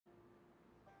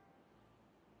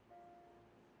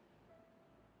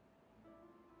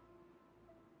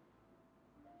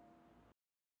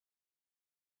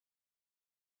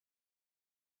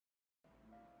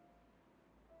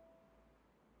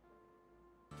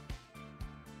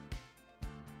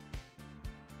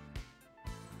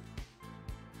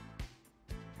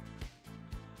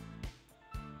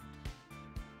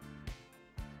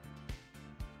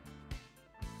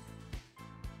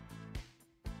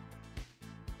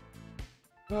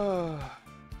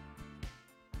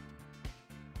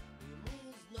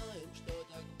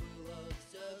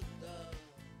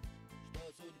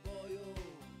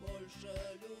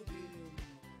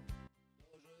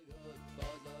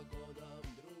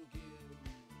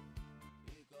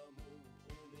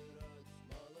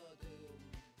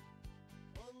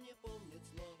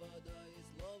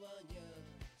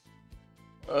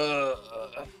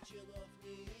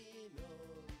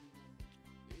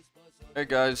Hey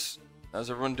guys,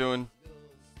 how's everyone doing?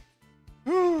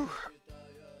 Whew.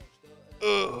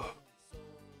 Ugh.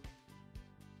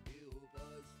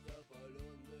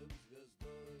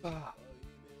 Ah.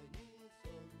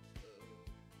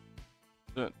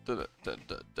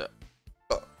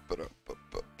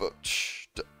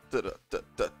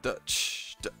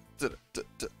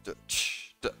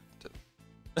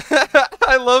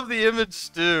 I love the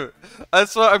image too.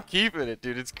 That's why I'm keeping it,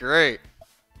 dude. It's great.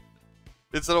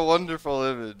 It's a wonderful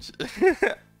image.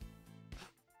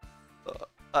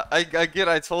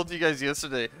 I told you guys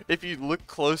yesterday, if you look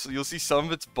closely, you'll see some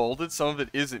of it's bolded, some of it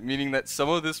isn't, meaning that some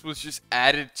of this was just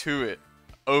added to it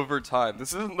over time.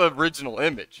 This isn't the original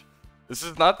image. This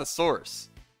is not the source.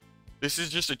 This is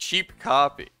just a cheap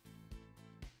copy.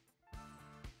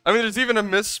 I mean, there's even a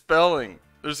misspelling.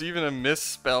 There's even a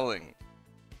misspelling.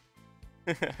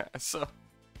 So,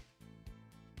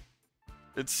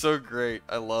 it's so great.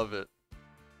 I love it.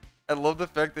 I love the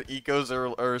fact that ecos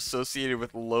are associated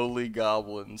with lowly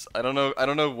goblins. I don't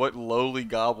know what lowly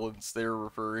goblins they're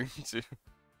referring to.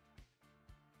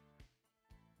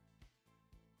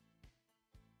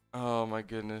 Oh my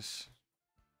goodness.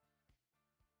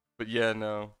 But yeah,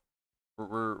 no.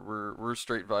 We're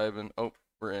straight vibing. Oh,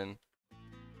 we're in.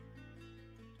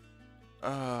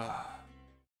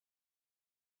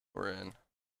 We're in.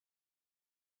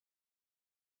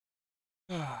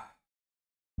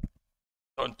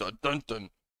 Dun dun dun dun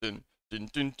dun dun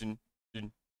dun dun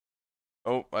dun.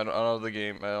 Oh, I don't have the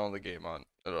game. I don't have the game on.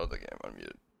 I don't have the game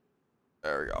unmuted.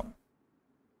 There we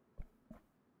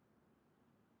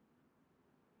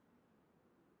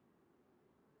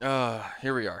go.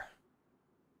 Here we are.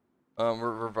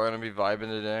 We're gonna be vibing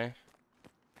today.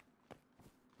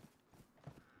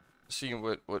 Seeing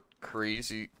what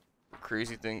crazy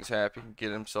things Happy can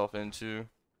get himself into.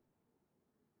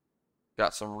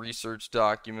 Got some research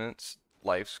documents.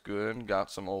 Life's good.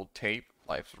 Got some old tape.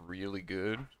 Life's really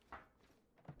good.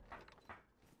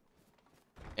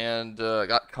 And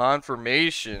got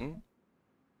confirmation.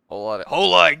 Whole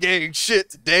lot of gang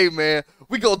shit today, man.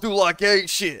 We gonna do a lot of gang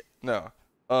shit. No.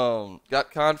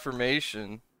 Got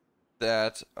confirmation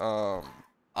that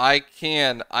I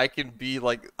can be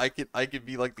like I can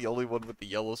be like the only one with the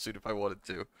yellow suit if I wanted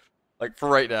to. Like for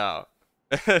right now.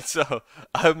 So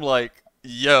I'm like,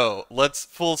 yo, let's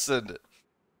full send it.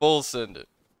 Full send it.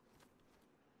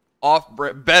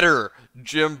 Better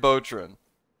Jim Botran.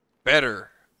 Better,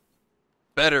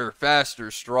 faster,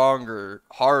 stronger,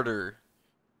 harder.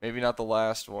 Maybe not the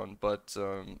last one, but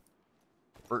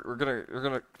we're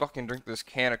gonna fucking drink this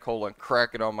can of cola and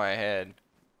crack it on my head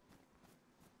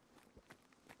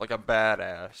like a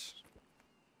badass.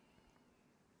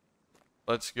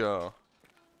 Let's go.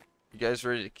 You guys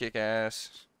ready to kick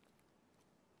ass?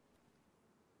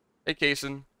 Hey,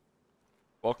 Kason.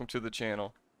 Welcome to the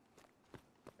channel.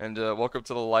 And welcome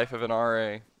to the life of an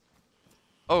RA.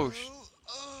 Oh,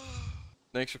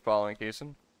 thanks for following,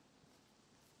 Kason.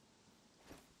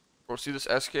 Bro, see this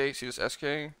SK? See this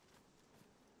SK?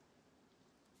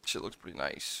 Shit looks pretty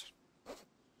nice.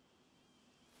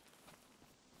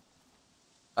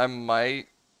 I might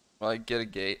like get a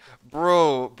gate.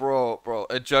 Bro.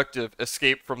 Adjective,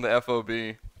 escape from the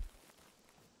FOB.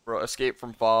 Bro, escape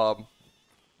from FOB.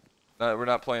 No, we're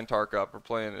not playing Tarkov, we're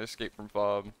playing escape from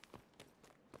FOB.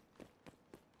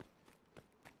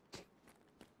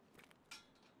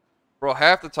 Bro,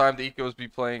 half the time the ecos be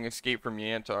playing escape from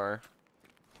Yantar.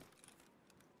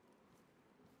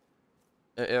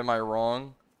 Am I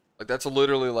wrong? Like, that's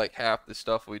literally like half the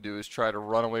stuff we do is try to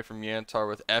run away from Yantar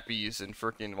with eppies and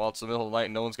freaking, while it's the middle of the night,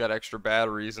 no one's got extra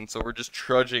batteries, and so we're just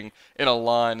trudging in a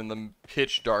line in the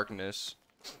pitch darkness.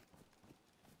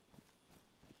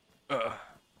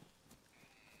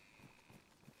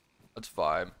 Let's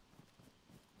vibe.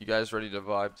 You guys ready to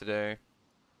vibe today?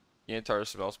 Yantar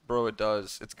smells. Bro, it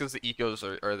does. It's because the ecos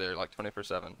are there like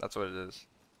 24/7. That's what it is.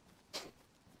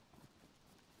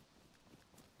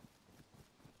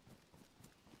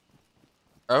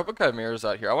 I hope a Chimera's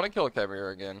out here. I want to kill a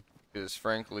Chimera again. Because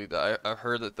frankly, I've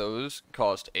heard that those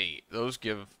cost 8. Those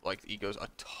give like the ecos a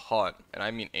ton. And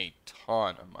I mean a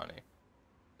ton of money.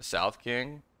 The South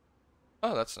King?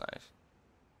 Oh, that's nice.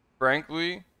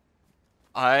 Frankly,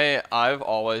 I've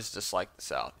always disliked the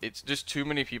South. It's just too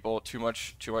many people, too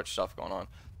much stuff going on.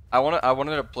 I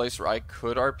wanted a place where I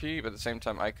could RP, but at the same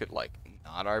time I could like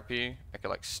not RP. I could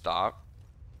like stop.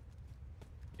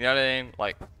 You know what I mean?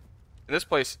 Like in this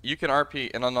place you can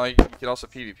RP and unlike you can also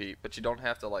PvP, but you don't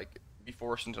have to like be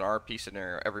forced into an RP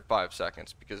scenario every 5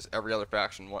 seconds because every other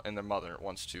faction and their mother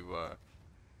wants to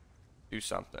do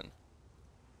something.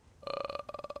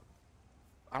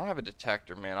 I don't have a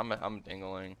detector, man. I'm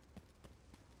dingling.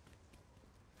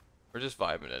 We're just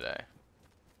vibing today.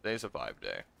 Today's a vibe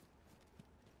day.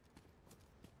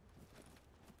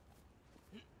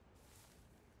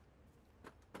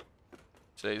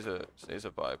 Today's a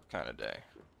vibe kind of day.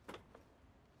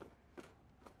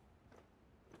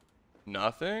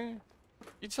 Nothing?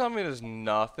 You tell me there's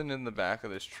nothing in the back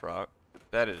of this truck?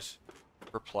 That is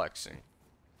perplexing.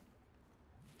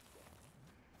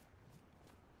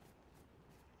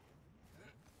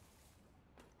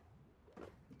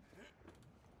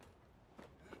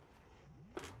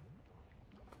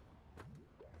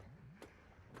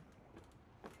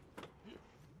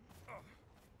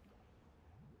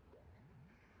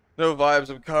 No vibes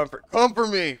of comfort. Comfort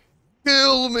me!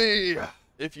 Kill me!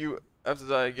 If you have to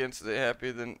die again to stay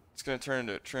happy, then it's gonna turn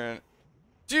into a trend.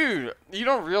 Dude, you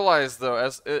don't realize though,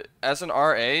 as an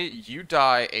RA, you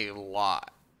die a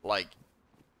lot. Like,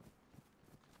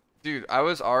 dude, I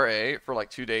was RA for like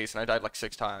 2 days and I died like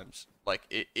 6 times. Like,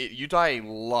 you die a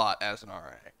lot as an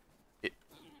RA.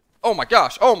 Oh my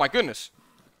gosh, oh my goodness.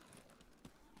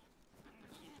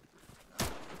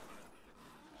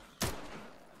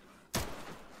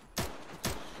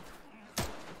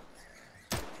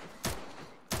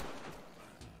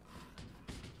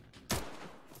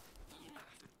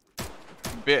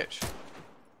 Bitch.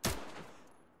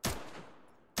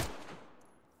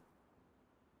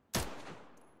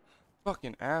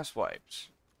 Fucking ass wipes.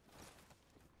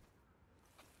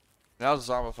 Now the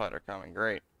zombified are coming,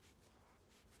 great.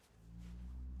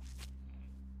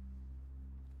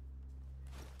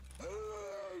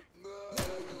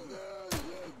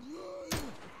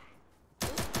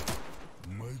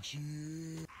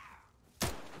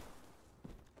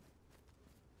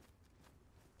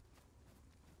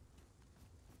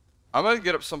 I'm gonna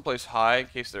get up someplace high in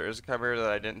case there is a chimera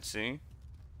that I didn't see.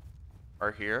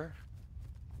 Or hear.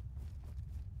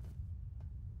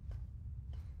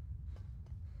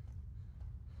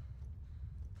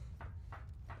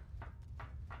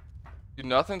 Dude,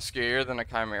 nothing's scarier than a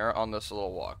chimera on this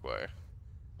little walkway.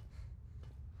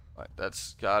 Like,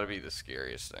 that's gotta be the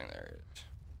scariest thing there is.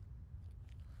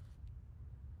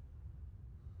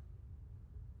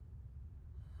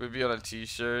 Would be on a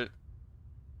t-shirt.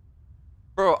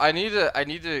 Bro,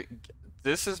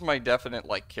 this is my definite,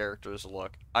 like, character's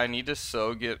look. I need to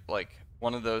so get, like,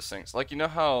 one of those things. Like, you know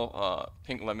how,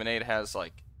 Pink Lemonade has,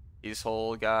 like, his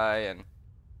whole guy and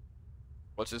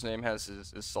what's his name has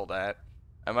his soldat?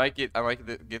 I might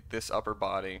get this upper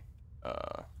body,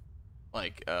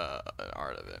 like, an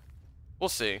art of it. We'll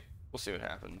see. We'll see what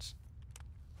happens.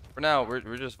 For now,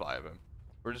 we're just vibing.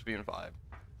 We're just being vibe.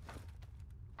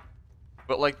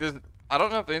 But, like, this, I don't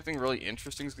know if anything really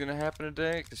interesting is gonna happen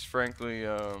today, because frankly,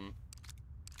 no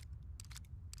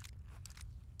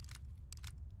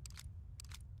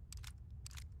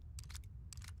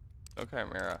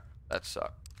chimera. That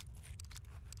sucked.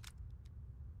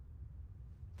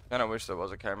 Kinda wish there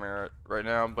was a chimera right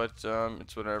now, but,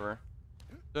 it's whatever.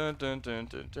 Dun, dun, dun,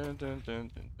 dun, dun, dun,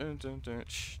 dun, dun, dun, dun,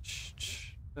 shh, shh, shh,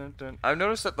 dun, dun. I've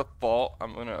noticed that the fault,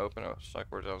 I'm gonna open a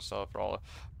StalkerZ down south for all of,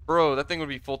 bro, that thing would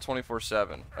be full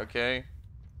 24/7, okay?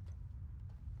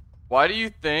 Why do you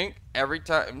think every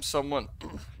time someone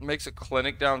makes a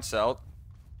clinic down south,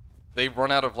 they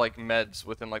run out of, like, meds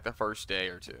within, like, the first day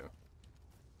or two?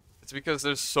 It's because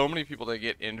there's so many people that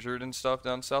get injured and stuff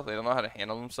down south, they don't know how to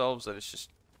handle themselves, that it's just...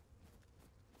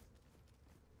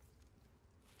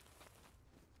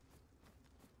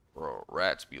 Bro,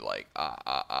 rats be like, ah,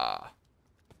 ah, ah.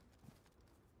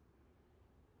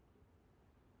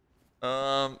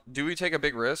 Do we take a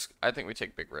big risk? I think we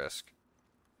take big risk.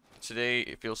 Today,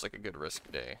 it feels like a good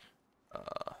risk day.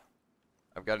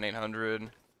 I've got an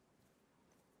 800.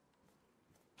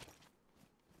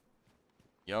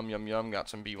 Yum, yum, yum. Got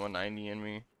some B190 in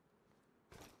me.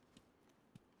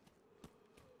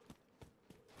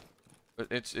 But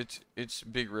it's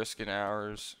big risk in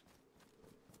hours.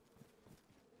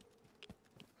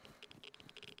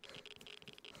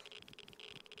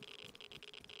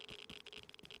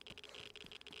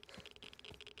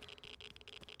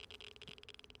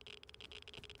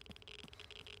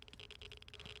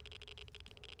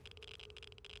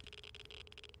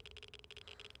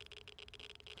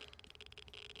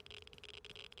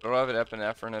 I don't have an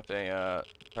epinephrine if a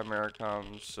chimera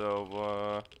comes,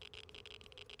 so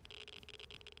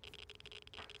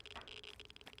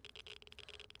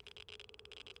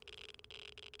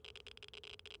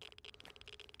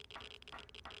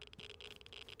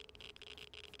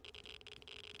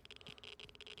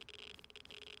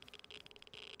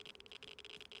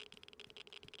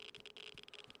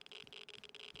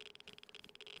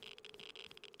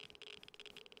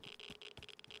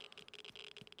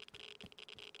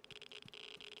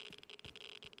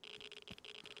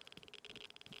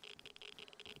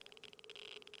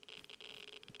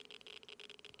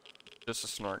just a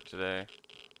snark today.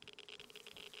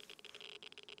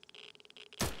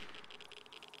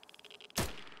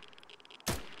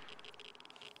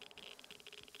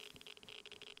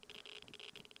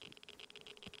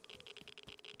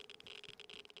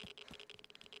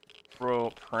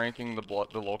 Bro, pranking the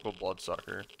local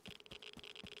bloodsucker.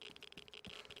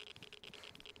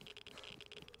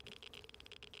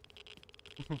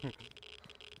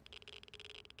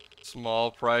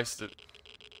 Small price to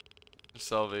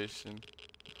salvation.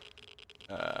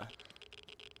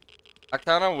 I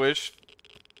kind of wish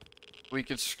we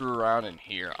could screw around in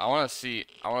here. I want to see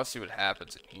what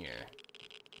happens in here.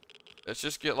 Let's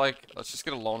just get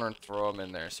a loner and throw him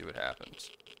in there and see what happens.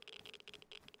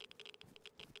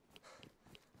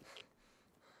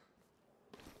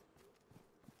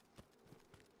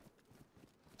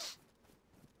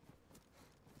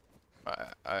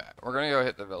 We're gonna go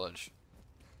hit the village.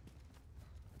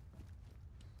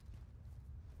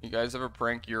 You guys ever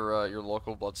prank your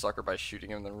local bloodsucker by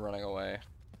shooting him and then running away?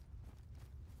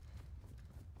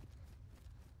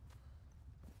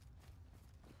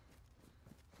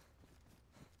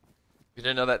 You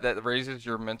didn't know that raises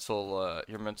your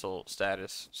mental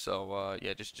status. So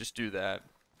yeah, just do that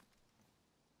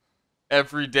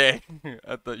every day.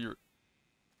 I thought you were,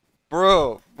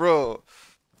 bro.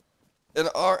 An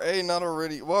RA, not a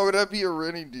Rennie. Why would I be a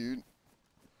Rennie, dude?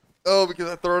 Oh, because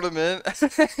I thrown him in.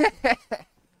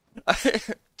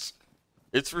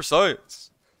 It's for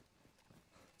science.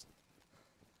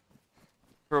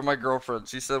 For my girlfriend,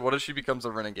 she said, "What if she becomes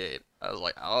a renegade?" I was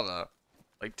like, "I don't know.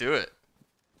 Like, do it."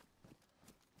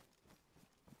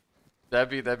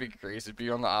 That'd be crazy. Be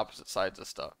on the opposite sides of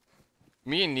stuff.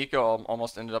 Me and Nico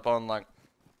almost ended up on like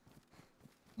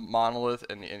Monolith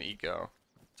and Eco,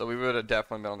 so we would have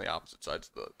definitely been on the opposite sides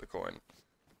of the coin.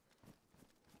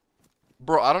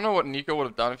 Bro, I don't know what Nico would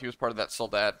have done if he was part of that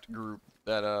Soldat group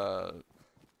that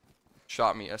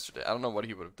shot me yesterday. I don't know what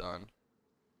he would have done.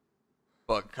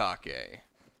 Bug kake.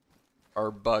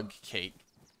 Or bug cake.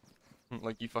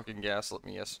 Like you fucking gaslit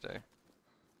me yesterday.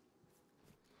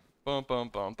 Bum bum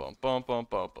bum bum bum bum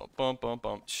bum bum bum bum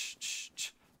bum shh shh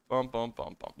shh bum bum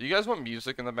bum bum. Do you guys want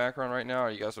music in the background right now, or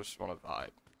you guys just want to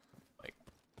vibe? Like,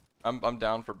 I'm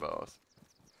down for both.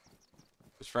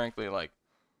 Cause frankly, like,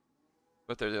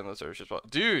 but they're doing the search as well.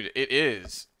 Dude, it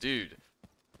is, dude.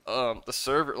 The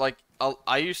server, like,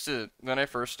 I used to, when I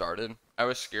first started, I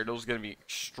was scared it was gonna be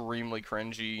extremely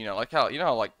cringy. You know, like how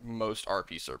like most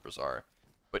RP servers are,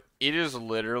 but it is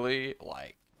literally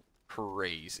like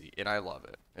crazy, and I love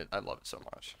it. I love it so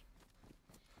much.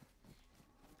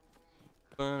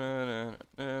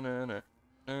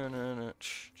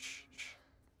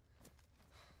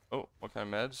 Oh, what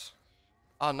kind of meds?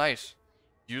 Ah, nice.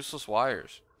 Useless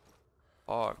wires.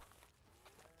 Fog.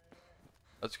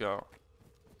 Let's go.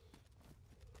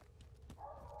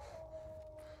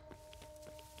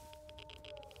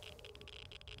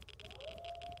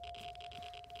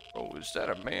 Oh, is that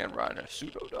a man riding a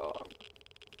pseudo dog?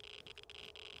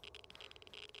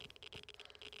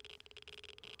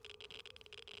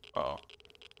 Oh.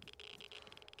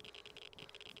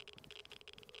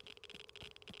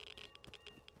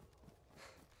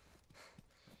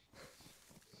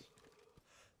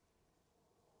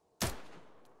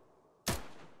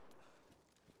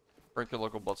 Break your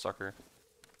local bloodsucker.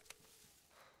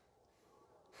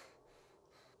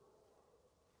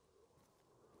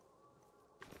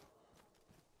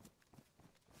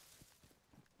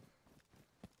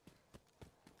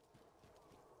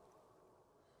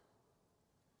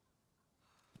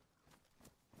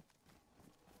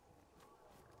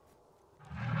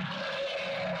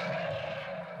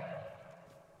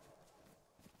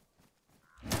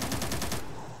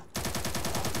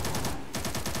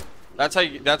 That's how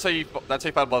you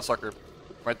fight a bloodsucker.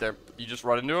 Right there. You just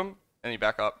run into him and you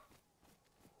back up.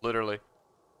 Literally.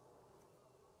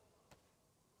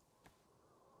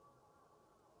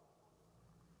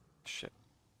 Shit.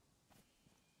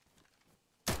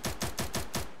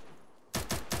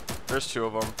 There's two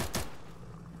of them.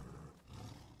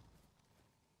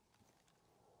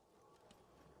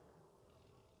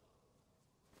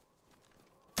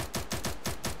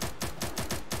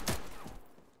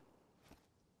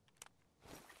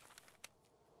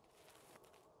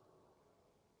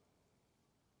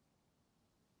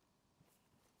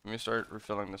 Let me start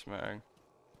refilling this mag.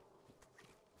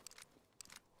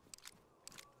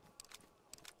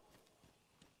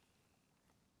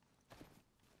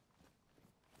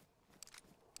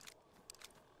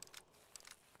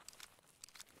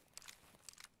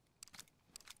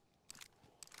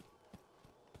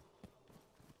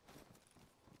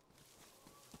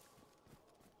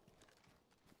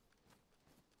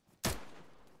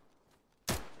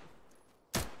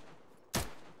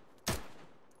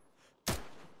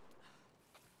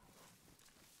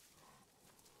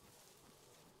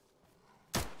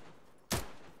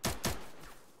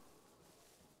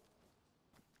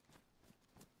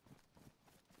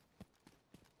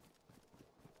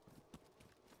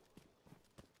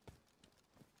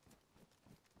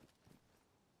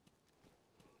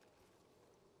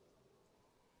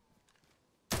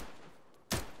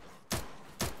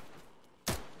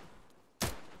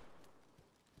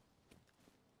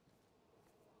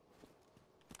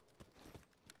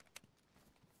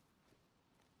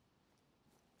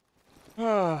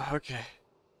 Okay.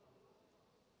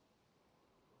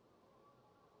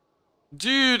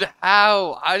 Dude,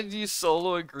 how? How did you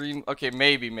solo a green? Okay,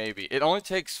 maybe. It only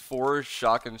takes 4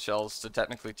 shotgun shells to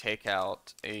technically take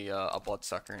out a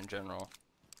bloodsucker in general.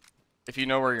 If you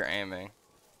know where you're aiming.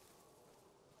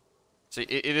 See,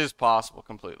 it is possible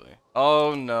completely.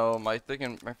 Oh no, my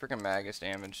freaking mag is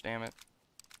damaged, damn it.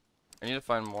 I need to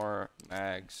find more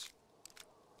mags.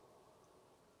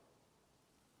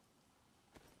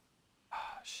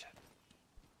 Ah, shit.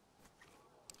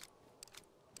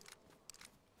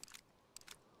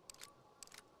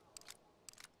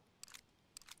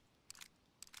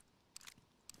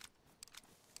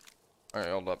 Alright,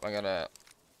 hold up. I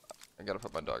gotta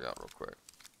put my dog out real quick.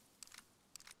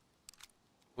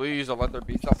 Please don't let there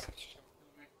be something.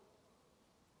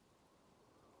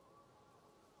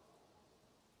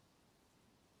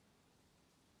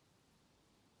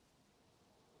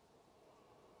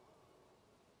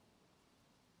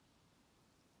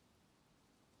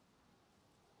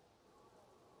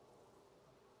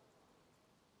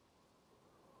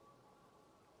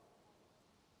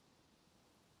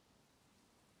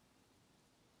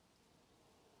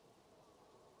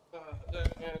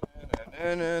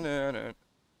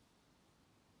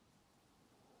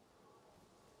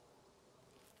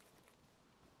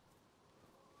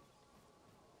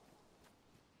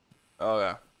 Oh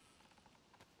yeah.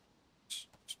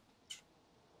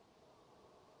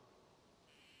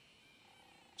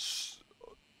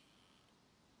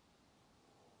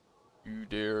 You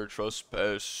dare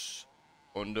trespass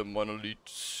on the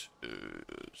monoliths,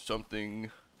 something,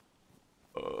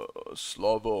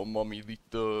 Slava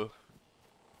Mamilita.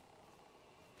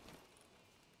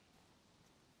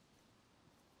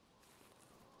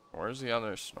 Where's the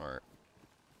other snort?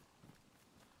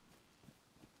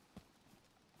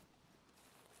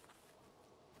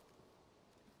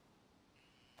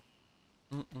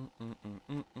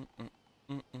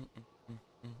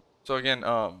 So again,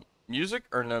 music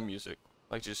or no music?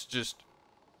 Like just,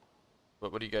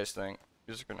 what do you guys think?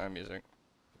 Music or no music?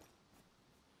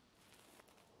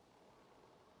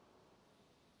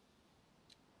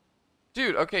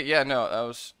 Dude, okay, yeah,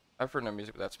 no, I've heard no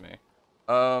music, but that's me.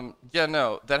 Yeah,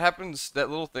 no, that happens, that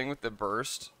little thing with the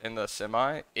burst in the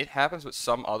semi, it happens with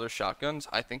some other shotguns.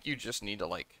 I think you just need to,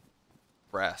 like,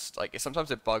 rest. Like,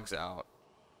 sometimes it bugs out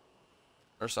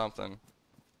or something.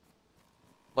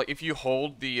 Like, if you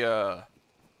hold, like,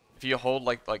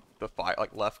 the fire,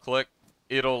 like, left click,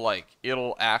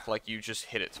 it'll act like you just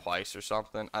hit it twice or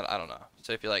something. I don't know.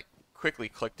 So if you, like, quickly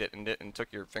clicked it and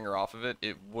took your finger off of it,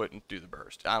 it wouldn't do the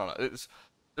burst. I don't know.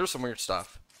 There's some weird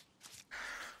stuff.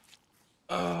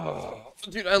 Oh,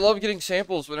 dude, I love getting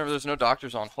samples whenever there's no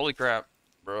doctors on. Holy crap,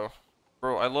 bro.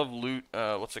 Bro, I love loot,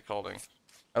 what's it called?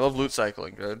 I love loot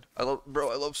cycling, dude. I love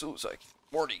loot cycling.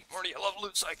 Morty, I love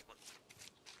loot cycling.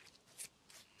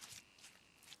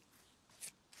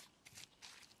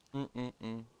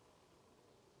 Mm-mm-mm.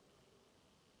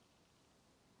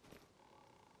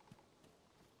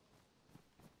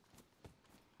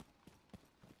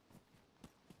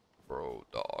 Bro,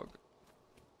 dog.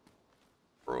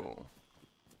 Bro.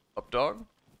 Up, dog?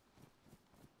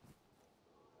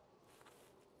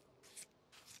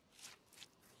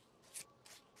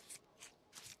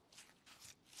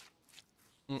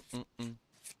 Mm-mm-mm.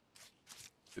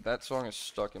 Dude, that song is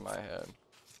stuck in my head.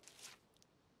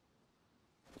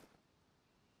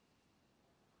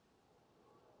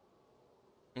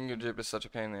 Finger dip is such a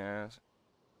pain in the ass.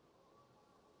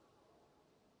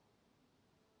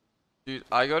 Dude,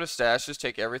 I go to stashes,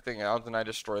 take everything out, then I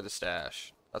destroy the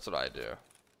stash. That's what I do.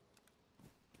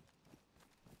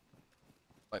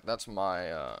 Like, that's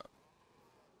my,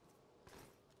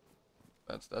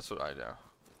 That's what I do.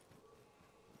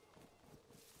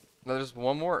 Now, there's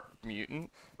one more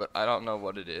mutant, but I don't know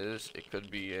what it is. It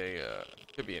could be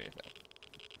could be anything.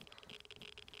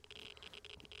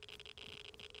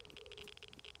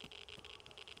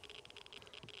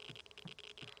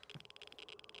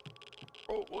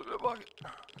 Oh, look at the bucket.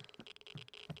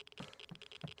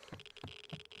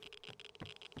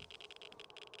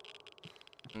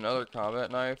 Another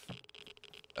combat knife.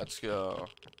 Let's go.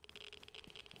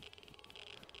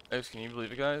 Guys, can you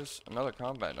believe it, guys? Another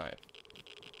combat knife.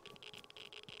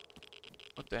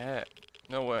 What the heck?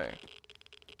 No way.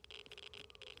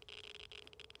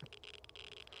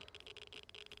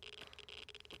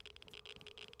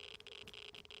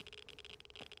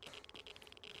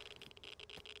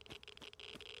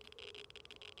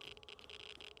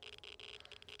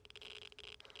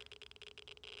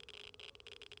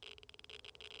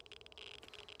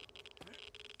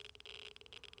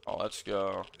 Oh, let's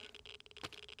go.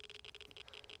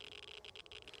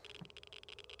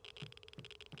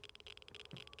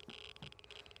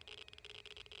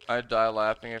 I'd die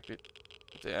laughing if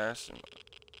they asked him,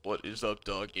 "What is up,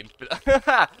 dog?"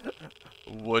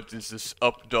 What is this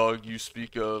up, dog, you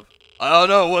speak of? I don't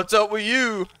know. What's up with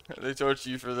you? They torture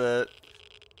you for that.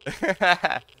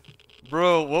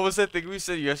 Bro, what was that thing we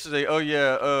said yesterday? Oh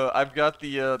yeah, I've got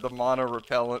the mono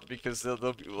repellent because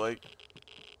they'll be like,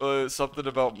 something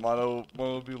about mono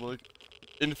be like,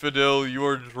 infidel, you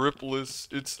are dripless.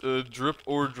 It's drip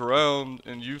or drown,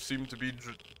 and you seem to be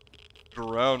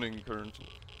drowning currently.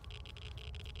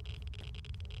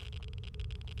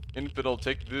 Infidel,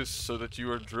 take this so that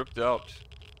you are dripped out.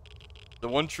 The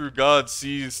one true God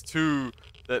sees too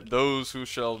that those who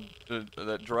shall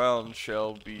that drown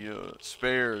shall be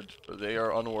spared, for they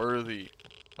are unworthy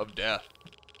of death.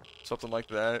 Something like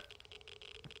that.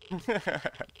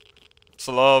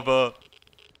 Slava,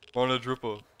 Marna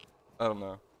Drippa. I don't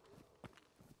know.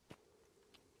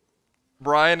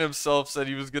 Brian himself said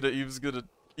he was gonna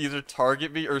either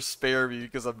target me or spare me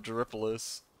because I'm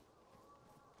dripless.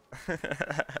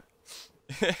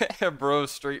 Bro,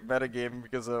 straight metagaming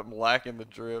because I'm lacking the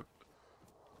drip.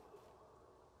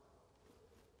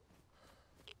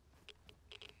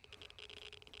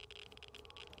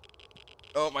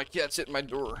 Oh, my cat's hitting my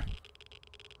door.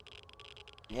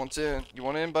 You want in? You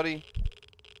want in, buddy?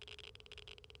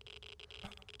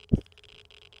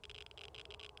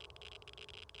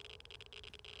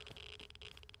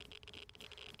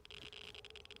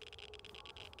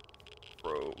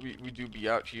 Bro, we do be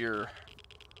out here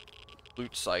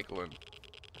loot cycling.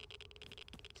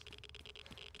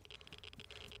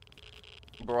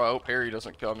 Bro, I hope Harry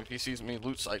doesn't come. If he sees me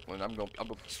loot cycling, I'm gonna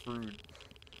be screwed.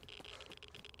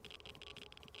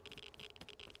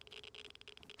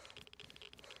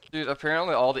 Dude,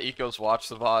 apparently all the ecos watched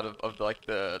the VOD of like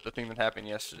the thing that happened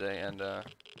yesterday, and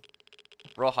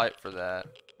real hype for that.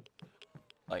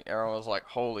 Like everyone was like,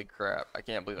 "Holy crap! I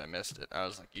can't believe I missed it." I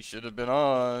was like, "You should have been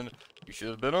on. You should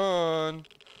have been on."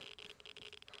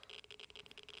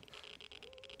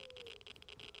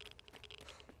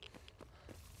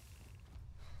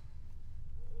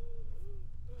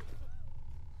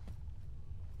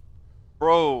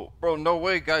 Bro, no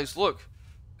way, guys. Look,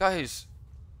 guys,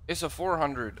 it's a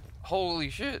 400. Holy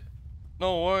shit!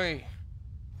 No way.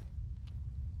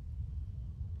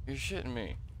 You're shitting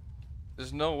me.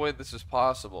 There's no way this is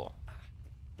possible.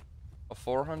 A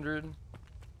 400?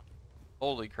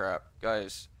 Holy crap,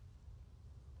 guys.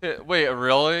 Wait,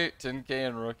 really? 10k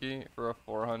in rookie for a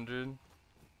 400?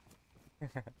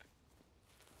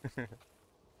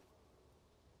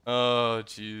 Oh,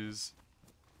 jeez.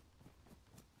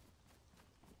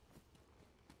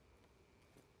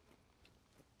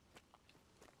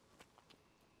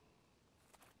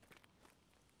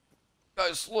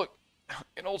 Guys, look.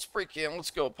 An old spray can. Let's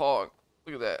go, Pog.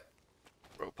 Look at that.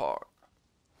 Bro, Pog.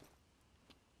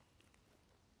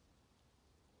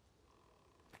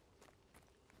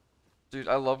 Dude,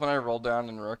 I love when I roll down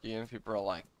in rookie and people are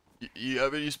like, you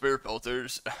have any spare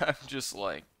filters? I'm just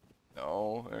like,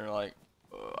 no. And they're like,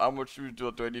 how much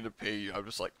do I need to pay you? I'm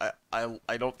just like,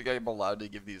 I don't think I'm allowed to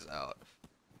give these out.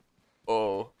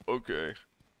 Oh, okay.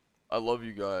 I love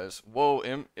you guys. Whoa,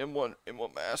 M1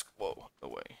 mask. Whoa, no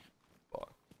way.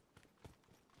 Fuck.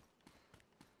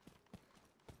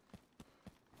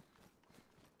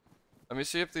 Let me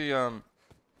see if the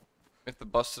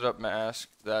busted up mask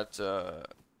that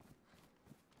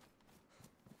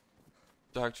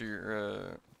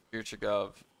Dr.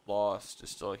 Virchigov lost is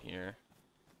still here.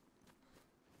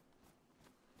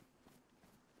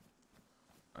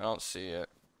 I don't see it.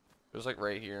 It was like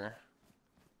right here.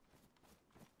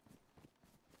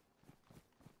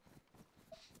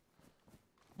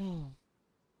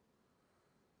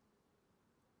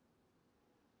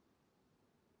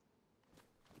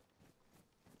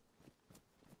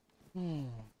 Let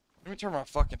me turn my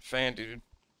fucking fan, dude.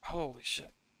 Holy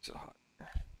shit. It's so hot.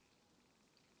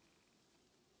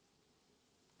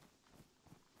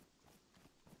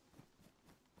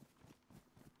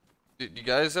 Did you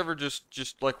guys ever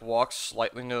just like walk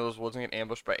slightly into those woods and get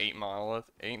ambushed by 8 monolith?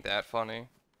 Ain't that funny?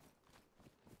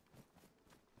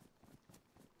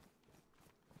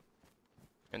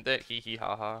 Ain't that hee hee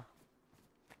ha ha?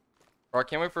 Bro, I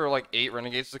can't wait for like 8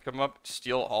 renegades to come up,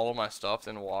 steal all of my stuff,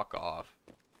 then walk off.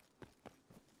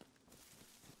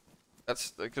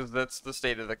 That's because that's the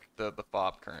state of the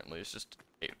fob currently. It's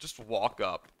just walk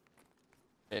up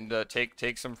and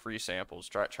take some free samples.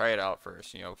 Try it out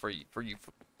first, you know, for you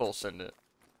full send it.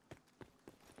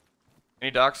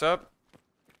 Any docs up?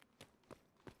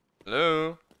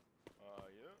 Hello.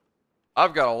 Yeah.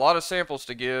 I've got a lot of samples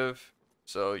to give,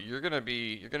 so you're gonna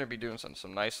be doing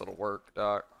some nice little work,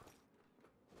 doc.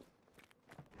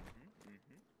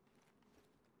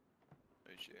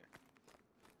 Oh shit.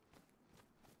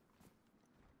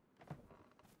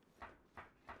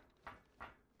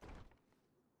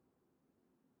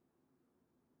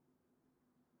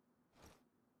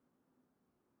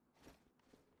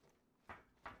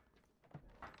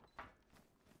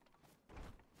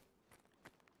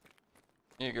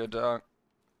 You good, doc?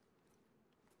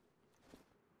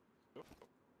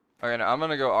 Okay, now I'm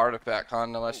gonna go artifact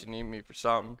hunt unless you need me for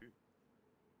something. Okay.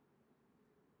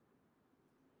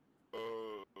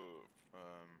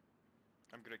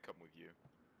 I'm gonna come with you.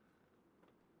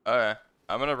 Okay,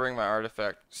 I'm gonna bring my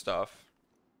artifact stuff.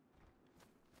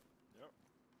 Yep.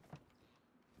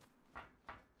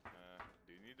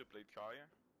 Do you need a plate carrier?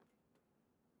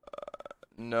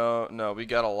 No, we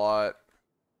got a lot.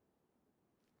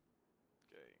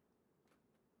 Okay.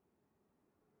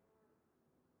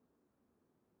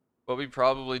 But we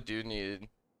probably do need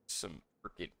some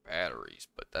freaking batteries,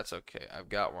 but that's okay. I've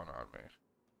got one on me.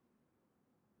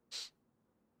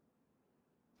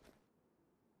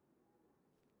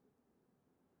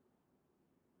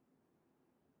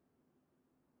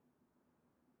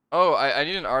 Oh, I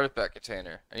need an artifact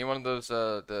container. I need one of those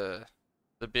the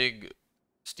big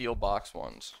steel box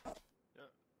ones. Yeah,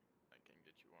 I can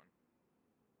get you one.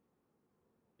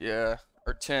 Yeah,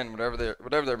 or tin, whatever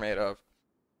they're made of.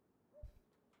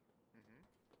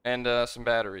 And some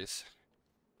batteries.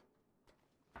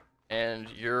 And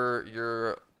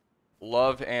your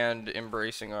love and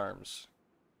embracing arms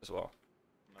as well.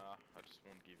 Nah, I just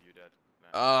won't give you that. Nah,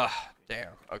 Ah,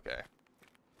 damn. Okay.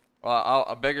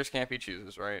 Well, beggars can't be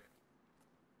choosers, right?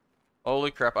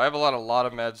 Holy crap! I have a lot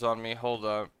of meds on me. Hold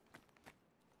up.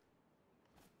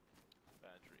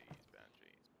 batteries.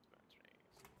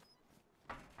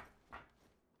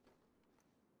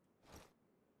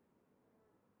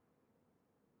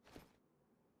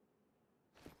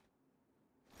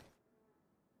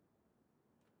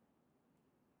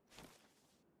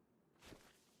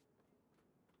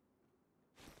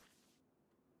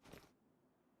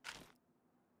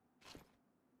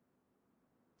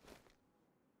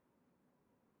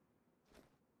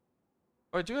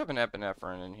 Oh, I do have an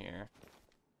epinephrine in here.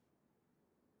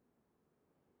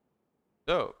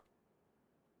 Dope.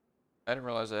 I didn't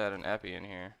realize I had an epi in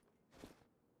here.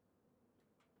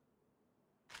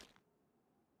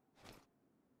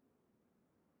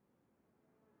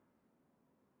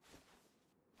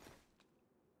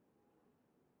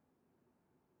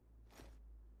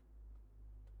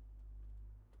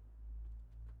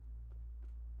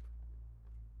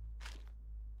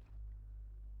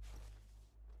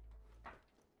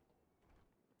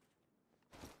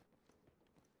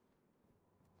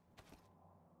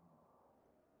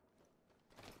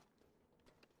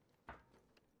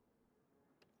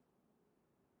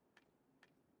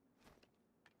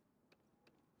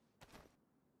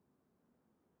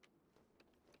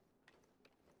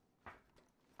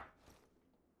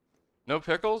 No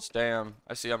pickles? Damn.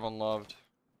 I see I'm unloved.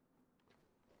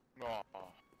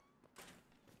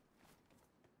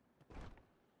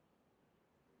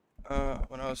 Oh.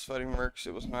 When I was fighting mercs,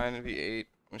 it was 9v8.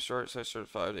 When short size started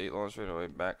 5-8, launch right away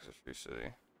back to Free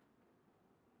City.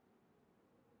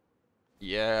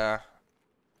 Yeah.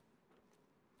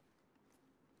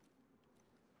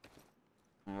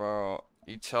 Bro,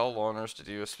 you tell loners to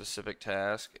do a specific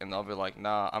task, and they'll be like,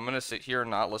 nah, I'm gonna sit here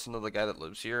and not listen to the guy that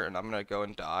lives here, and I'm gonna go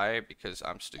and die because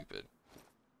I'm stupid.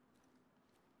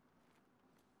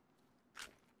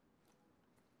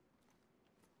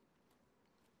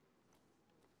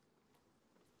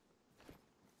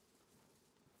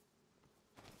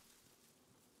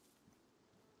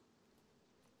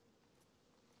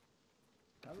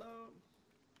 Hello.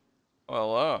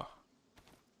 Well,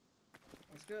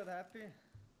 What's good? Happy?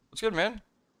 what's good, man?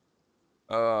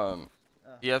 Uh,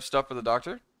 You have stuff for the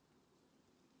doctor?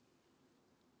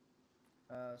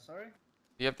 Sorry?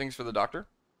 Do you have things for the doctor?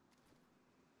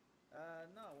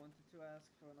 No, I wanted to ask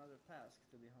for another task,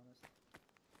 to be honest.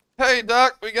 Hey,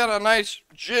 Doc, we got a nice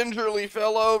gingerly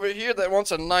fellow over here that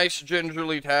wants a nice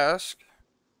gingerly task.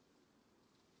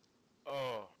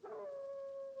 Oh.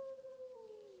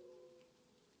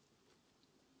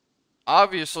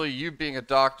 Obviously, you being a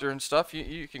doctor and stuff,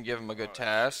 you can give him a good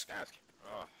task. Task.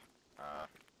 Oh.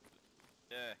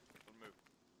 Yeah. Don't move.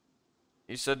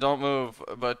 He said don't move,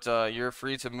 but you're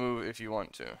free to move if you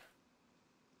want to.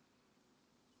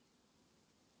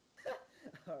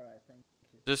 Alright, thank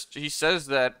you. Just he says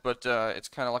that, but it's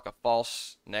kind of like a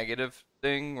false negative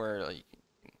thing where like,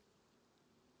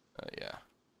 yeah.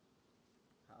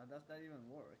 How does that even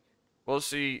work? Well,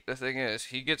 see, the thing is,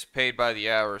 he gets paid by the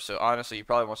hour, so honestly, he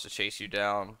probably wants to chase you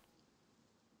down.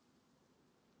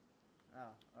 Oh,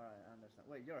 alright, I understand.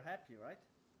 Wait, you're happy, right?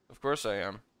 Of course I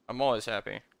am. I'm always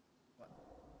happy. What?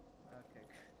 Okay,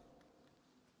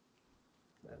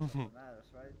 that's all that matters,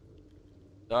 right?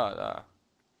 Nah.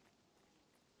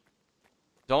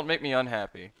 Don't make me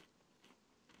unhappy.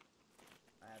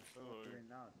 Absolutely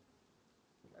not.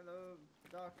 Hello,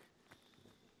 Doc.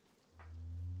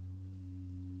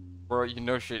 Bro, you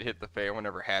know shit hit the fan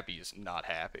whenever happy is not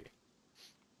happy.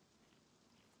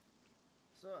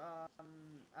 So,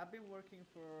 I've been working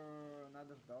for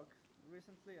another dog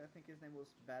recently. I think his name was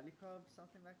Ballycob,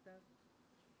 something like that.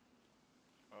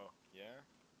 Oh, yeah?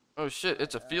 Oh shit,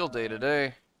 it's a Hi, field day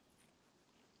today.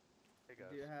 Hey guys.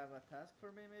 do you have a task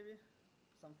for me, maybe?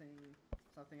 Something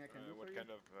I can do for you?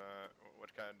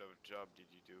 What kind of job did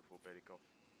you do for Belikov?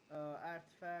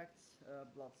 Artifacts,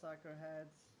 bloodsucker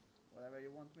heads, whatever you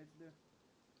want me to do.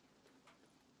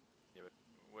 Yeah,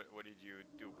 but what did you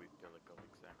do with Belikov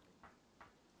exactly?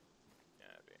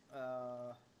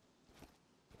 Yeah,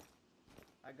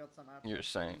 I got some You're artifacts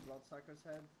saying. from bloodsucker's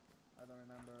head. I don't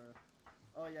remember.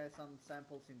 Oh yeah, some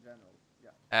samples in general. Yeah.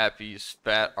 Happy's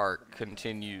fat art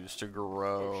continues to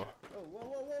grow. Oh,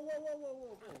 whoa.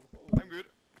 I'm good.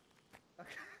 Okay.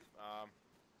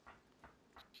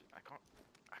 Shit, I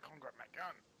can't grab my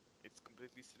gun. It's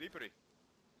completely slippery.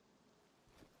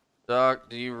 Doc,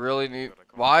 do you really need...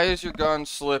 Why is your gun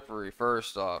slippery,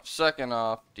 first off? Second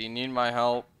off, do you need my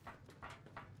help?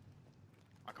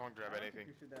 I can't grab I don't think anything.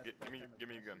 you should ask that kind of Give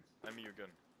me your gun. questions. Lend me your gun.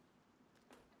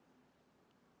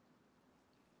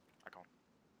 I can't.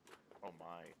 Oh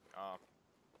my.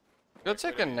 Go wait,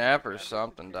 take wait a minute. nap or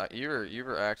something, Doc. You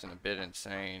were acting a bit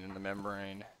insane in the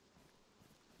membrane.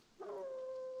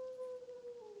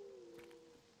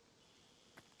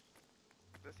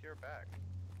 Is this your bag?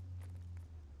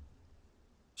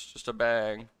 It's just a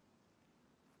bag.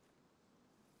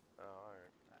 Oh,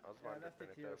 alright. I was Yeah, I wondering left it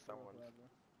if here that was for someone's. whoever.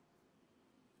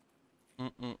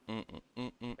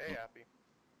 Hey, Happy.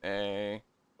 Hey,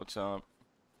 what's up?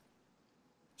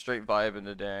 Straight vibing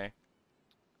today.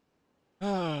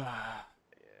 Yeah.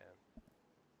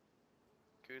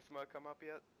 Kuzma come up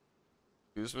yet?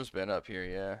 Guzman's been up here,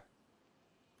 yeah.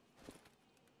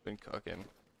 Been cooking.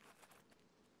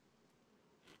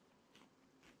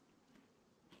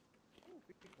 Ooh,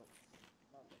 pickles.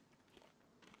 Lovely.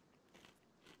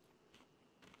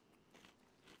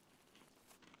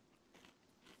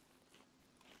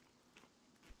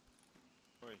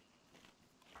 Wait.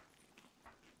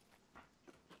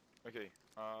 Okay.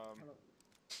 Hello.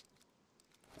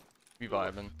 Be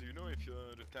vibing. Do you know if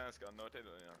the tasks are noted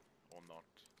or not?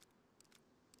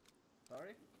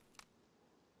 Sorry?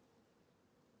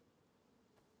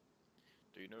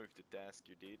 Do you know if the task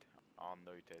you did are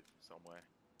noted somewhere?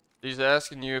 He's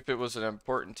asking you if it was an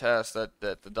important test that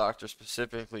the doctor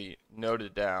specifically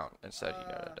noted down and said he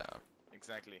noted down.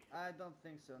 Exactly. I don't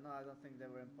think so. No, I don't think they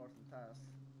were important tasks.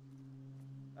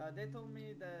 They told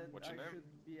me that What's your I name?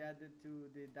 should be added to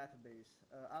the database.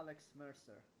 Alex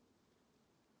Mercer.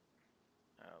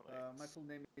 My Alex. full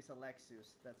name is Alexius.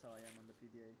 That's how I am on the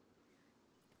PDA.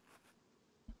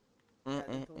 Mm Yeah,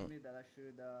 they -mm told -mm. me that I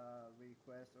should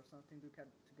request or something to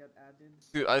get added.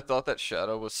 Dude, I thought that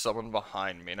shadow was someone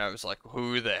behind me, and I was like,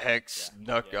 who the heck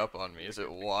snuck yeah, up on me? yeah, Is good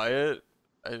it pick. Wyatt?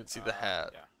 I didn't see the hat.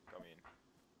 Yeah, come in.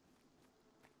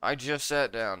 I just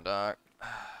sat down, Doc.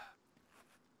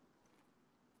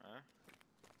 Huh?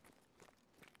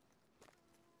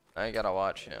 I gotta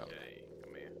watch him. Okay,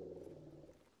 come here.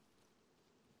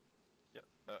 Yeah,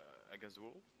 against the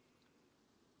wall?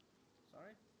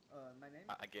 Sorry? My name?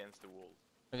 Against the wall.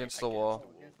 Against the Oh, wall.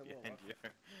 against the Yeah, wall. and Okay. yeah.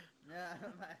 Yeah,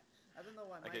 I don't know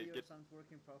why my Okay, ears get- aren't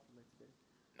working properly today.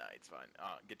 Nah, it's fine.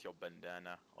 Get your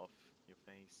bandana off your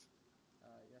face.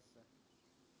 Yes, sir.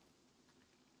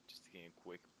 Just taking a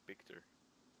quick picture.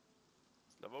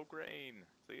 Slavo Crane!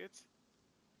 See it?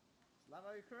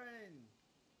 Slava Ukraine!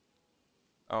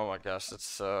 Oh my gosh,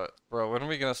 it's bro. When are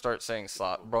we gonna start saying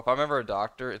slop? Bro, if I'm ever a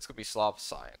doctor, it's gonna be slop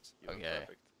science. You look Okay.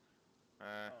 perfect.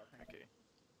 Oh, thank Okay. you.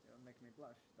 You'll make me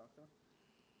blush, doctor.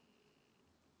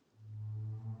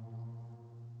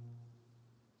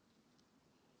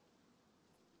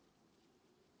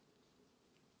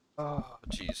 Oh,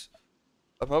 jeez.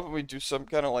 I'm hoping we do some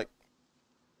kind of like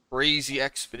crazy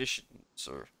expeditions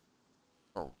or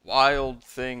wild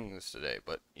things today,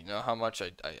 but you know how much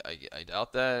I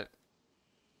doubt that.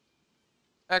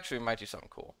 Actually, we might do something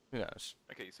cool. Who knows?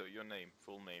 Okay, so your name,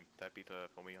 full name, type it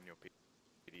for me on your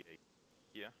PDA.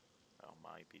 Yeah? Oh,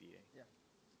 my PDA. Yeah.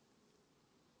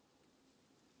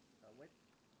 Wait.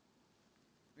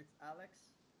 It's Alex.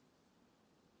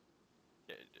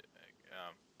 Yeah, that name.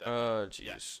 Yeah.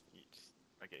 Jeez.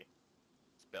 Okay.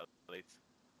 Spell it.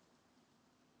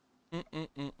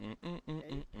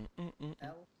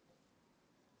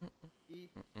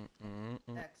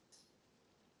 A-L-E-X.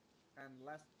 And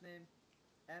last name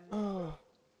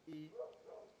M-E-R-C-E-R.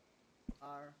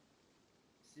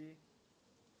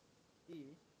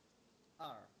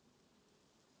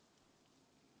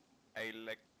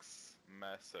 Alex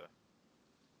Messer.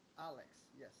 Alex,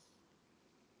 yes.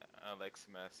 Alex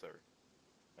Messer.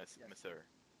 Yes. Messer.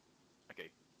 Okay.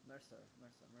 Mercer.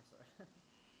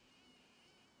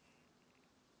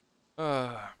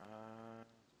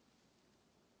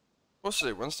 What's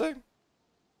today? Wednesday?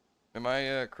 Am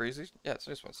I crazy? Yeah,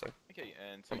 today's Wednesday. Okay,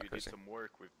 and so I'm not you did crazy. some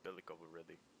work with Belikov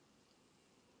already.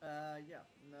 Yeah,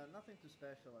 no, nothing too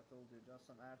special, I told you, just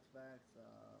some artifacts,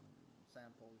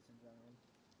 samples in general.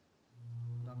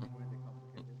 Nothing really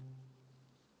complicated.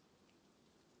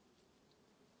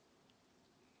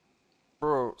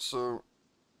 Bro, so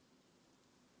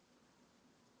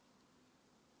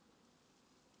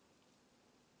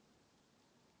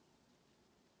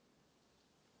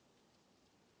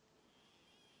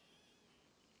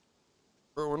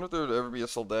bro, I wonder if there would ever be a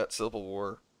Soldat Civil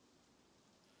War.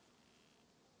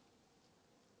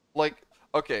 Like,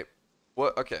 okay,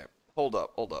 what? Okay, hold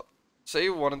up. Say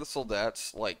one of the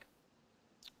Soldats like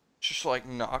just like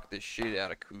knock the shit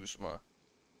out of Kuzma,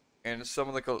 and some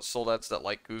of the Soldats that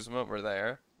like Kuzma were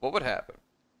there. What would happen?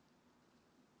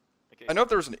 Okay. I know if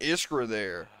there was an Iskra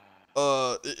there,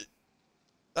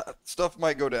 stuff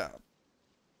might go down.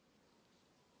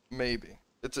 Maybe.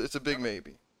 It's a big No, no.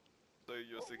 maybe. So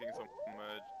you're seeking some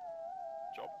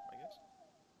job, I guess?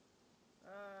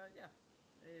 Yeah.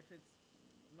 If it's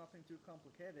nothing too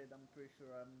complicated, I'm pretty sure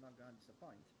I'm not gonna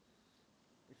disappoint.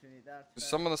 If you need artifacts,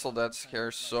 Some of the some Soldats kind care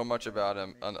of so like much about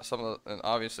him, and information, some of the, and I'm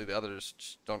obviously the gonna others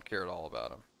just don't care at all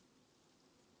about him.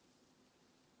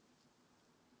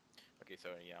 Okay, so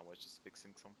yeah, I was just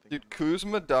fixing something Dude, on the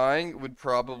Kuzma PC. dying would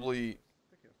probably.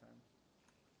 take your time.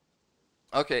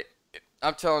 Okay,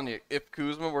 I'm telling you, if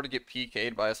Kuzma were to get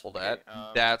PK'd by a Soldat,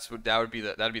 Okay, that'd be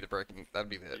the breaking you the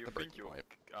think breaking you point.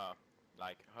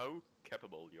 like how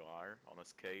capable you are on a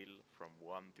scale from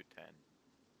 1 to 10?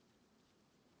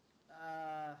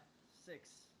 6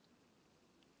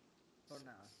 for Six.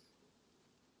 now.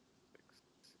 Six.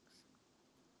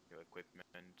 Your equipment,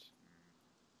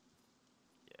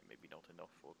 yeah, maybe not enough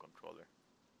for a controller.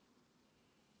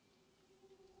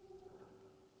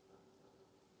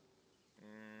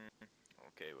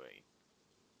 Okay, wait.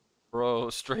 Bro,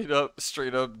 straight up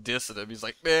dissing him. He's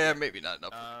like, man, maybe not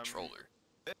enough for controller.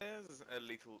 There's a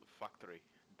little factory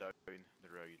down the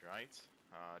road, right?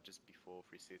 Just before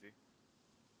Free City.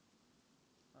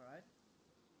 Alright.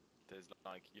 There's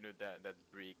like, you know that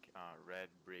brick, red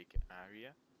brick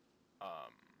area?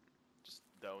 Um, just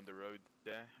down the road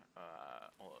there,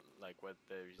 like where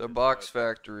there is The the box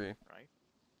dirt, factory. right?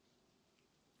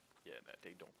 Yeah,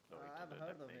 they don't know it I've under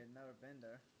heard that of name. it, never been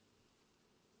there.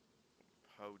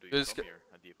 How do you This come g- here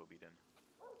at the FOB then?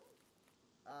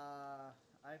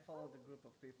 I followed a group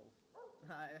of people.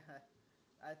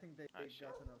 I think they Shit.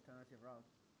 got an alternative route.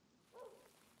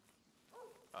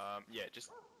 Yeah, just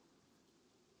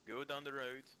go down the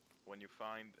road. When you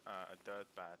find a dirt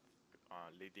path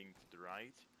leading to the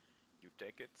right, you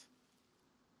take it,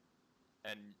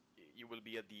 and you will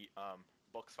be at the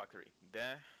box factory.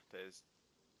 There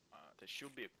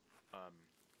should be a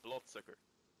bloodsucker.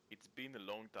 It's been a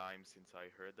long time since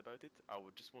I heard about it. I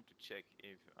would just want to check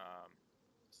if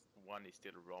one is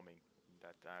still roaming in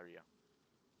that area.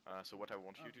 So what I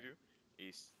want you to do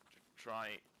is to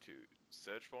try to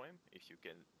search for him. If you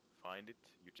can find it,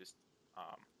 you just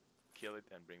kill it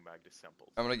and bring back the samples.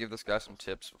 I'm gonna give this guy some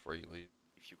tips before you leave.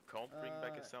 If you can't bring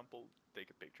back a sample, take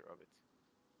a picture of it.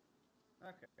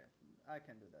 Okay, I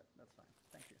can do that. That's fine.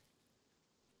 Thank you.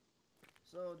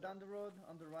 So down the road,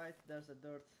 on the right, there's a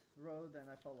dirt road, and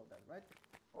I follow that, right?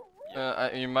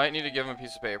 Yeah. You might need to give him a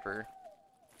piece of paper.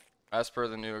 As per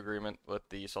the new agreement with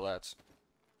the soldats.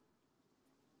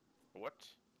 What?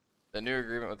 The new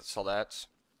agreement with the soldats.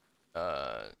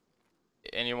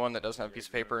 Anyone that doesn't have a piece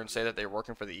of paper and say that they're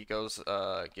working for the ecos,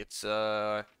 gets,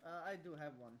 I do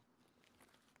have one.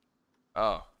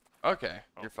 Oh. Okay.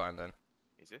 Oh. You're fine then.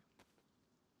 Is it?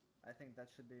 I think that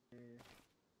should be.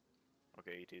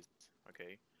 Okay, it is.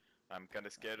 Okay. I'm kinda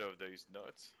scared of those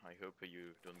nuts. I hope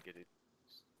you don't get it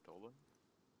stolen.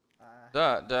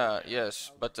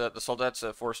 Yes, but the soldat's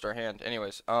a 4-star hand.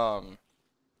 Anyways, I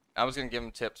was gonna give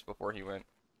him tips before he went.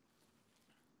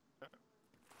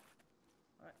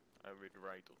 I will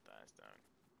write all that down.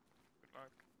 Good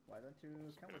luck. Why don't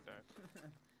you come Good with me?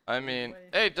 I Either mean, way,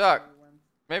 hey Doc, we went-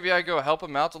 maybe I go help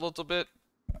him out a little bit.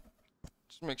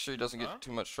 Just make sure he doesn't Huh? get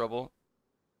too much trouble.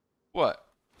 What?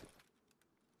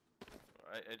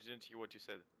 I didn't hear what you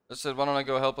said. I said, why don't I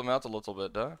go help him out a little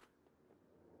bit, Doc?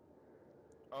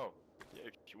 Oh, yeah,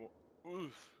 if you want.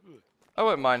 Oof. I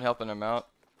wouldn't mind helping him out.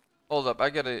 Hold up, I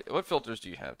got a. What filters do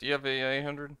you have? Do you have a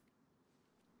 800?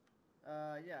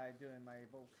 Yeah, I do in my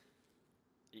boat.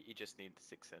 You just need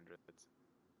 600.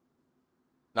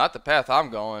 Not the path I'm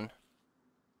going.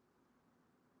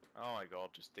 Oh my god,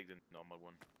 just take the normal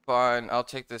one. Fine, I'll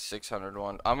take this 600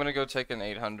 one. I'm gonna go take an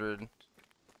 800.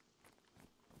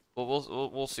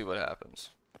 We'll see what happens.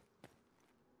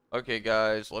 Okay,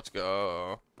 guys, let's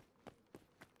go.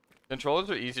 Controllers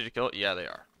are easy to kill. Yeah, they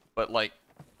are. But like,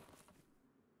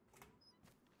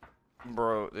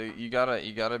 bro, you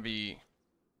gotta be.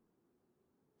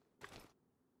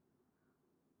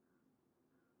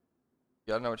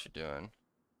 You gotta know what you're doing.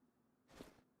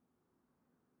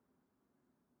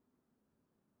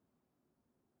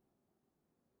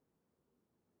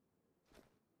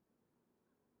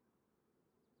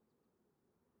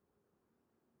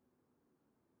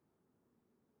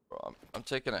 Bro, I'm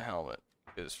taking a helmet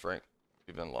because Frank,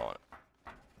 you've been low on it.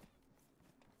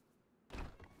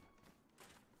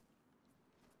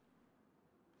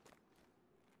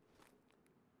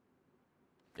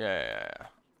 Yeah.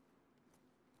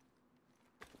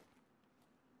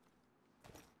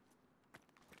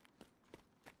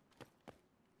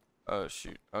 Oh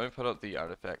shoot. Let me put up the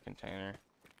artifact container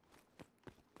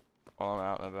while I'm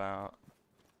out and about.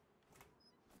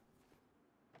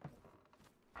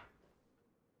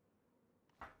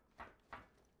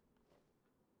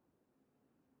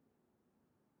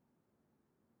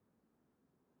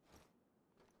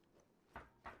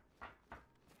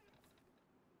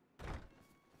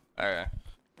 Okay.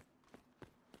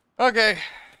 Okay.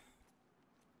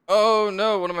 Oh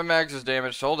no, one of my mags is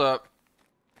damaged. Hold up.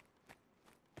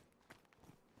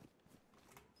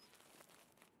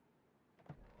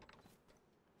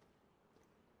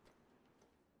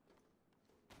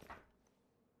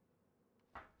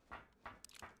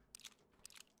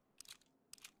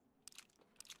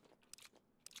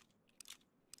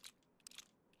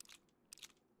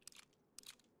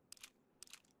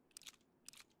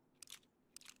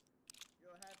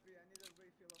 You're happy? I need a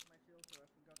refill of my filter. I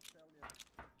forgot to tell you.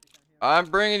 You can hear me. I'm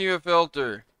bringing you a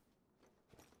filter.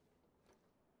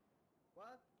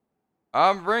 What?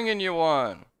 I'm bringing you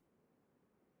one.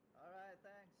 Alright,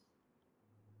 thanks.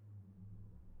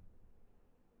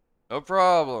 No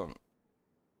problem.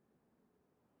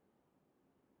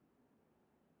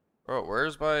 Bro,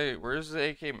 where's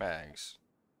the AK mags?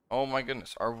 Oh my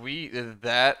goodness, are we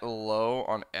that low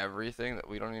on everything that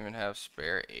we don't even have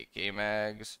spare AK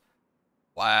mags?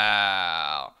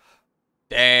 Wow.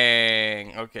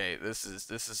 Dang. Okay, this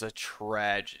is a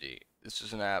tragedy. This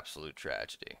is an absolute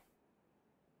tragedy.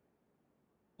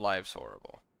 Life's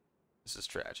horrible. This is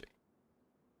tragic.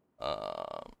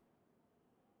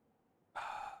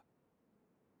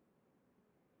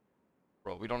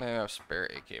 Bro, we don't even have spare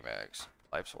AK mags.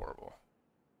 Life's horrible.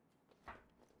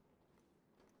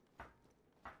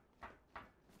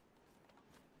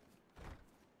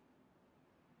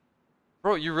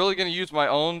 Bro, you really gonna use my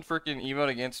own freaking emote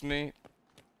against me?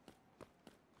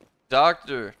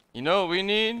 Doctor, you know what we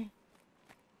need?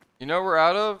 You know what we're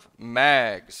out of?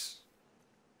 Mags.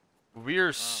 We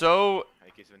are so...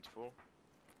 AK-74.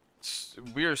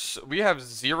 We have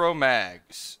 0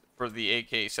 mags for the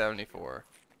AK-74.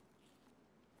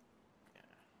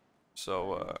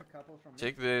 So, A couple from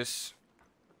take me. this.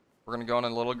 We're gonna go on a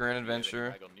little grand Yeah, they adventure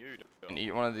mag on you, though. and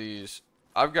eat one of these.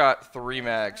 I've got 3 I have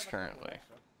mags a couple currently.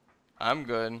 extra. I'm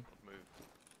good. Move.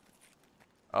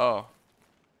 Oh.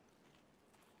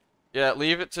 Yeah,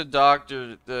 leave it to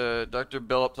Dr.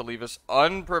 Billup to leave us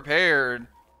unprepared,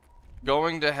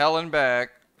 going to hell and back.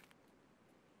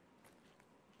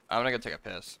 I'm gonna go take a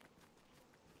piss.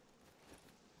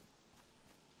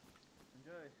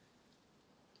 Enjoy.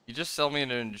 You just sell me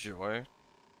to enjoy.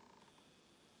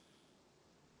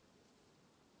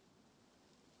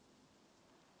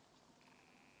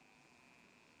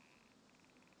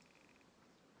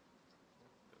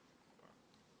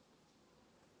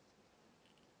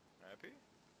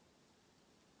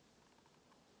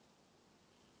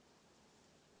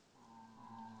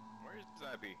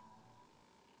 be?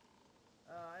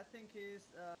 I think he's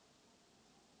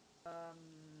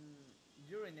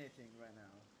urinating right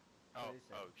now. What Oh, do you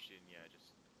say? oh shit, yeah,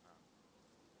 just.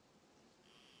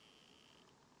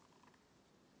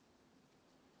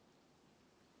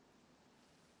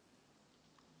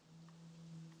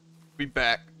 Be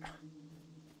back.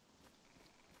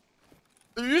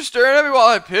 Are you staring at me while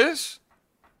I piss?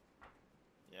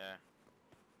 Yeah.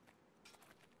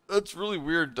 That's really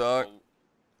weird, Doc.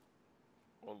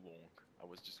 All along, I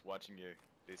was just watching you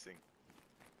pissing.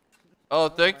 Oh, Oh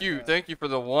thank my you. God. Thank you for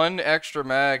the one extra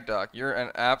mag, Doc. You're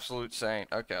an absolute saint.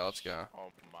 Okay, let's go.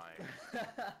 Oh my.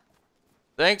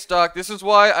 Thanks, Doc. This is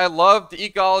why I love the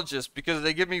ecologists, because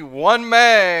they give me one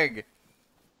mag.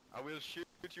 I will shoot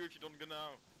you if you don't go now.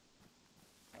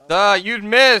 Oh, Duh, you'd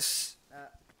miss. don't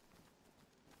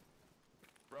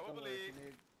worry, Probably.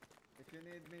 if you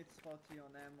need me to spot you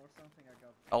on M or something, I got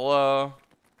you. Hello.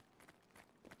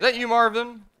 Is that you,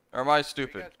 Marvin? Or am I Where you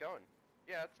stupid? guys going?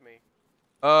 Yeah, it's me.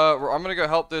 I'm gonna go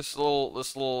help this little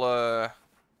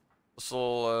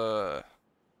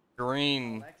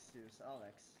green. Alex, use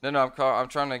Alex. No, I'm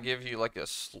trying to give you like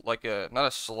a not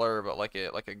a slur, but like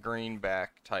a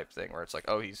greenback type thing where it's like,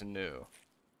 oh, he's new.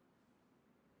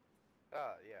 Yeah,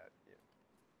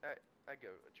 yeah. I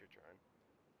get what you're trying.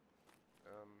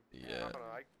 I Yeah. don't know,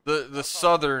 The I'll call him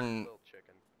southern little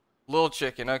chicken. little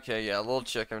chicken. Okay, yeah, little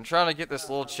chicken. I'm trying to get this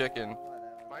little chicken.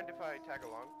 Whatever. Mind if I tag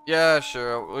along? Yeah,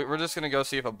 sure. We're just gonna go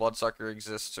see if a bloodsucker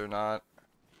exists or not.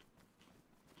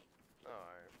 Oh,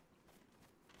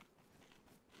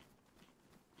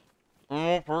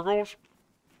 alright. Pickles?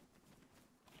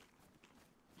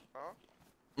 Huh?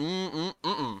 Mm.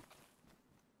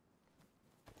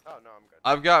 Oh, no, I'm good.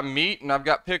 I've got meat and I've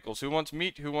got pickles. Who wants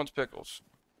meat? Who wants pickles?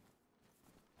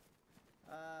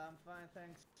 I'm fine,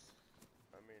 thanks.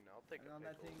 I mean, I'll take I'm a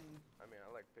not pickle. letting. I mean,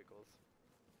 I like pickles.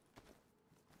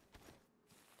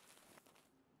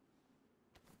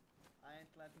 I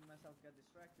ain't letting myself get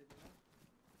distracted, you know?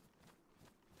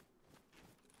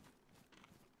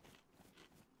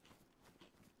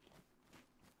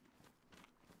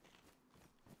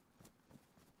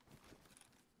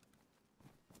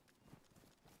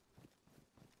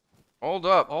 Hold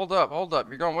up, hold up, hold up.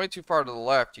 You're going way too far to the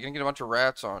left. You're gonna get a bunch of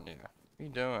rats on you. What are you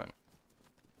doing?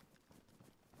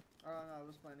 Oh no, I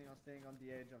was planning on staying on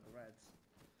the edge of the reds.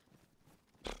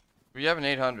 If you have an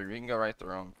 800, you can go right through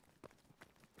them.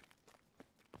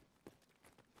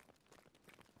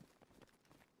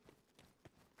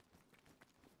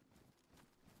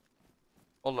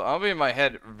 Hold on, I'll be in my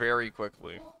head very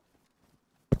quickly.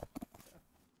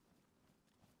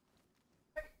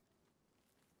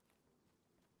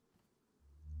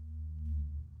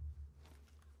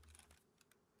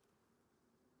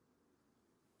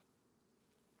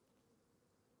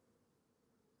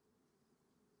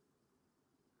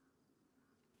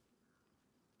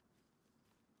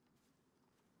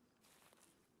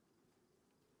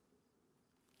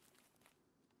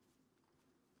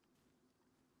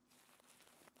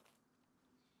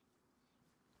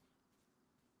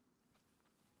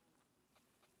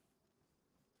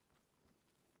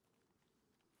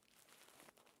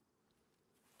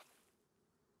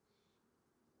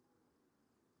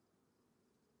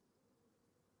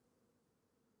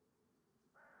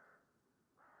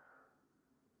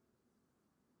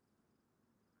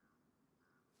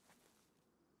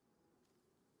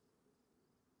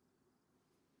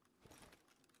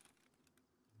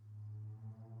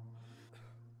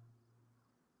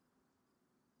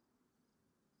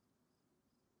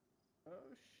 Oh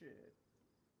shit.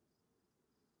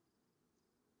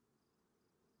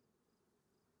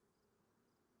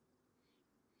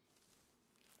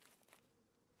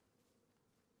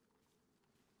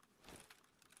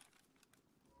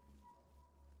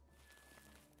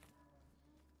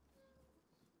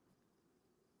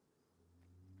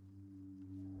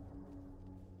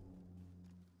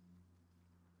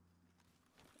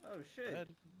 Oh shit.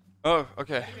 Oh,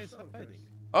 okay. What are you guys Oh, hiding?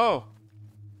 Oh,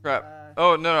 crap. Uh,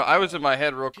 Oh, no, I was in my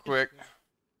head real quick.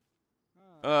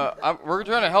 We're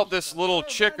trying to help this little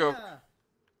chick. Vanya!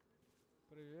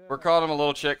 We're calling him a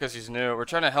little chick because he's new. We're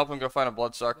trying to help him go find a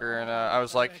bloodsucker, and I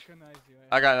was like,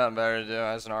 I got nothing better to do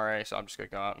as an RA, so I'm just gonna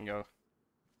go out and go.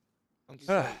 I'm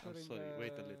sorry,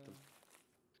 wait a little.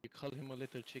 You call him a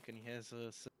little chicken, he has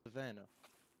a savannah.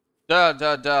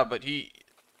 Duh, but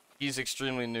he's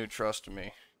extremely new, trust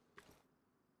me.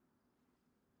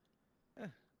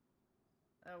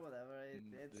 Whatever.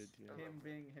 It's yeah. him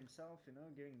being himself, you know,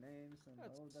 giving names and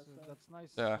all that stuff. That's nice.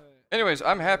 Yeah. Anyways,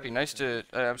 I'm happy. Nice to.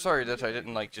 I'm sorry that I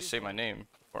didn't like just say my name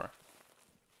before.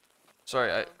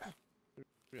 Sorry, I.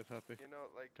 Real happy. You know,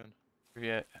 like, Done.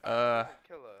 Yeah. I didn't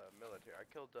kill a military.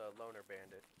 I killed a loner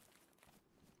bandit.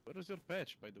 What is your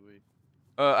patch, by the way?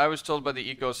 I was told by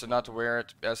the ecos not to wear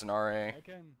it as an RA, I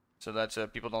can. so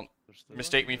that people don't Understood.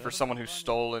 mistake me for Yeah. someone who's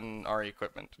stolen RA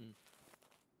equipment. Hmm.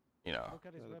 You know. Look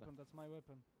at his weapon. That's my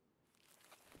weapon.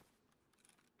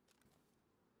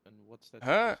 And what's that?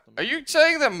 Huh? supposed to Are mean you to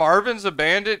saying that Marvin's a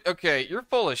bandit? Okay, you're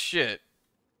full of shit.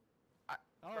 Oh,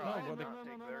 Bro, no, I no, did no, not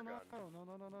no, take no, their no, gun. no,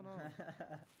 no, no, no, no.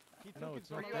 He No, took it's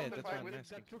it not from that, another that's why I'm bandit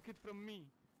asking. that took it from me.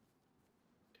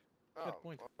 Fair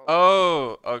point.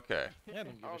 Oh, okay. Yeah, I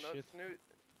don't give Oh a no, shit. Snoot.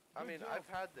 I Good mean, job. I've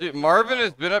had this. Dude, for a Marvin while.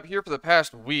 has been up here for the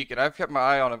past week, and I've kept my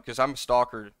eye on him because I'm a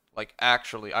stalker. Like,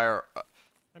 actually, I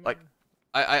like, mean,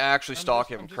 I actually stalk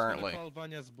I'm him just currently. gonna call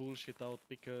Vanya's bullshit out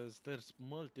because there's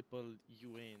multiple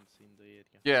UNs in the area.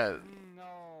 Yeah.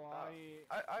 No,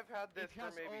 I've had this It for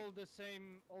has maybe. all the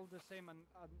same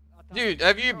Dude,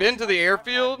 have you been to the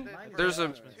airfield? Mine is There's a.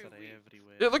 Attachments are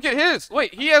everywhere. Yeah, look at his.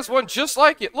 Wait, he has one just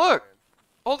like it. Look.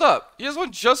 Hold up. He has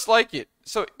one just like it.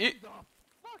 So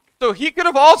he could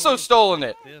have also stolen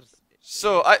it. There's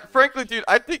So frankly, dude,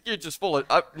 I think you're just full of.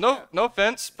 No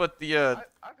offense, but the I've had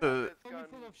the. this gun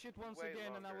full of shit once way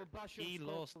again, and I longer. will bash he your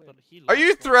lost. skull. Are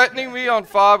you threatening me on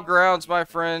fob grounds, my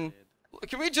friend?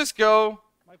 Can we just go?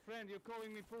 My friend, you're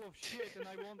calling me full of shit, and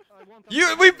I want.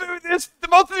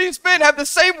 Both of these men have the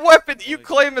same weapon that you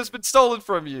claim has been stolen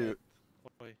from you.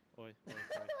 Oi.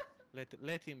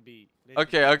 Let him be.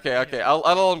 Okay. I'll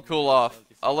let him cool off.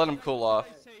 I'll let him cool off.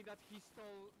 I say that he stole.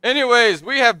 Anyways,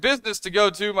 we have business to go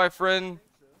to, my friend.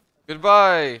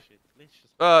 Goodbye.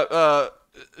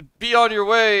 Be on your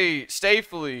way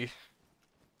safely.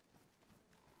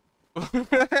 This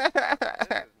is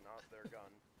not their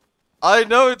gun. I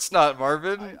know it's not,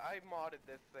 Marvin. I modded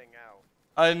this thing out.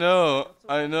 I know.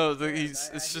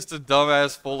 It's just a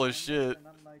dumbass full of shit. And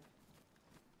I'm like,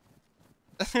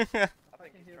 I think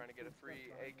he's trying to get a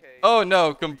free AK. Oh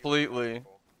no, completely.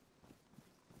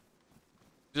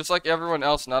 Just like everyone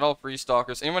else, not all free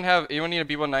stalkers. Anyone need a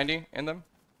B190 in them?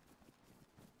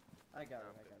 I got it.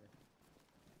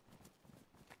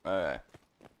 Alright.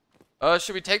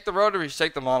 Should we take the road or we should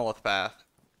take the monolith path?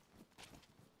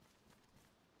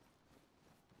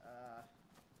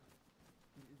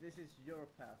 This is your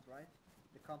path, right?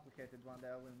 The complicated one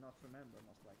that I will not remember,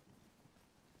 most likely.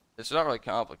 It's not really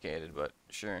complicated, but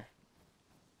sure.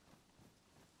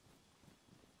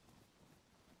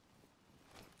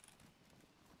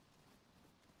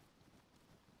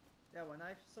 Yeah, when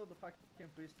I saw the fucking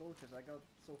free stalkers, I got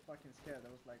so fucking scared. I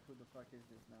was like, who the fuck is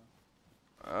this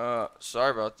now?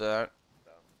 Sorry about that.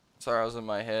 Sorry, I was in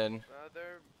my head.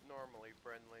 They're normally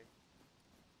friendly.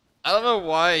 I don't know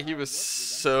why he was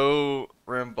so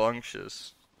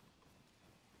rambunctious.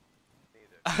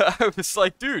 Neither. I was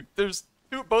like, dude,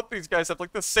 both these guys have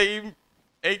like the same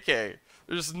AK.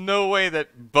 There's no way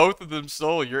that both of them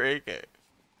stole your AK.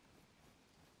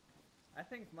 I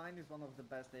think mine is one of the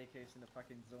best AKs in the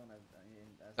fucking zone.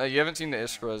 You haven't seen the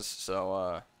Iskras,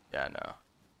 so yeah, no.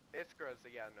 Iskras,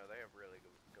 yeah, no, they have really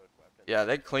good weapons. Yeah,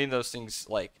 they clean those things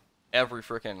like every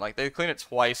freaking they clean it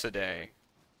twice a day.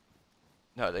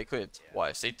 No, they clean it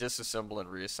twice. They disassemble and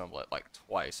reassemble it like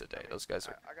twice a day. I mean, Those guys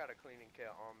are. I got a cleaning kit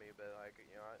on me, but like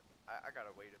I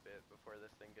gotta wait a bit before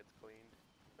this thing gets cleaned.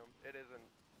 It isn't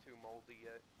too moldy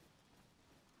yet.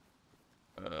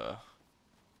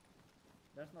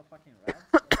 There's no fucking rats.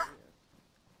 That's weird.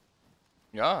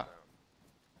 Yeah, No.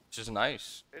 which is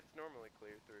nice. It's normally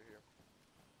clear through here.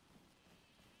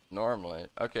 Normally.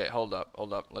 Okay, hold up.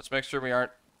 Let's make sure we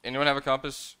aren't. Anyone have a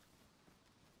compass?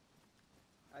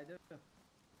 I do.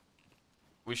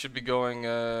 We should be going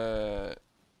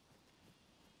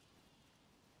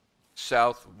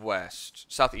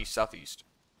southeast.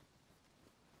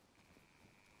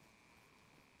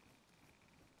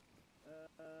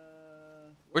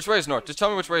 Which way is north? Just tell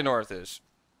me which way north is.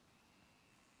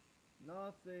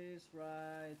 North is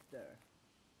right there.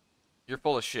 You're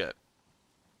full of shit.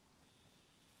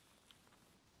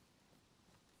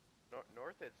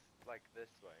 North, it's like this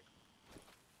way.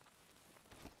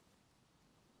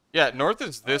 Yeah, north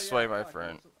is this Oh, way, yeah, my fuck,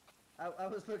 friend. I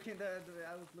was looking at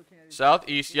it.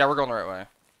 Southeast, yeah, we're going the right way.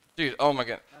 Dude, oh my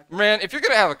god. Man, if you're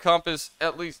gonna have a compass,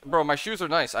 at least, bro, my shoes are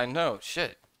nice. I know,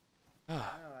 shit. I know, man.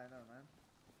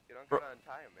 You don't Bro. gotta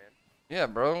untie 'em, man. Yeah,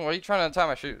 bro, why are you trying to untie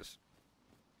my shoes?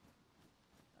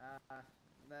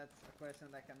 That's a question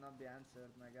that cannot be answered,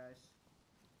 my guys.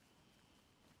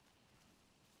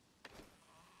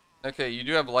 Okay, you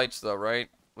do have lights though, right?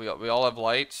 We all have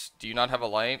lights. Do you not have a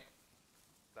light?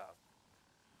 No.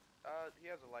 He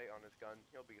has a light on his gun.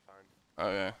 He'll be fine.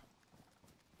 Okay.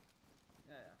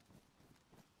 Yeah.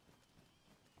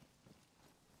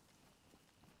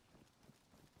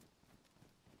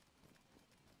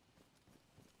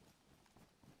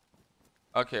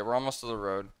 Okay, we're almost to the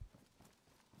road.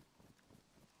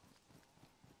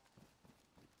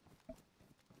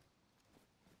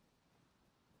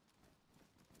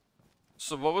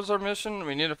 So what was our mission?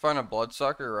 We need to find a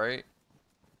bloodsucker, right?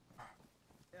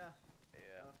 Yeah. Yeah.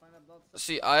 Find a blood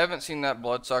See, I haven't seen that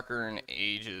bloodsucker in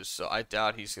ages, so I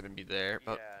doubt he's gonna be there.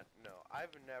 But Yeah, no,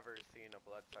 I've never seen a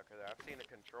bloodsucker there. I've seen a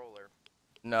controller.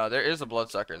 no, there is a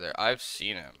bloodsucker there. I've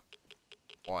seen him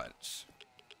once.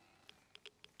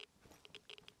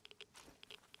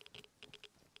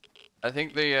 I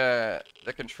think the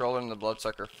controller and the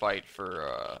bloodsucker fight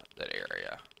for that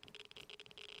area.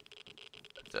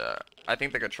 But, I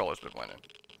think the controller's been winning.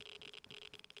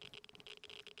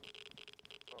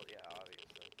 Well, yeah,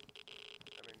 obviously.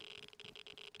 I mean,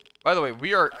 By the way,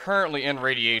 we are currently in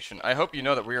radiation. I hope you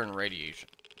know that we are in radiation.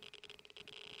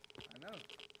 I know.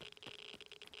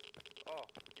 oh,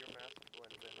 your mask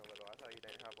blends in a little. I thought you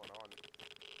didn't have one on.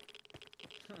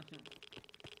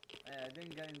 I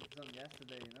didn't get into some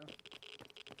yesterday, you know.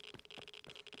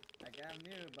 Like, I'm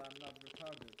new, but I'm not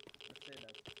retarded. Let's say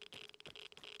that.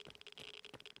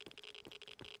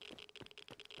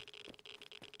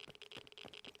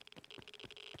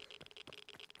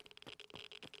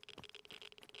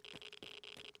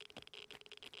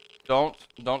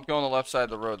 Don't go on the left side of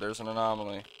the road. There's an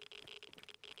anomaly.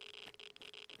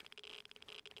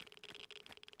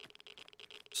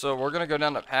 So we're gonna go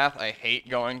down the path I hate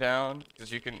going down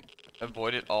because you can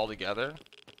avoid it altogether. Is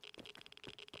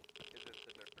it the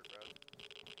dirt road?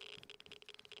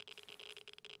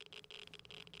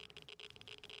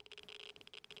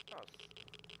 Oh,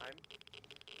 I'm.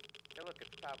 Hey, look, it's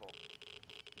Pavel.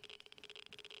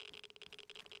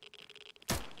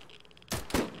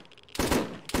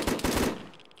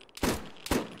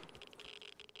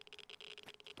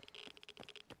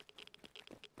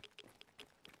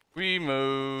 We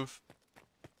move.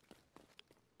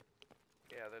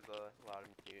 Yeah, there's a lot of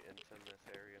mutants in this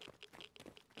area.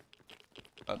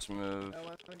 Let's move.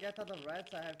 When we get out of reds,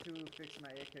 I have to fix my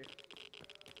AK.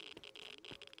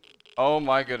 Oh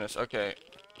my goodness. Okay.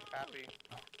 Happy,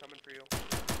 coming for you.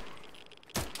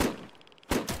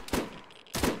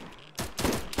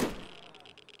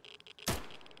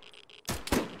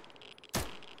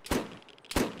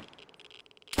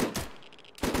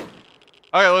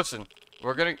 Okay, listen.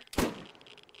 We're gonna.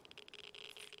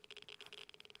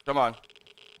 Come on.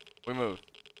 We move.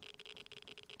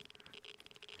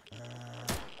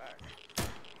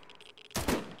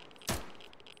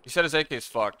 He said his AK is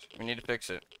fucked. We need to fix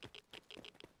it.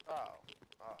 Oh,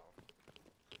 oh.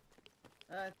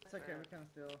 It's okay, we can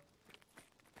still.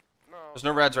 No. There's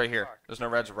no reds right here. Fuck. There's no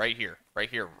reds right here. Right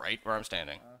here. Right where I'm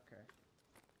standing. Okay.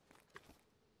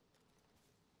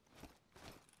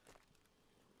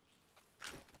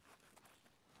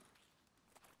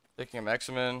 Taking a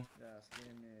Meximan. Just give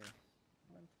me.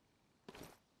 One.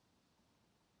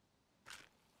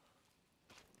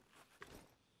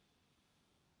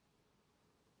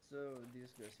 So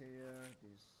this goes here.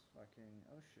 This fucking.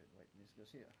 Oh shit! Wait, this goes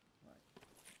here. Right.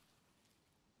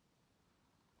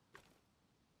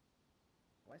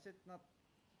 Why is it not?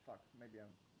 Fuck. Maybe I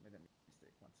made a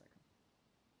mistake. 1 second.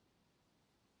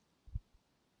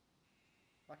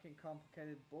 Fucking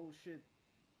complicated bullshit.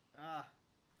 Ah.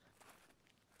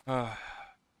 Oh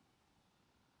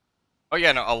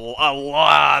yeah, no, a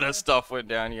lot of stuff went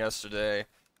down yesterday.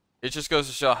 It just goes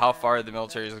to show how far the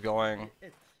military is going.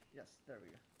 Yes, there we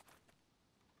go.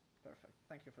 Perfect.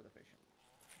 Thank you for the patience.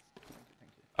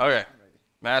 Thank you. Okay, I'm ready.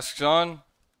 masks on.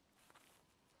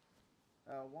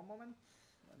 1 moment.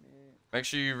 Let me. Make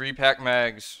sure you repack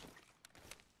mags,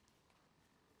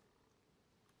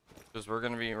 because we're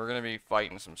gonna be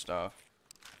fighting some stuff.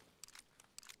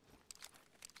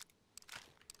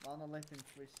 Monolith in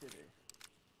Free City.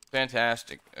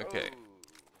 Fantastic. Okay, Oh,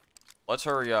 let's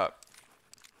hurry up.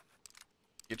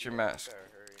 Get your yeah, mask. better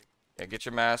hurry. Yeah, get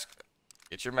your mask.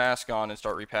 Get your mask on and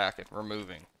start repacking. We're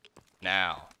moving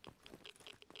now.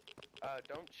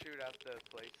 Don't shoot at the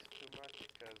place too much,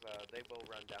 because they will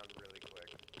run down really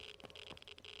quick.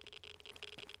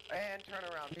 And turn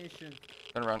around. Mission.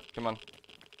 Turn around. Come on.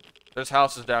 There's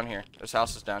houses down here. There's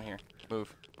houses down here.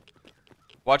 Move.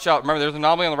 Watch out. Remember, there's an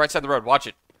anomaly on the right side of the road. Watch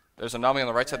it. There's an anomaly on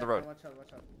the right side of the road. Watch out,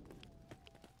 watch out.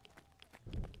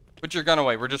 Put your gun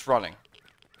away. We're just running.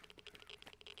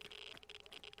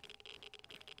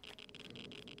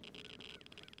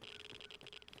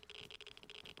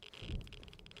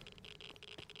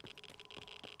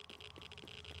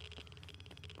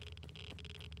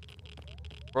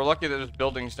 We're lucky that there's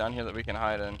buildings down here that we can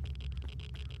hide in.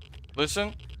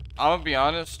 Listen, I'm gonna be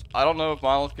honest. I don't know if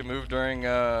Monolith can move during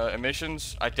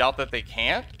emissions. I doubt that they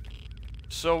can't.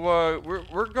 So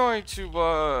we're going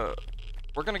to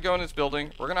we're gonna go in this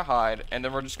building, we're gonna hide, and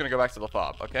then we're just gonna go back to the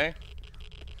fob, okay?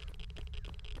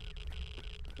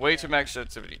 Way to max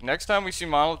sensitivity. Next time we see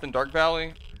Monolith in Dark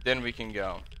Valley, then we can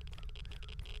go.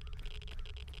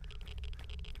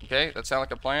 Okay, that sound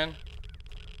like a plan?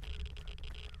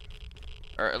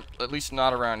 Or at least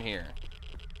not around here.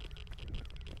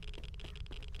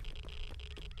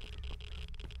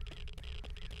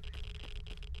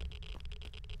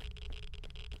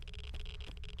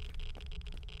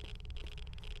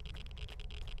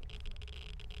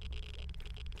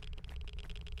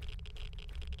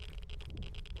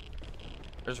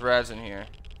 There's Rads in here.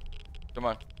 Come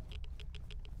on.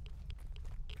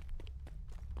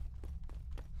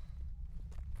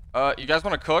 You guys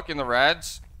want to cook in the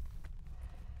Rads?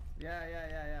 Yeah.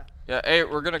 Yeah, hey,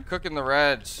 we're gonna cook in the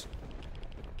Rads.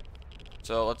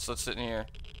 So let's sit in here.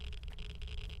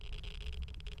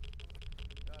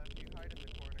 If you hide in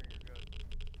the corner, you're good.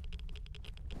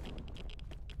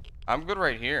 I'm good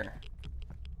right here.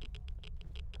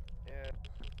 Yeah.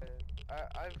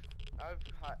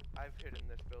 I've hid in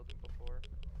this building before.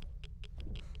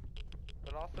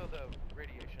 But also the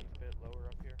radiation's a bit lower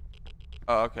up here.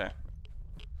 Oh, okay.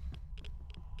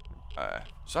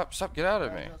 Stop, get out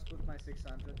of me. I just put my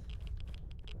 600.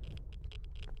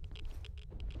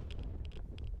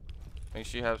 Make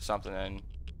sure you have something in.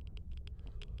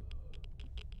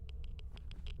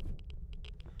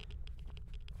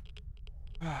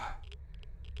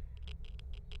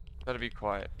 Gotta be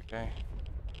quiet, okay?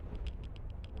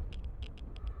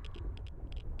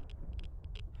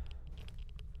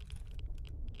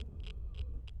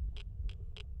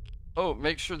 Oh,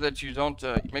 make sure that you don't,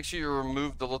 make sure you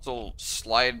remove the little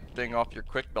slide thing off your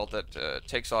quick belt that,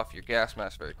 takes off your gas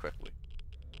mask very quickly.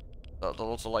 The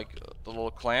little, like, the little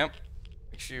clamp.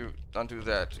 Make sure you undo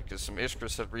that, because some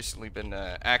Iskras have recently been,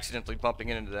 accidentally bumping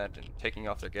into that and taking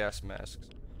off their gas masks.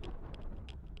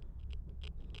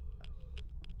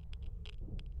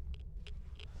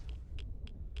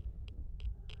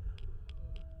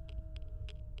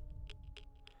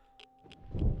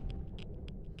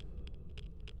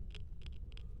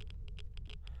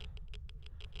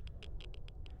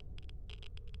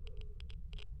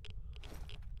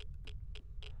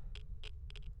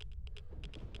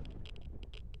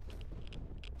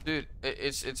 Dude,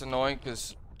 it's annoying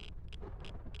because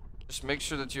just make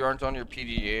sure that you aren't on your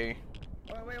PDA.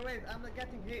 Wait, I'm not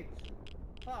getting hit.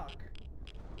 Fuck.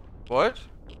 What?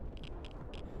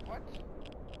 What?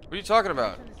 What are you talking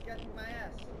about? Radiation is getting my ass.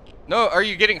 No, are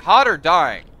you getting hot or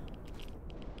dying?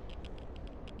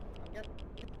 I'm getting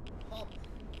hot.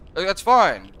 That's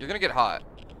fine. You're gonna get hot.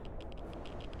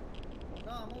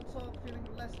 No, I'm also feeling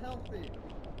less healthy.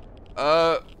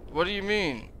 What do you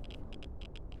mean?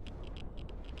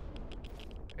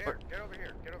 Here, get over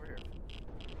here. Get over here.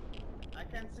 I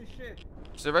can't see shit.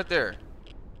 Stay right there.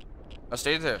 Now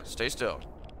stay there. Stay still.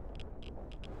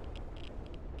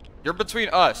 You're between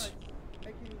us.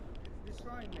 It's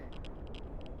destroying me.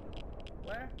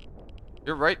 Where?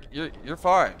 You're right. You're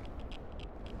fine.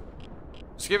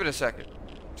 Just give it a second.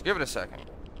 Just give it a second.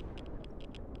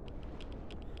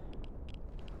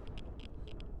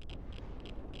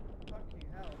 Fucking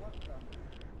hell, what the?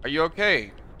 Are you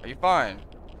okay? Are you fine?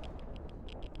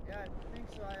 Yeah, I think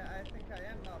so. I think I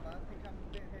am now, but I think I'm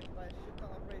being hit by a shit ton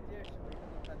of radiation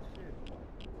because of that shit.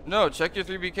 No, check your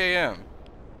 3BKM.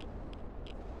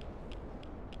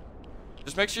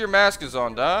 Just make sure your mask is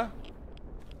on, duh.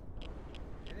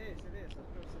 It is,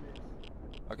 of course it is.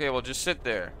 Okay, well just sit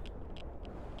there.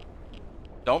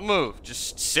 Don't move.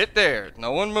 Just sit there.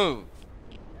 No one move.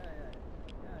 Yeah.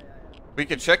 We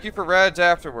can check you for rads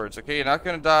afterwards, okay? You're not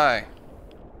gonna die.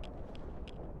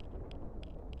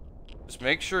 Just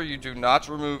make sure you do not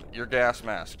remove your gas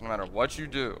mask, no matter what you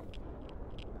do.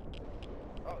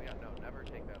 Oh yeah, no, never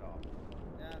take that off.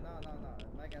 Yeah, no.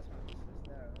 My gas mask is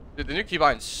there. Dude, the new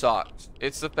keybind sucks.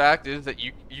 It's the fact is that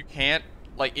you can't,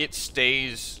 like, it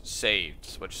stays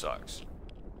saved, which sucks.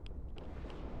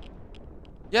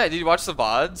 Yeah, did you watch the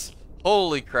VODs?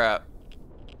 Holy crap.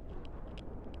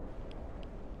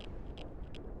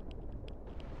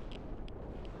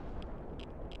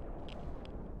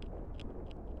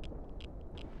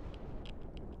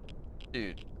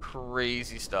 Dude,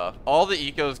 crazy stuff. All the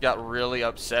ecos got really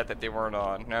upset that they weren't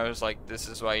on. And I was like, this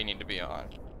is why you need to be on.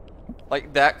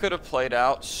 Like, that could have played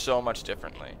out so much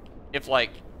differently. If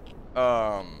like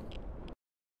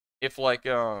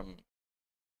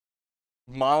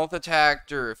Monolith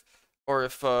attacked, or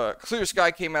if Clear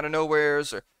Sky came out of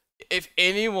nowheres, or if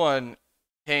anyone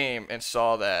came and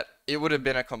saw that, it would have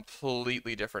been a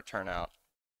completely different turnout.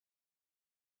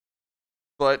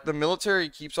 But the military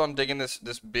keeps on digging this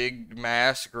big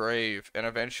mass grave, and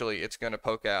eventually it's gonna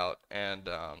poke out, and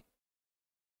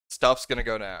stuff's gonna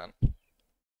go down.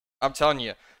 I'm telling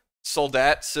you,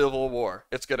 Soldat Civil War,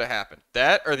 it's gonna happen.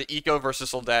 That or the Eco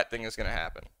versus Soldat thing is gonna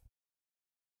happen.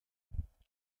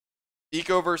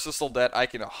 Eco versus Soldat, I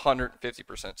can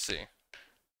 150% see.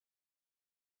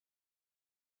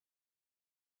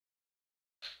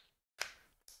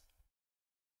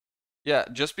 Yeah,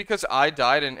 just because I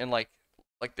died and like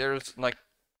there's like,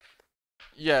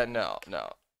 yeah, no.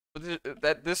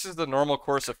 But this is the normal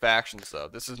course of factions though.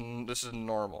 This is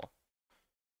normal.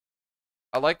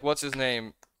 I like what's his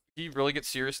name. He really gets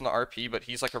serious in the RP, but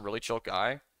he's like a really chill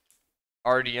guy.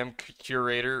 RDM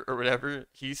curator or whatever.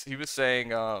 He was saying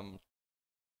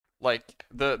like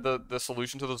the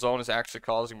solution to the zone is actually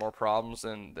causing more problems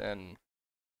than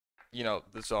you know,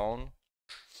 the zone.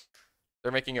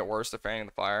 They're making it worse. They're fanning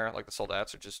the fire. Like the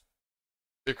soldats are just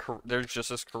they're just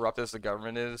as corrupt as the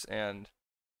government is, and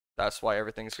that's why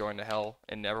everything's going to hell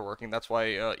and never working. That's why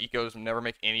ecos never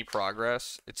make any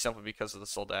progress. It's simply because of the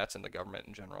soldats and the government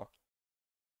in general.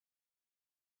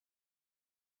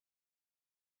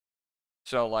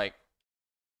 So like,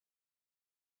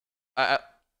 I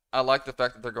like the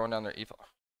fact that they're going down their EFO.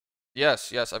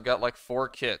 Yes, I've got like 4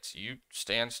 kits. You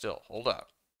stand still. Hold up.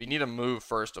 We need to move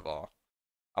first of all.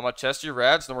 I'm gonna test your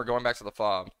rads, then we're going back to the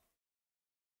fob.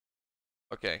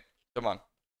 Okay, come on.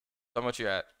 Tell me what you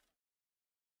at.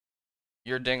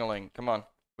 You're dingling. Come on.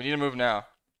 We need to move now.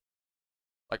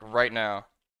 Like right now.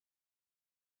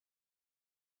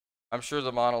 I'm sure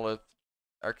the monolith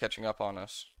are catching up on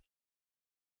us.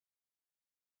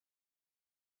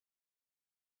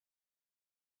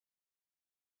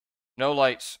 No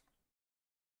lights.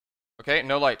 Okay,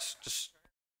 no lights. Just...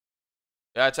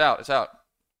 yeah, it's out. It's out.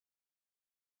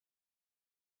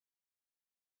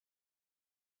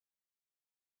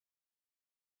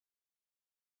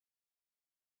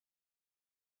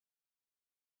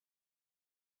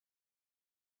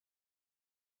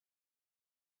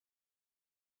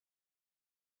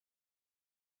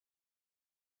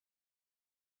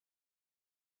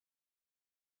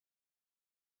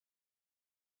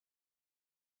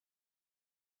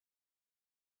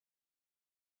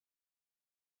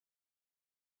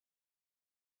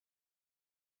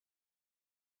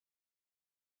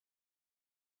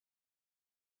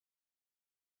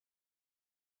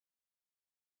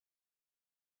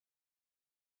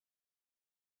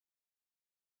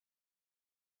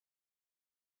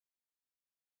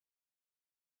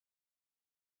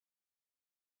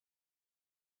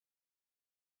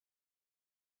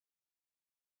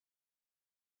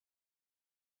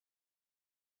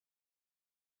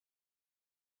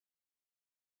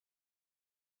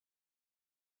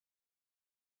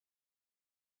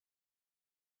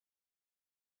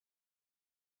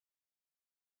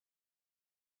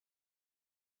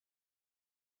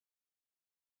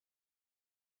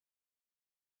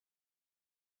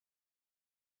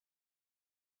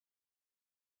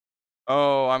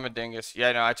 Oh, I'm a dingus.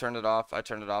 Yeah, no, I turned it off.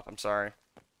 I'm sorry.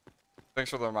 Thanks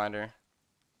for the reminder.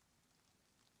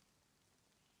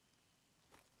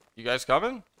 You guys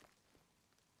coming?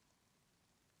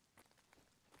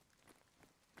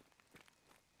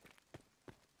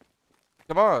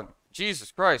 Come on.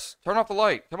 Jesus Christ. Turn off the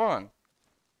light. Come on.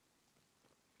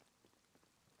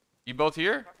 You both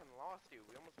here? Fucking lost you.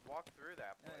 We almost walked through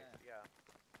that place. Yeah.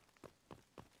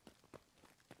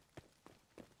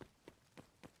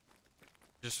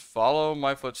 Just follow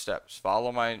my footsteps.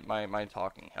 Follow my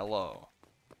talking. Hello.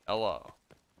 Hello.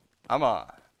 Come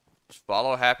on. Just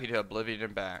follow Happy to Oblivion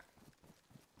and back.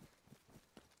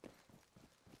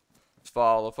 Just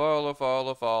follow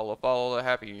the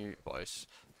Happy voice.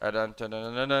 You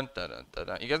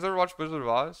guys ever watch Wizard of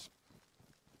Oz?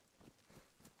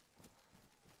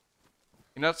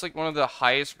 You know, it's like one of the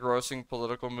highest grossing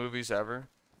political movies ever.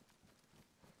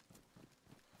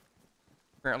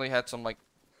 Apparently had some like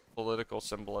political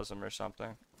symbolism or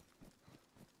something.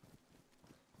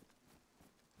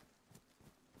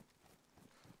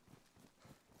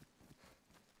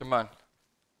 Come on.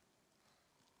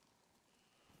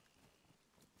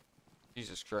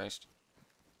 Jesus Christ.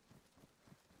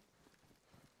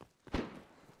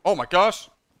 Oh my gosh!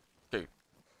 Okay.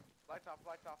 Lights off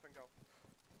and go.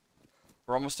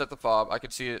 We're almost at the fob. I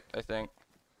could see it, I think.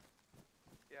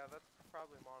 Yeah, that's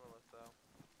probably monolith though.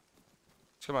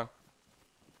 Come on.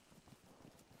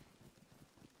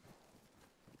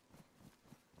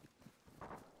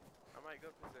 I might go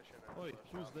position it. Oi,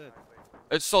 who's that?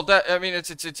 It's Soldat. I mean,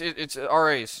 it's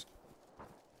RAs.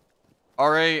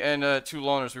 RA and 2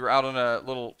 loners. We were out on a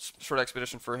little short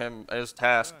expedition for him as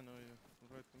task. Yeah, I know you.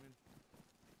 Right, come in.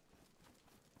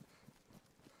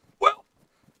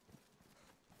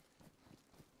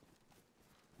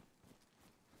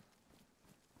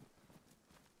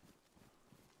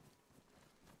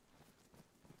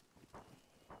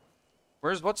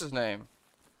 Where's what's his name?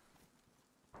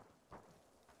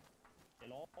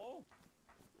 Hello?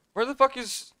 Where the fuck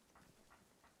is?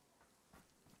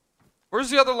 Where's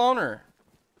the other loner?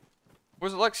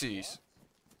 Where's Alexis?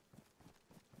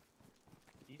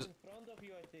 He's in front of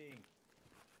you, I think.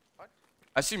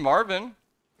 I see Marvin.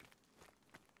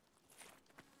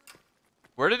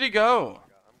 Where did he go?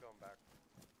 I'm going back.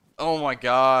 Oh my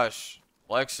gosh.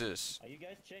 Alexis. Are you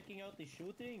guys checking out the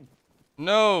shooting?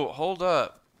 No, hold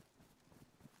up.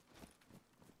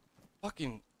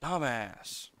 Fucking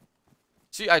dumbass.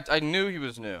 See, I knew he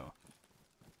was new.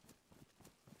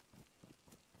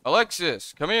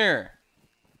 Alexis, come here.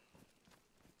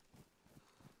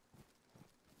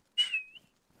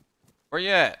 Where you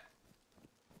at?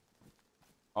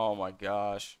 Oh my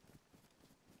gosh.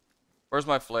 Where's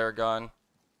my flare gun?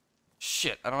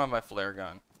 Shit, I don't have my flare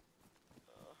gun.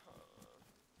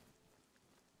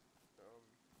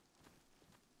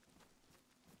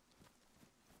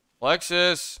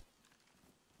 Alexis!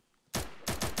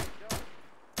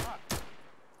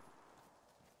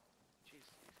 Jeez, you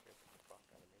scared the fuck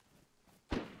out of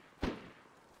me.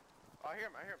 Oh, I hear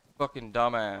him, I hear him. Fucking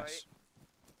dumbass. Wait.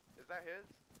 Is that his?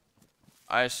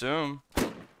 I assume. Yo,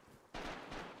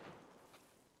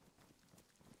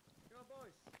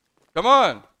 boys. Come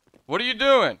on! What are you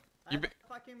doing? I You have be a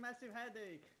fucking massive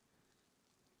headache.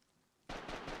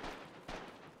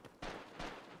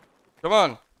 Come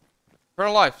on. Turn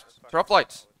on lights. Turn off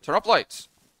lights. Turn off lights.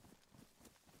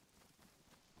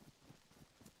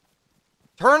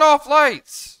 Turn off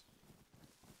lights!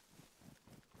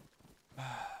 Hey,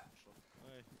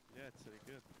 yeah, it's very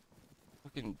good.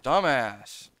 Fucking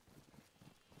dumbass.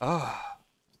 Ah.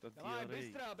 Давай,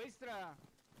 быстро, быстро.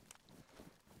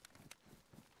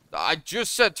 I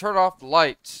just said turn off the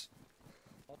lights.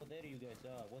 Oh, there you guys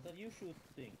are. What are you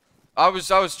shooting? I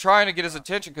was trying to get his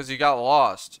attention because he got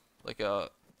lost. Like a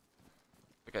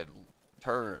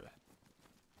turd.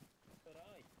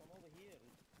 Alright, come over here.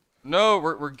 No,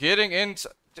 we're getting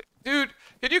inside. Dude,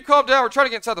 can you calm down? We're trying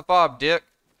to get inside the fob, dick.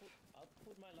 I'll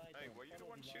put my light Hey, on. were you the Follow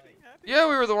one the shooting? light. Happy? Yeah,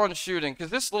 we were the ones shooting because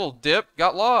this little dip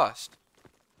got lost.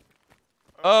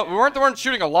 Oh, We weren't the ones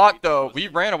shooting a lot though. We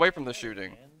ran away from the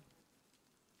shooting. Man.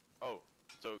 Oh,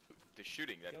 so the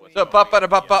shooting that was. The bop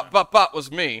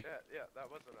was me. Yeah, that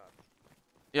wasn't us.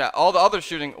 Yeah, all the other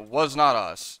shooting was not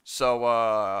us. So,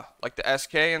 like the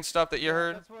SK and stuff that you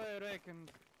heard. That's what I reckon.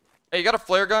 Hey, you got a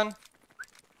flare gun?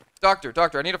 Doctor,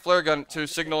 I need a flare gun to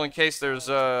signal in case there's,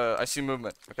 I see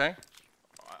movement, okay?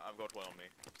 I've got one on me.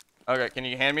 Okay, can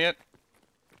you hand me it?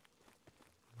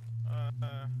 Uh,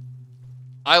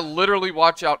 I literally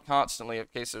watch out constantly in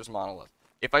case there's monolith.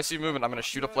 If I see movement, I'm gonna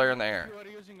shoot a flare in the air. If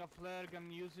you are using a flare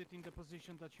gun, use it in the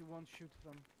position that you won't shoot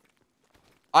from.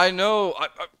 I know,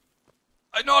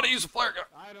 I know how to use a flare gun.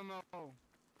 I don't know.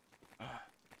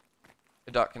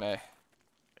 Hey, Doc, can I?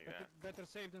 yeah. Better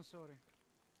safe than sorry.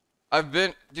 I've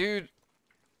been, dude,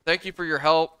 thank you for your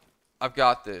help. I've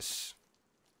got this.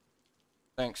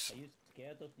 Thanks. Are you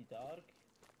scared of the dark?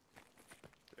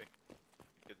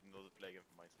 Get another play gun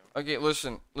for myself. Okay,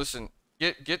 listen.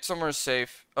 Get somewhere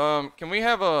safe. Can we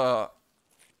have a...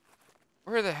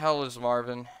 Where the hell is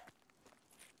Marvin?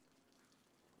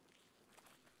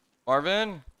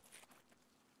 Marvin?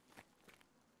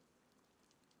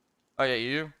 Oh yeah,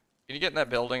 you? Can you get in that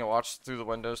building and watch through the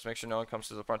windows to make sure no one comes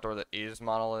to the front door that is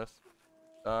monolith?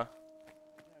 Yeah, sure.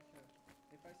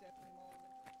 If I see any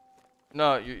monolith.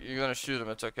 No, you're gonna shoot him,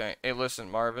 it's okay. Hey, listen,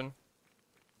 Marvin.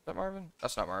 Is that Marvin?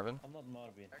 That's not Marvin. I'm not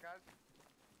Marvin. Hey guys,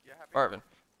 you happy? Marvin.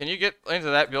 Can you get into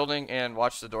that building and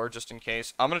watch the door just in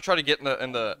case? I'm gonna try to get in the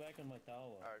Back on my tower.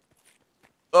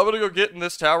 I'm gonna go get in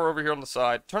this tower over here on the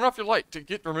side. Turn off your light.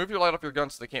 Remove your light off your gun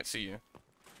so they can't see you.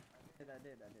 I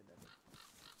did.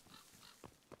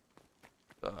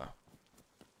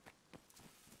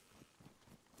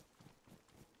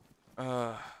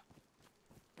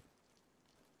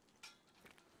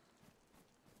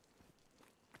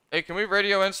 Hey, can we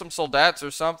radio in some soldats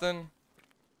or something?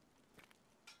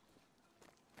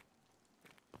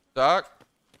 Doc?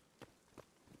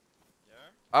 Yeah?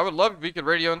 I would love if we could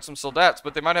radio in some soldats,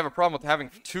 but they might have a problem with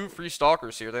having 2 free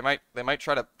stalkers here. They might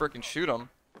try to frickin' shoot them.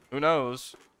 Who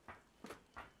knows?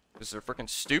 Because they're frickin'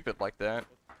 stupid like that.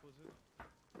 What was it?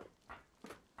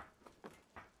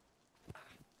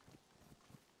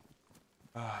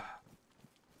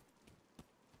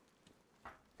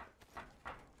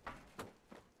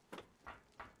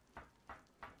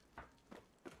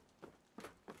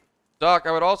 Doc,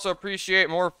 I would also appreciate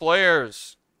more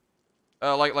flares.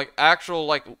 Like actual,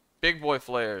 like, big boy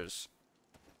flares.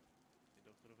 The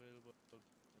doctor available at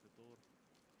the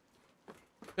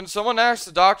door. Can someone ask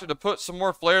the doctor to put some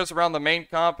more flares around the main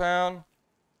compound?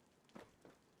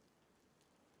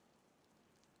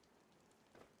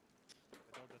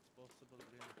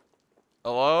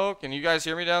 Hello? Can you guys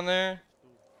hear me down there?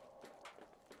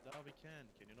 Now we can.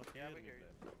 Can you not Yeah, hear we me, hear you.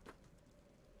 Blair?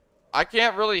 I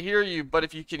can't really hear you, but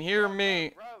if you can hear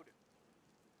me... Road.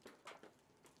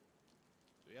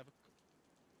 Do you have a...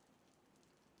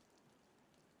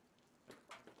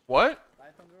 What? Light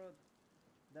on the road.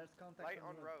 There's contact Light on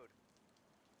on the road. road.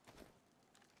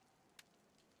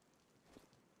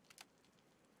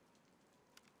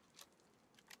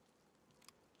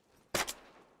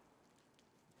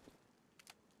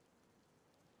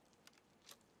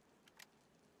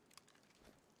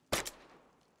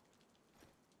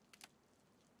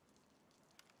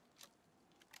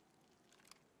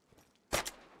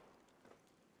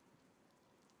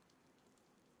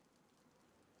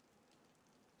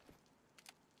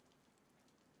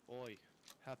 Oi,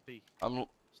 Happy. I'm...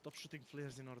 Stop shooting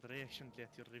flares in our direction, Jet.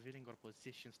 You're revealing our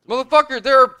positions to me. Motherfucker,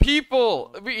 there are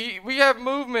people! We have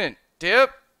movement,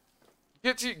 Dip!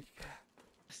 Get to...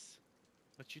 Yes.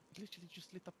 But you literally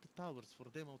just lit up the towers for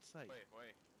them outside. Wait.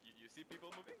 You see people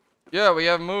moving? Yeah, we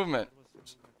have movement. There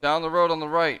was movement. Down the road on the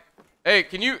right. Hey,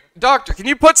 can you... Doctor, can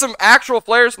you put some actual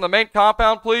flares in the main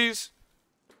compound, please?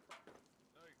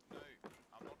 No.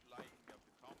 I'm not lighting up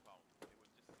the compound. They will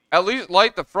just see. At least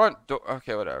light the front door.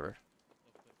 Okay, whatever.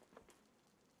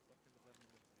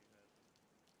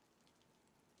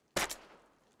 Is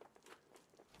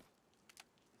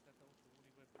that the only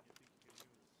weapon you think you can use?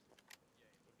 Or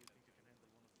do you think you can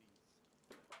handle one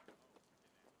of these?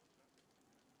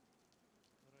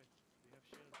 Alright, we have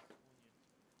shells on you.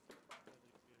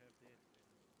 Whether if you have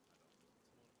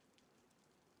that, then it's more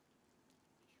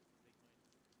issue.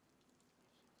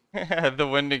 Take mine. The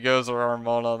Wendigos are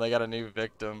hormonal. They got a new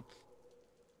victim.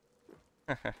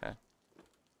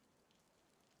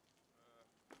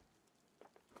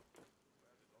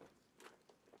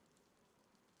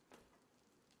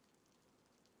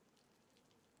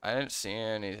 I didn't see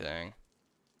anything.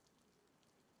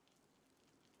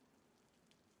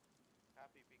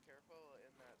 Happy, be careful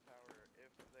in that tower. If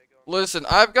they go. Listen,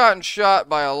 I've gotten shot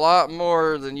by a lot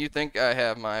more than you think I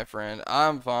have, my friend.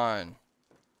 I'm fine.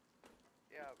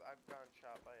 Yeah, I've gotten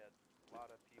shot by a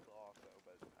lot of people also,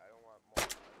 but I don't want more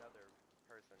another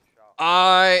person shot.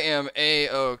 I am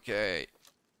A-okay.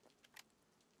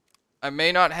 I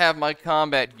may not have my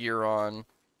combat gear on,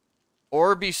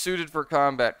 or be suited for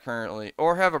combat currently,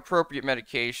 or have appropriate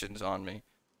medications on me.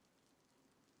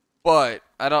 But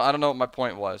I don't know what my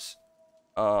point was.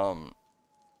 You're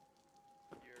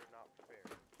not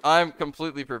prepared. I'm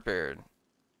completely prepared.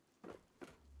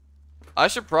 I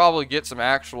should probably get some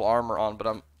actual armor on, but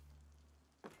I'm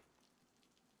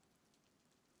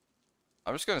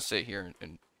just gonna sit here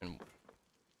and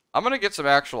I'm gonna get some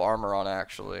actual armor on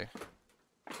actually.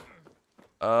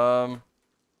 I'll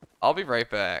be right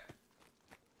back.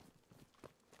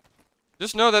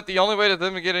 Just know that the only way to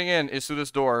them getting in is through this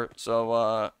door, so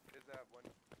Is that one?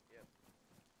 Yep.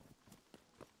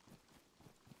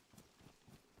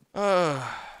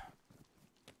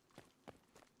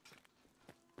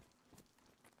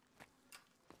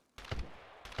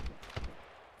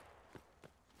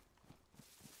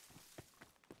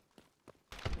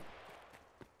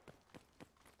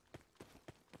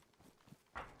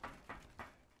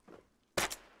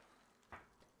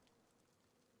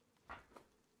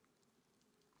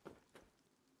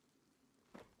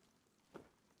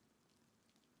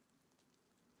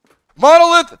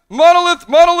 Monolith,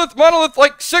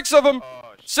 like 6 of them.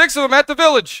 Oh, 6 of them at the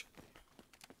village.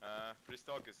 Free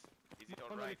StalkerZ. Is it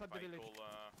alright if I call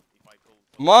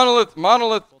Monolith Spot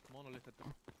monolith at the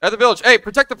at the village. Hey,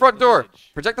 protect the front door.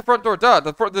 Protect the front door. Duh,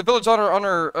 the village on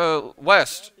our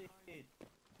west. Got it.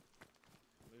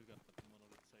 We've got the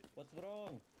monolith side. What's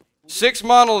wrong? 6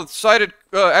 monoliths sighted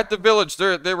at the village.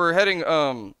 They were heading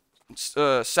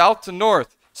south to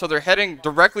north, so they're heading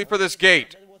directly for this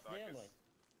gate. That was there, like.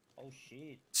 Oh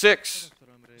shit. 6. Sir,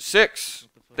 I'm ready. 6. It's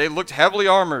not the first They looked time. heavily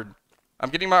armored. I'm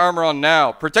getting my armor on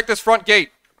now. Protect this front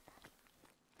gate.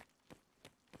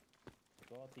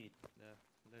 Got it. Yeah,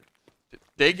 let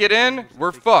They get in, Spurs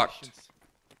we're take fucked. positions.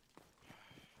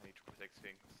 I need to protect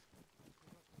things.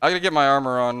 I gotta get my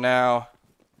armor on now.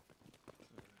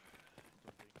 Don't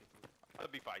take it. I'll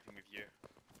be fighting with you.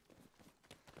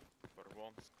 For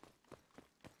once.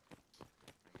 I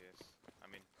guess. I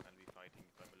mean, I'll be fighting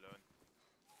if I'm alone.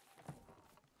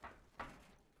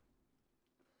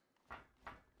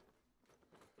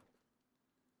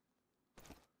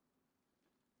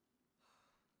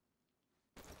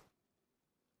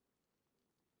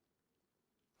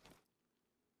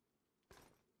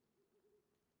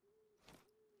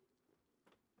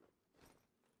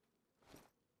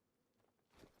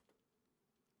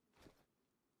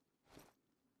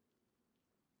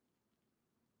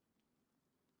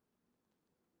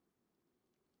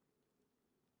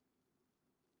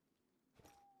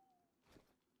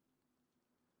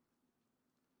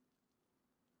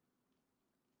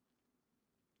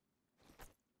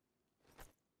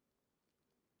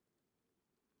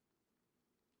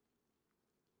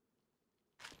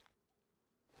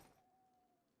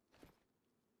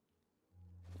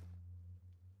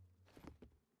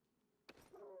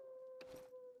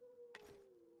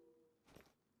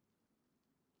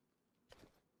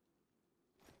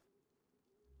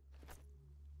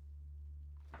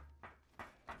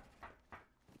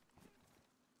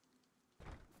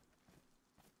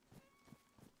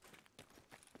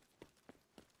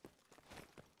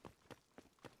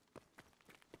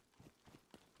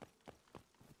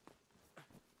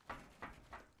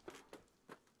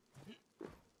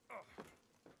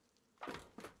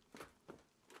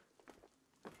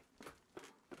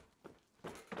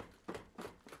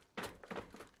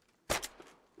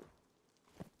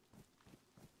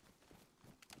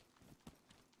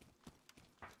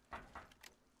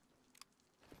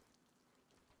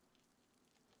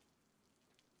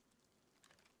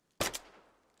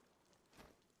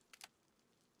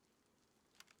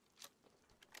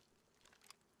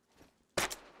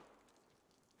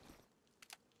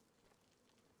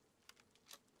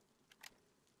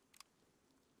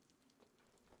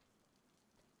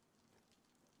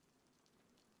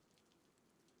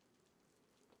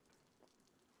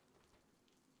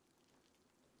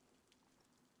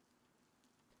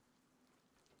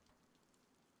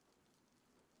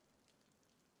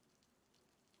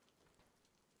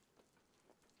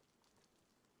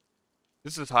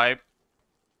 This is hype.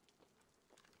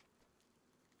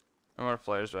 How many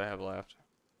flares do I have left?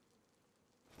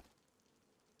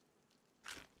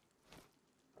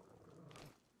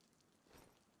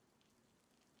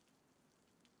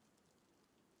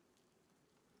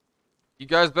 You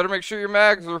guys better make sure your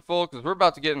mags are full, because we're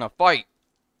about to get in a fight.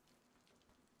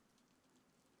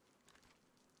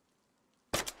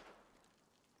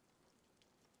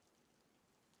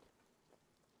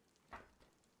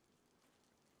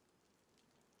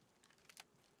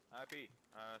 Happy.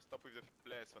 Stop with the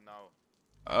flares for now.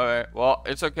 Alright, well,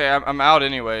 it's okay. I'm out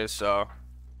anyways, so.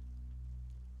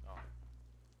 Oh.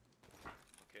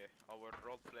 Okay, our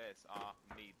roll flares are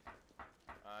mid.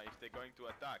 If they're going to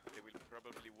attack, they will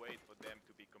probably wait for them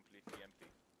to be completely empty.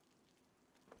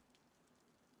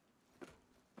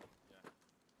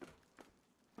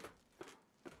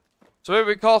 So maybe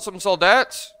we call some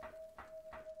soldats?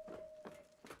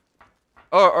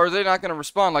 Or are they not going to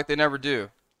respond like they never do?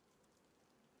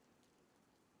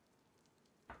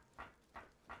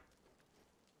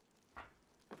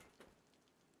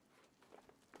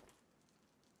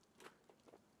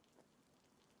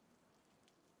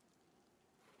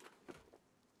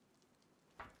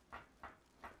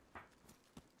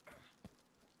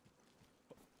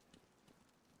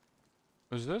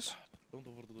 Who's this? Don't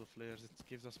overdo the flares. It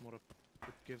gives us more.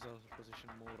 It gives our position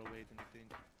more away than you think.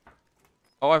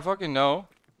 Oh, I fucking know.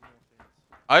 No offense.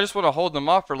 I just want to hold them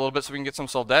off for a little bit so we can get some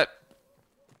soldat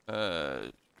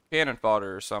cannon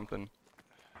fodder or something.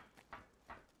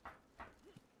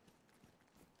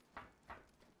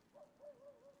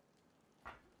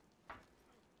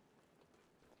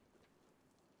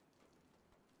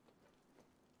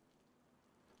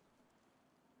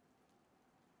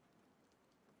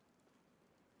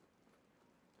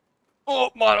 Oh,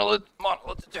 monolith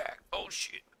attack. Oh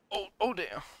shit. Oh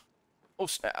damn. Oh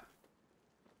snap.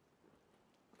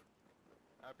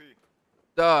 Happy.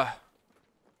 Yep.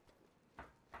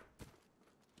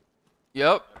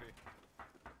 Happy.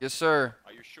 Yes, sir.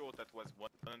 Are you sure that was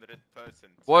 100%?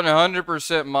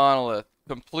 100% monolith.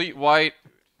 Complete white.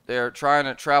 They're trying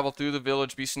to travel through the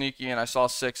village, be sneaky, and I saw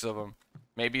 6 of them.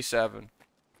 Maybe 7.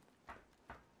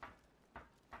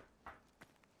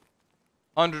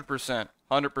 100%.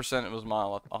 100% it was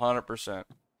monolith. 100%.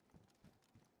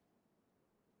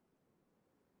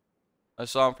 I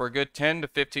saw him for a good 10 to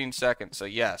 15 seconds, so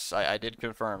yes, I did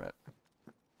confirm it.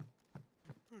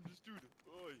 Understood.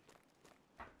 Oi.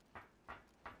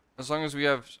 As long as we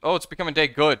have... Oh, it's becoming day.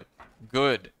 Good.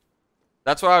 Good.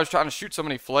 That's why I was trying to shoot so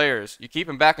many flares. You keep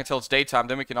them back until it's daytime,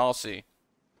 then we can all see.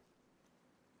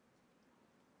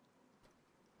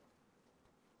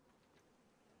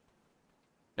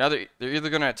 Now they're either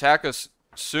gonna attack us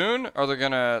soon, or they're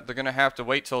gonna have to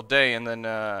wait till day and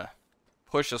then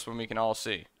push us when we can all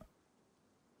see.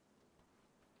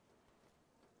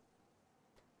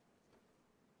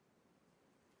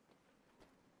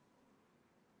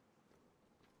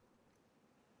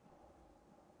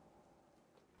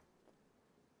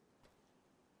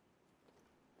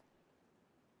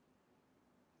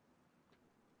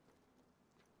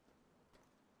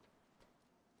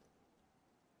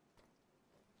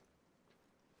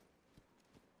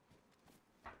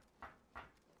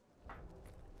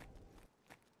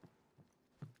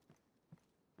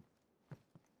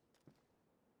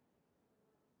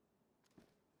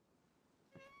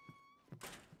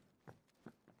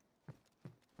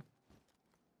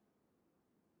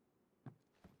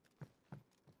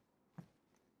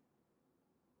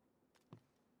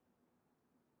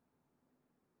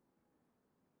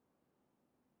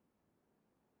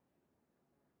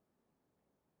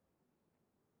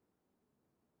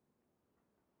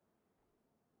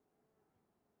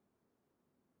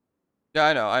 Yeah,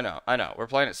 I know. We're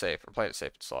playing it safe. We're playing it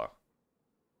safe and slow.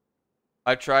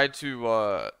 I tried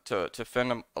to fend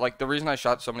them. Like, the reason I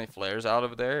shot so many flares out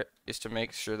of there is to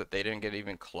make sure that they didn't get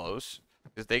even close.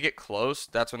 Because they get close,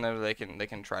 that's when they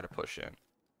can try to push in.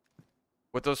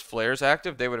 With those flares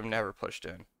active, they would have never pushed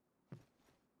in.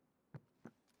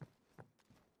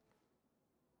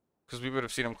 Because we would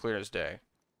have seen them clear as day.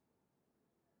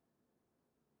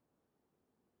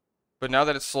 But now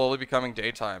that it's slowly becoming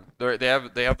daytime, they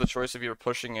have the choice of either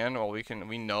pushing in, or we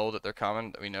know that they're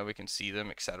coming, we know we can see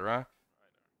them, etc.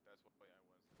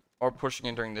 Or pushing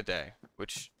in during the day,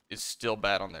 which is still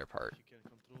bad on their part. If you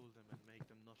can control them and make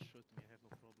them not shoot me, I have no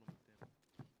problem with them.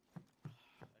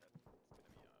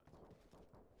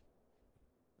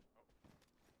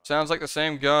 Sounds like the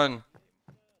same gun.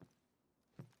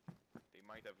 They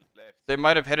might have left. They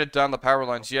might have headed down the power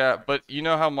lines, yeah, but you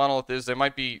know how Monolith is. They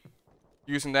might be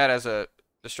using that as a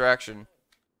distraction.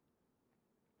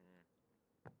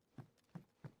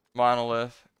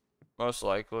 Monolith most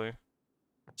likely.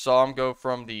 Saw him go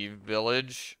from the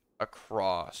village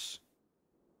across.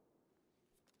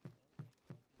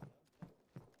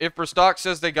 If Restock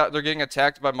says they're getting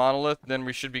attacked by Monolith, then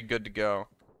we should be good to go.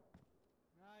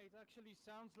 It actually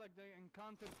sounds like they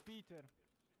encountered Peter.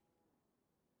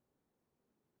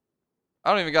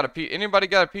 I don't even got a anybody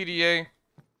got a PDA?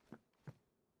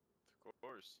 Of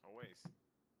course,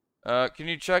 always. Can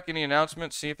you check any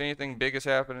announcements, see if anything big is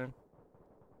happening?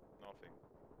 Nothing.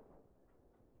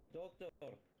 Doctor.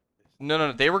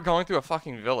 No, they were going through a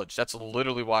fucking village. That's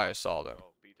literally why I saw them.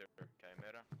 Oh, Peter,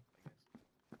 Chimera, I guess.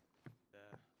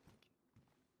 Yeah.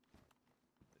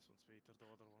 This one's Peter, the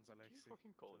other one's Alexei. You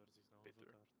fucking call it Peter.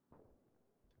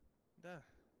 Yeah.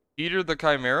 Peter the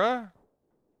Chimera?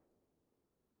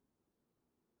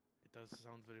 It does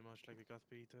sound very much like we got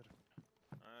Peter.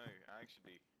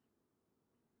 Actually,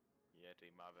 yeah, they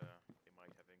might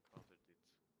have encountered it.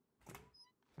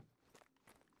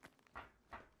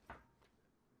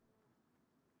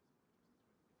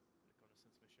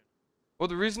 Reconnaissance mission. Well,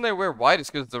 the reason they wear white is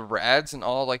because the rads and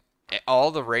all, like,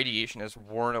 all the radiation has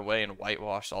worn away and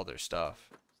whitewashed all their stuff.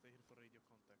 Stay here for radio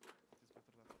contact. It is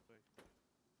better that way.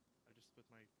 I just put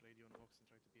my radio on box and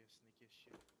try to be as sneaky as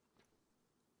shit.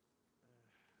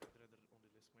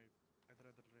 I'd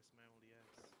rather risk my only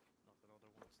ass, not another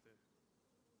ones to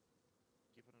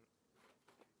give her a radio.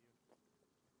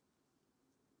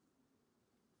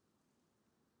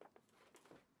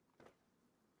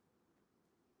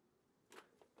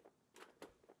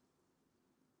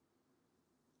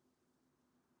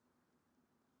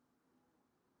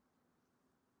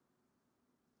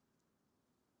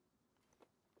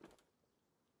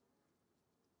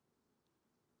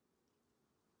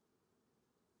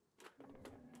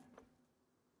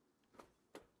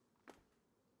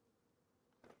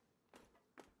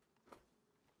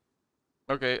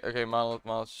 Okay,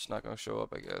 Monolith's just not gonna show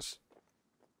up, I guess.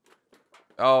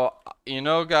 Oh, you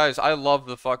know, guys, I love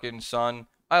the fucking sun.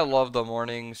 I love the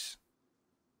mornings.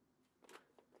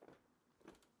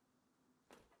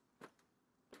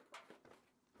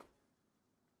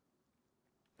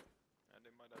 And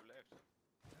they might have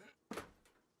left.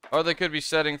 Or they could be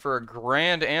setting for a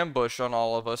grand ambush on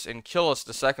all of us and kill us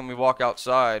the second we walk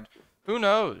outside. Who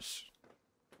knows?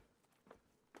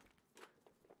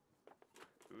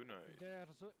 Who knows?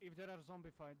 If there are zombie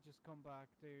fights, just come back.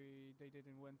 They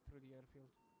didn't went through the airfield.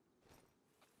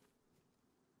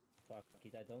 Fuck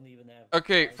it, I don't even have.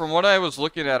 Okay, eyes from to what I was see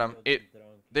looking at them, without being drunk.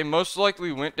 they most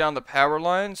likely went down the power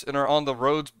lines and are on the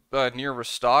roads near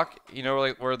Restock. You know,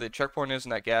 like where the checkpoint is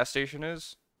and that gas station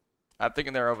is. I'm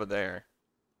thinking they're over there.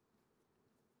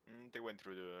 They went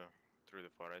through the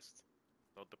forest,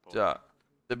 not the pole. Yeah,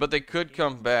 but they could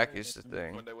come back. Is the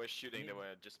thing. When they were shooting, they were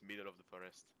just middle of the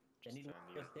forest. And it Just,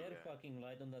 was near their the, fucking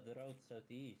light on that road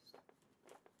southeast.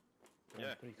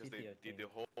 yeah, Free because City, they I did think.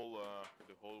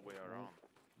 the whole way around.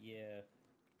 Yeah.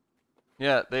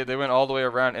 Yeah, they went all the way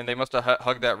around and they must have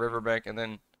hugged that riverbank and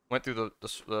then went through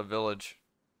the village.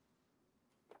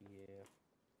 Yeah.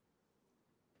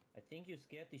 I think you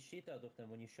scared the shit out of them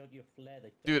when you shot your flat.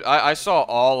 Dude, I saw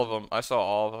all of them. I saw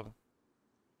all of them.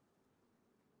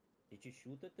 Did you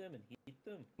shoot at them and hit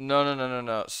them?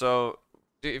 No. So,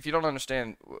 if you don't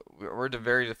understand, we're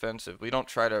very defensive. We don't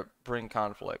try to bring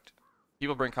conflict.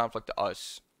 People bring conflict to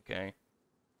us, okay?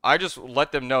 I just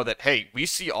let them know that, hey, we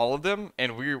see all of them,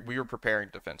 and we're preparing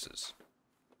defenses.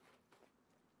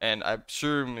 And I'm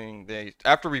assuming they,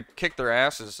 after we kicked their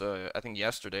asses, I think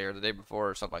yesterday or the day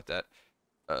before or something like that,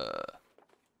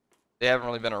 they haven't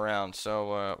really been around,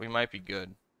 so we might be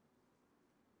good.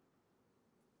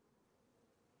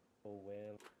 Oh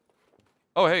well.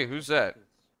 Oh, hey, who's that?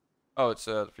 Oh, it's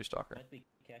the Free Stalker. Might be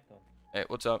Kekon. Hey,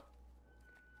 what's up?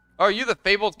 Oh, are you the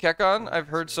fabled Kekon I've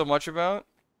heard so much about?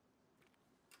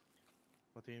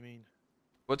 What do you mean?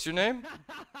 What's your name?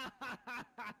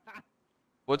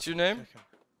 What's your name? Kekken.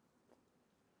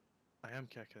 I am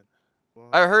Kekken. Well,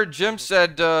 I heard Jim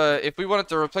said if we wanted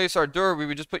to replace our door, we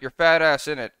would just put your fat ass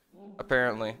in it.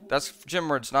 Apparently. That's Jim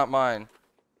words, not mine.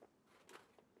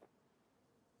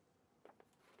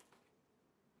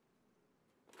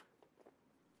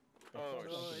 Oh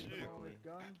So, is shit! it all with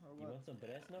gun or You what? want some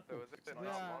breast So knuckles? is it Yeah.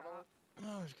 not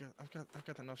Monolith? no, I've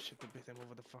got enough shit to beat him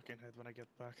over the fucking head when I get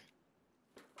back.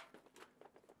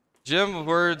 Jim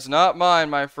words, not mine,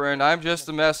 my friend. I'm just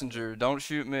the messenger. Don't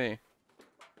shoot me.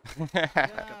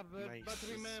 Yeah, but Nice.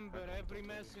 remember, I don't every totally-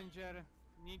 messenger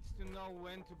needs to know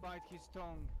when to bite his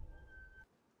tongue.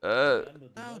 Remember, do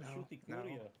no, not no, shoot the no.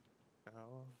 courier.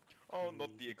 No. Oh, he- not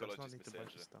the he does not ecologist need to bite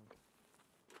messenger. his tongue.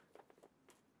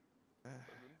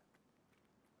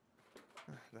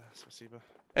 Да, спасибо.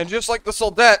 And just like the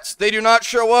Soldats, they do not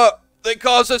show up. They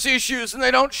cause us issues and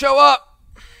they don't show up.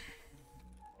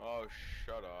 Oh,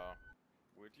 shut up.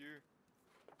 Would you?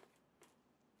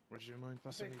 Would you mind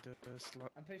passing me the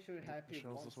slot? I'm pretty sure Happy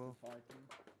shells wants as well. to fight him.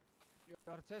 You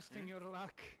are testing your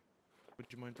luck. Would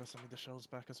you mind passing me the shells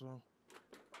back as well?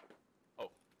 Oh,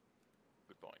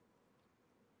 good point.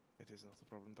 It is not a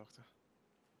problem, Doctor.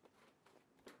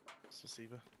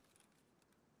 Spasiba.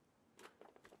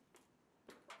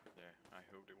 Yeah, I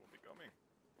hope they won't be coming.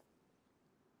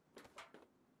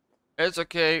 It's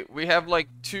okay. We have like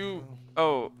two.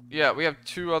 Oh yeah, we have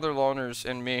 2 other loners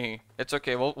and me. It's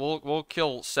okay. We'll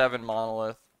kill 7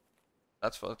 monolith.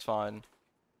 That's fine.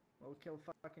 We'll kill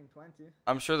fucking 20.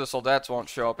 I'm sure the soldats won't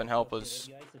show up and help us.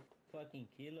 That guy's a fucking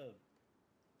killer.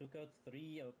 Took out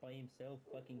 3 by himself,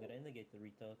 fucking renegade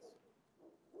retards.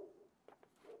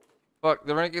 Fuck,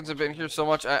 the renegades have been here so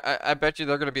much. I bet you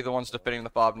they're gonna be the ones defending the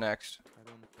fob next. I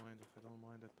don't mind it. I don't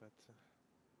mind it, but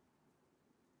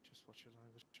just watch your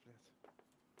language, please.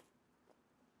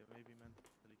 You may be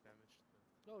mentally damaged.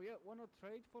 Oh yeah, wanna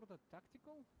trade for the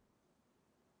tactical?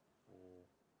 Oh.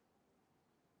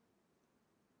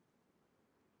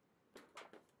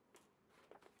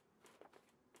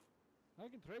 I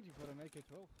can trade you for an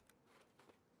AK-12.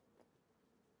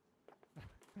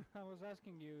 I was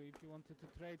asking you if you wanted to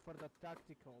trade for the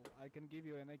tactical. I can give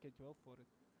you an AK-12 for it.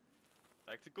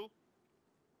 Tactical?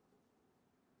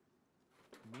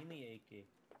 Mini AK.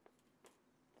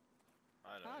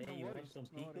 I don't Ah, know. no Hey, you worries, want some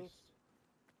no worries. pickles?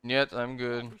 Yet I'm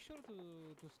good. Be sure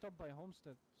to stop by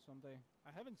Homestead someday.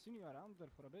 I haven't seen you around there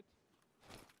for a bit.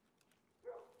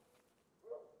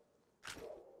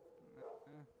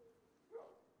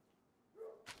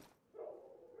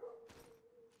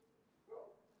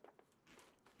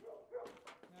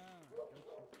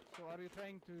 So are you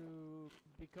trying to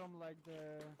become like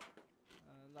the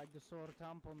sore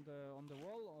thumb on the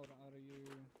wall, or are you?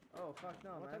 Oh fuck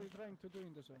no, What man. are you trying to do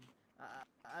in the zone?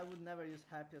 I would never use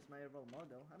Happy as my role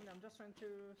model. I mean, I'm just trying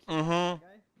to.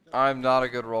 I'm not a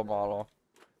good role model.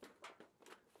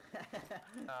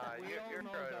 You're an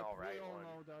alright We all one.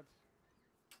 know that.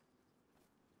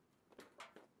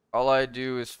 All I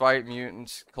do is fight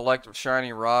mutants, collect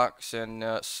shiny rocks, and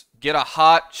get a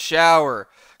hot shower.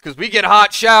 Cause we get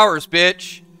hot showers,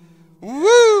 bitch.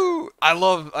 Woo! I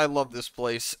love this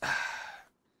place.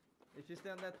 If you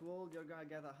stand that wall, you're gonna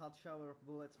get a hot shower of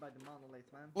bullets by the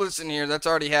monolith, man. Listen here, that's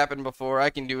already happened before. I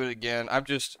can do it again. I'm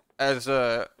just, as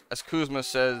Kuzma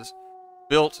says,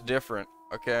 built different.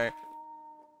 Okay.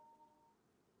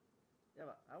 Yeah,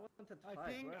 but I wanted to I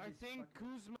fight. think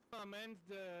Kuzma meant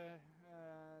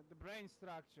the brain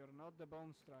structure, not the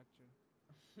bone structure.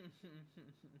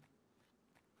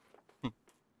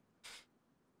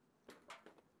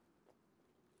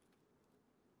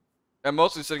 I'm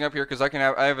mostly sitting up here because I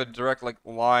have a direct like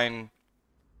line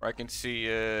where I can see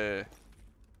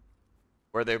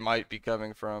where they might be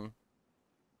coming from.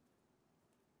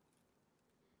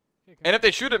 And if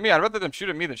they shoot at me, I'd rather them shoot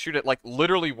at me than shoot at like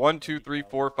literally 1, 2, 3,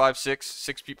 4, 5,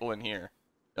 6 people in here.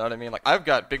 You know what I mean? Like I've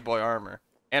got big boy armor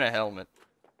and a helmet.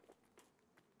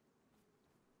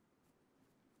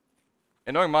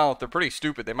 And knowing Monolith, they're pretty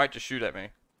stupid. They might just shoot at me.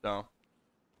 So.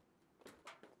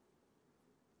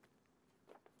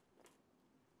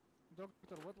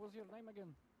 Doctor, what was your name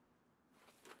again?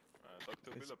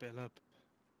 Dr. It's Billup. Billup.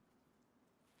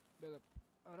 Philip.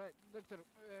 Alright, Doctor,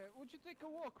 would you take a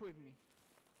walk with me?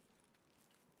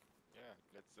 Yeah,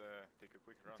 let's take a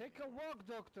quick run. Take a walk,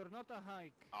 Doctor, not a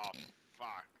hike. Oh,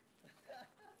 fuck.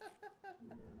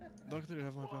 Doctor, you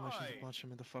have my permission Why? to punch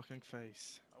him in the fucking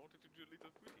face. I wanted to do a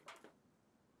little quickie.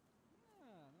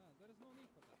 No, there is no need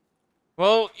for that.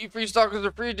 Well, you free stalkers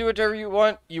are free to do whatever you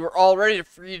want. You were already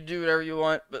free to do whatever you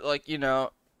want, but like, you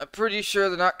know, I'm pretty sure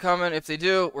they're not coming. If they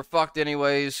do, we're fucked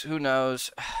anyways. Who knows?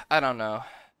 I don't know.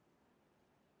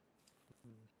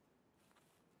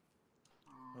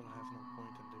 Well, I have no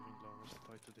point in leaving loners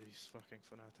tied to these fucking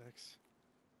fanatics.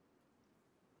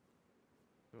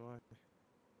 Do I?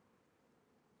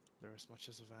 They're as much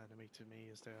as an enemy to me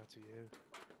as they are to you.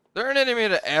 They're an enemy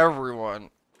to everyone.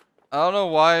 I don't know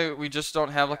why we just don't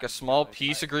have like a small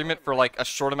peace agreement for like a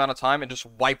short amount of time and just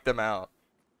wipe them out.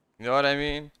 You know what I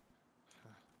mean?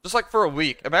 Just like for a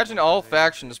week. Imagine all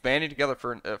factions banding together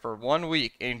for 1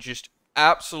 week and just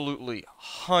absolutely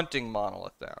hunting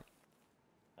Monolith down.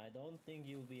 I don't think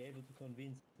you'll be able to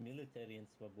convince military and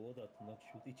Svoboda to not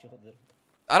shoot each other.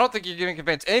 I don't think you're gonna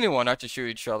convince anyone not to shoot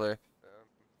each other.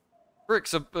 Frick,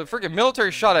 so freaking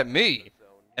military shot at me,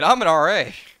 and I'm an RA.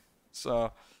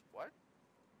 So. What?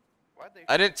 Why'd they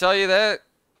I didn't tell you that.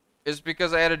 It's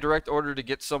because I had a direct order to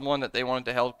get someone that they wanted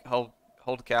to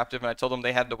hold captive, and I told them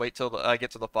they had to wait till I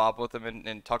get to the fob with them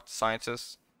and talk to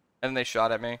scientists, and then they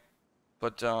shot at me.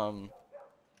 But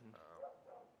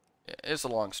it's a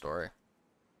long story.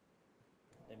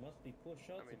 There must be poor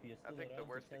shots I mean, if you're I still think the around to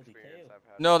worst tell the experience tale.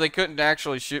 I've had. No, they couldn't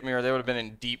actually shoot me, or they would have been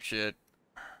in deep shit.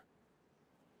 Yeah.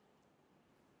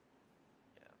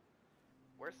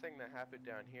 Worst thing that happened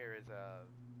down here is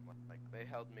like they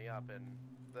held me up, and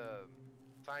the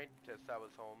scientist that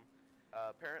was home,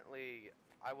 apparently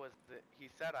he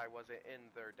said I wasn't in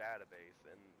their database,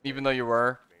 and Even they though you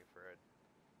were. me for it.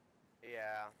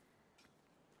 Yeah.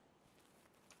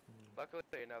 Luckily,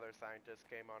 another scientist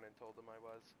came on and told them I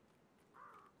was.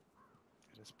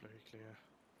 It is very clear.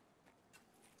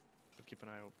 But keep an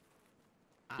eye out.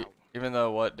 Ow. Even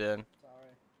though what did?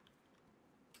 Sorry.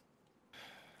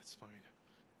 It's fine.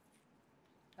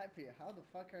 Happy, how the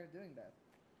fuck are you doing that?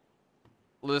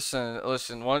 Listen.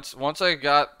 Once I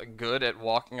got good at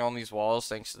walking on these walls,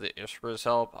 thanks to the Ishpra's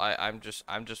help, I'm just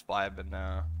vibing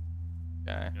now.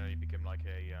 Okay. You know, you became like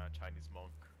a Chinese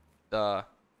monk. Duh. Are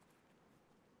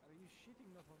you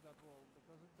shitting off of that wall?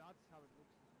 Because that's how it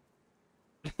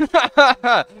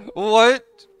looks.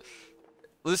 What?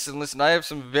 Listen. I have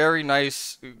some very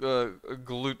nice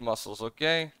glute muscles.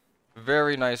 Okay.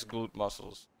 Very nice glute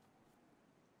muscles.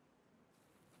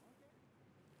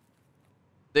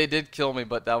 They did kill me,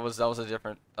 but that was a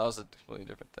completely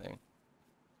different thing.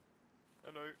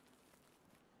 Hello.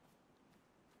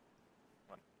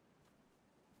 Come on.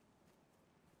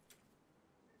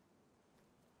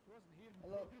 He wasn't here.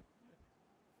 Hello.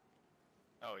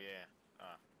 Oh yeah.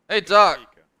 Hey Doc.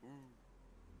 Speaker. Ooh.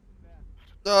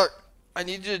 Doc, I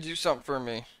need you to do something for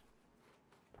me.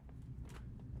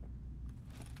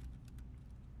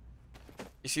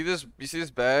 You see this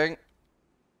bag?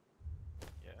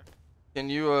 Yeah. Can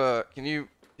you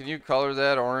color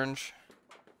that orange?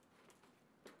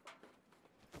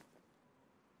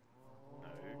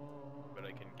 No. But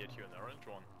I can get you an orange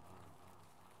one.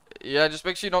 Yeah, just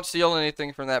make sure you don't steal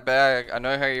anything from that bag. I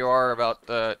know how you are about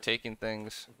taking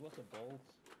things. It was a bolt.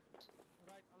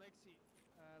 Right, Alexi.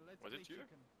 Let's Was it play you?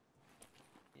 chicken.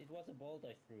 It was a bolt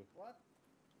I threw. What?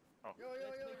 Oh. Yo, Let's play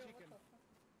what chicken. the fuck?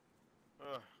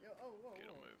 Ugh. Yo, whoa. Get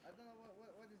a move. I don't know what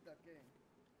is that game?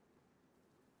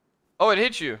 Oh, it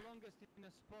hit you. The longest in a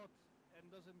spot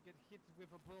and doesn't get hit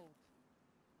with a bolt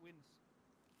wins.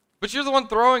 But you're the one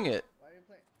throwing it. Why are you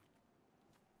playing?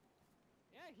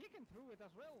 Yeah, he can throw it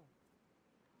as well.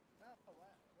 No,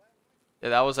 why? Yeah,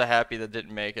 that was a happy that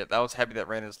didn't make it. That was happy that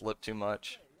ran his lip too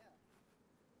much.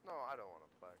 No, I don't want to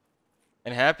play.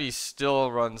 And happy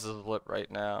still runs his lip right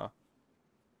now.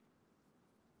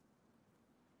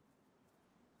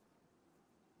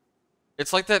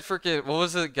 It's like that freaking, what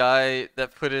was the guy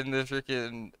that put in the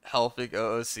freaking helping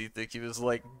OOC thing? He was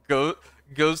like, goes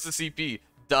to CP,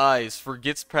 dies,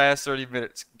 forgets past 30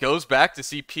 minutes, goes back to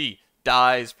CP,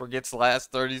 dies, forgets the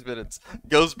last 30 minutes,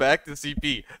 goes back to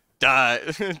CP,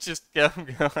 dies. Just kept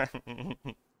going.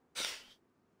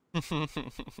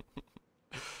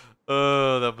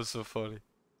 Oh, that was so funny.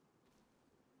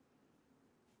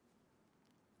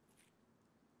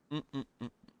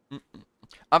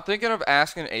 I'm thinking of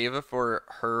asking Ava for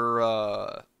her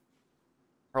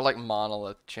like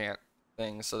monolith chant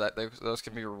things so that those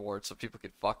can be rewards so people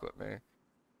can fuck with me.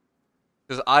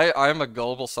 Because I'm a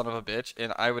gullible son of a bitch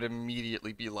and I would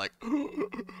immediately be like Hey,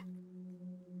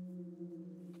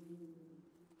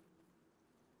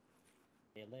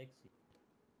 Alexi.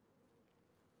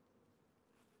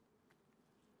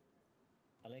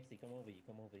 Alexi, come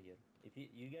over here. If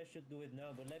you guys should do it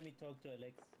now, but let me talk to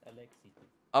Alexi too.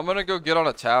 I'm gonna go get on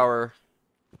a tower.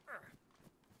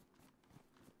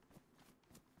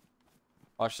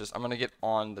 Watch this. I'm gonna get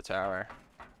on the tower.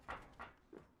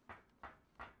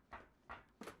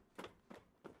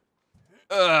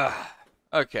 Ugh.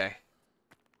 Okay.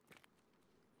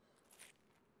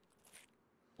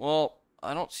 Well,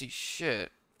 I don't see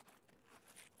shit.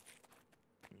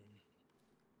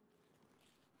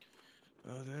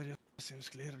 Oh, there seems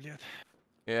clear, блядь.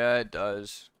 Yeah, it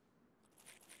does.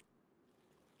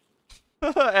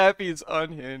 Happy is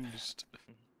unhinged.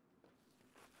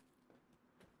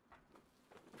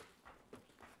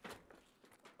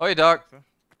 Oh, hey, Doc.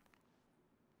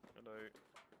 Hello.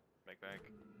 Back.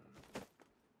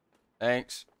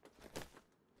 Thanks.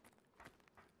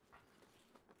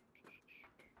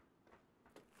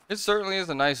 It certainly is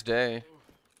a nice day. Happy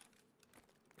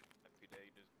day,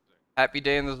 this Happy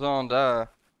day in the zone, duh.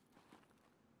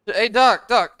 Hey, Doc,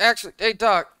 actually, hey,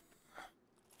 Doc.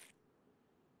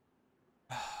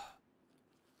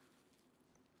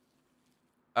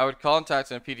 I would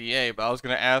contact him a PDA, but I was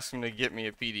gonna ask him to get me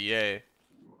a PDA. He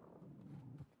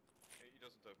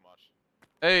doesn't talk much.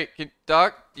 Hey,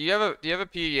 Doc, do you have a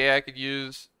PDA I could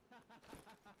use?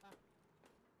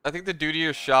 I think the dude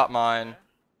here shot mine.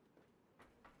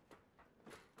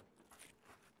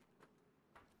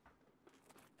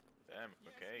 Damn.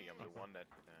 Okay, I'm the one that.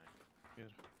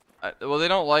 Well, they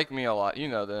don't like me a lot. You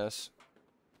know this.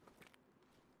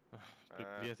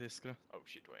 Привет, Искра. Oh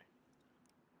shit! Wait.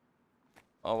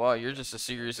 Oh wow, you're just as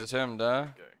serious as him, duh.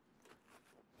 Go.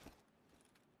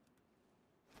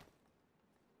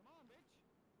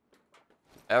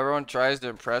 Everyone tries to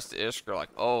impress the Iskra, like,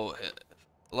 oh,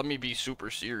 let me be super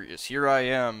serious. Here I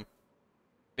am,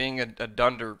 being a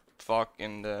dunder fuck,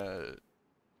 and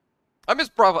I miss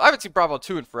Bravo. I haven't seen Bravo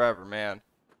 2 in forever, man.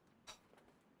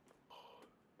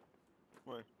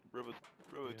 Wait, Brother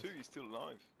Yes. 2 is still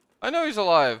alive. I know he's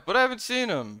alive, but I haven't seen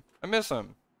him. I miss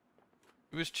him.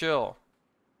 He was chill.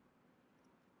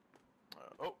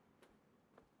 Oh,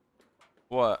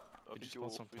 What? I We think just your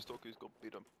bought something. stalkers got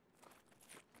beat up.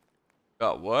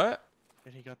 Got what?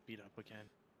 And he got beat up again.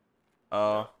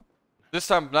 Oh. This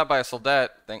time not by a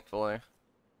soldat, thankfully.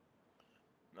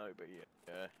 No, but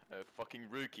yeah, a fucking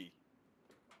rookie.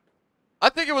 I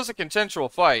think it was a consensual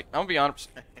fight. I'm gonna be honest.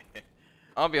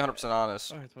 I'll be 100%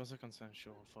 honest. Oh, it was a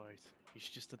consensual fight. He's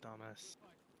just a dumbass.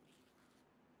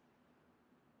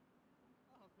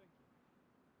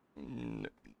 No.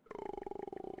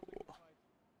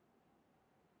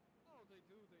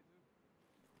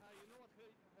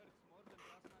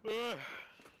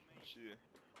 Shit.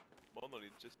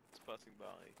 Monolith just passing by.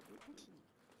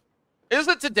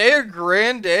 Isn't today a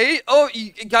grand day? Oh,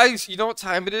 guys, you know what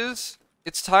time it is?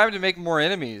 It's time to make more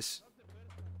enemies.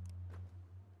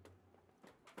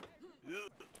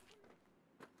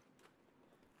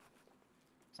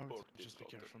 Oh, just be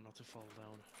careful not to fall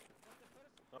down.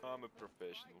 I'm a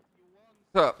professional.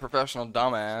 Professional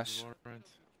dumbass. You aren't.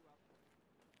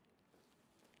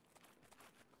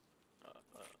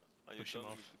 Are you Push him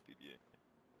done off. with the PDA?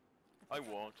 I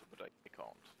want, but I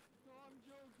can't.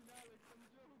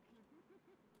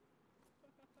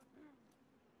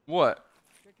 What?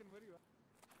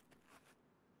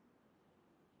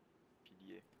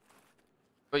 PDA.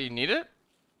 But you need it?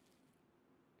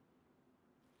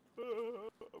 I'm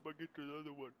gonna get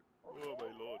another one. Oh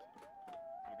my lord.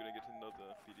 I'm gonna get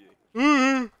another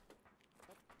PDA.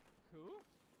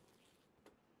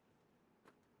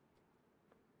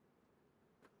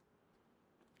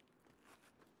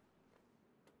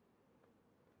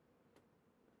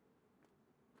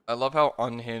 I love how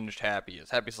unhinged Happy is.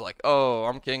 Happy's like, oh,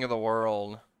 I'm king of the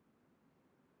world.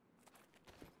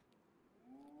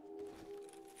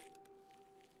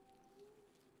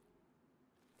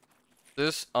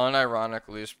 This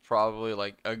unironically is probably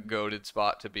like a goated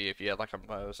spot to be if you had like a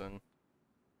Mosin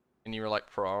and you were like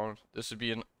prone. This would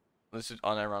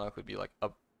unironically be like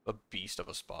a beast of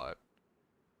a spot.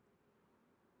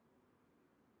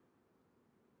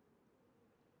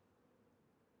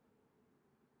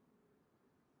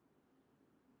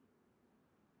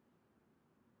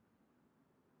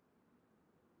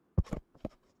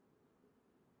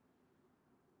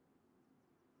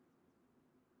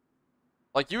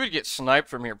 Like you would get sniped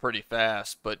from here pretty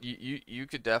fast, but you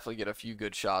could definitely get a few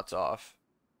good shots off.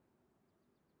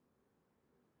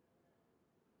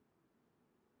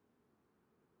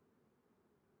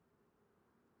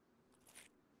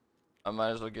 I might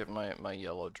as well get my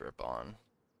yellow drip on.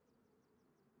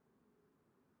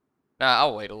 Nah,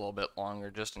 I'll wait a little bit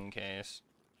longer just in case.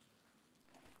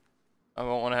 I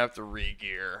won't want to have to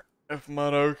re-gear if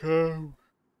mono come.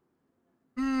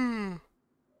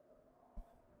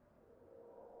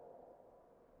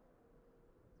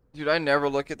 Dude, I never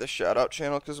look at the shout-out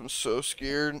channel because I'm so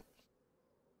scared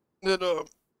that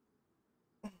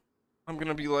I'm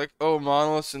gonna be like, oh,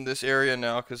 monoliths in this area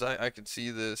now because I can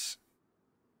see this.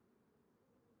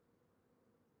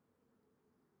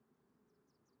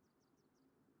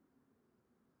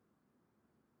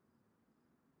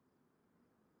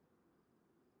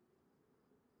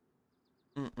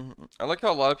 I like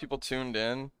how a lot of people tuned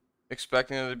in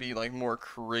expecting it to be like more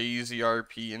crazy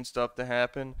RP and stuff to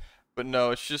happen, but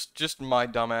no, it's just my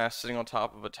dumbass sitting on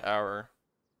top of a tower.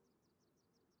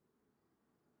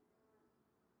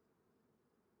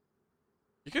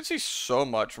 You can see so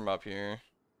much from up here.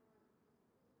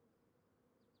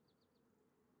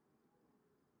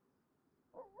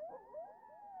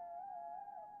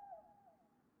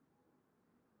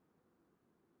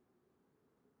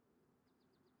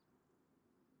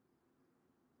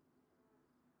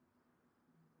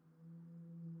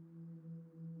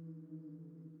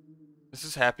 This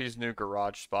is Happy's new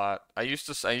garage spot. I used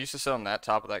to sit on that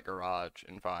top of that garage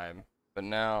in vibe, but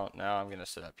now I'm gonna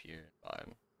sit up here in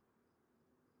vibe.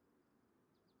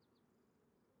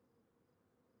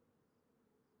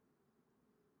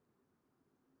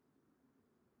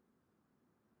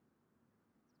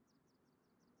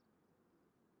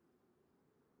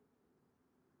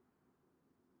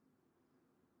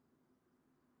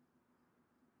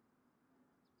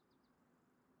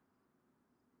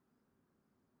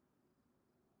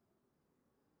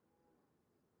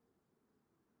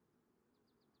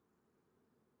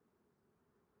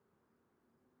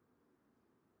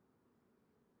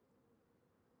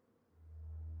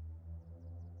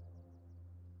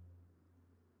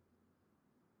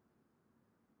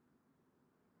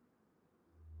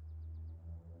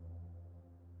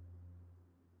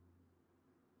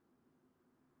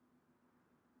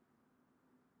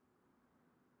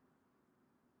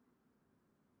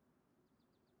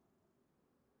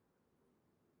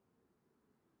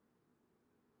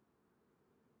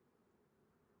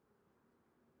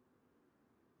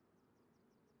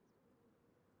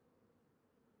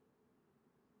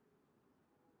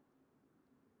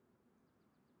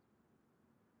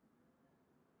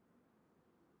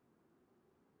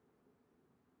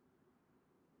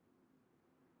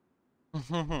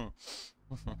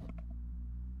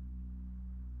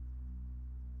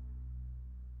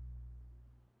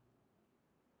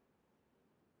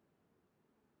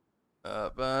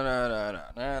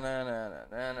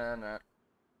 Ba-da-da-da-na-na-na-na-na-na.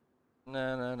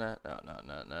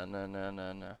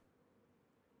 Na-na-na-na-na-na-na-na-na.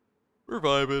 We're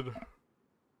vibing.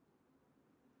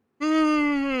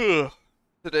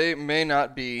 Today may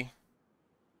not be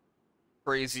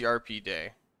crazy RP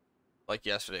day like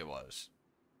yesterday was.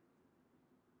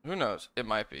 Who knows? It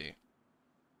might be.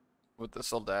 With the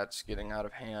soldats getting out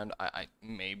of hand, I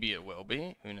maybe it will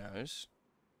be. Who knows?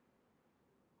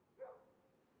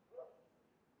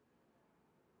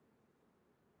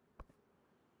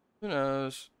 Who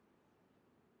knows?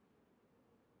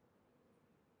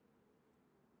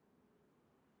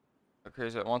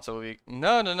 Crazy once a week.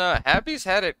 No, no, no. Happy's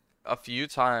had it a few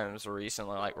times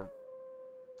recently, like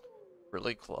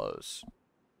really close.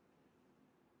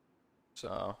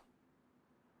 So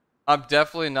I'm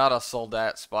definitely not a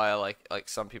soldat spy like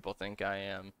some people think I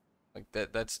am. Like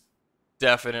that's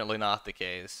definitely not the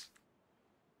case.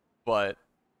 But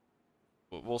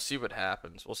we'll see what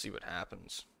happens. We'll see what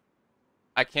happens.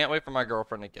 I can't wait for my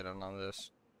girlfriend to get in on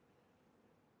this.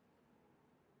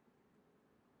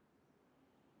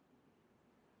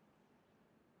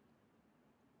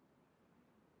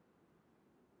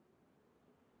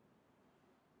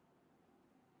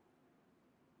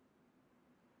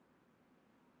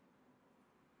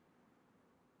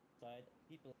 Outside,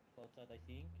 people outside, I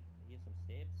think. I hear some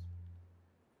steps.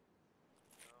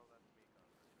 No, that's me,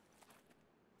 Conrad.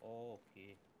 Oh,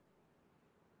 okay.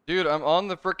 Dude, I'm on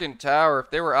the freaking tower. If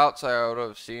they were outside, I would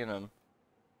have seen them.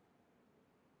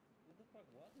 Who the fuck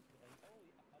was it? Oh,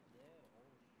 yeah, up there.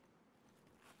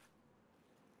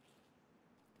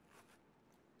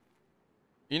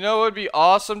 Oh, You know what would be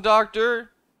awesome,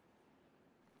 Doctor?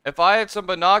 If I had some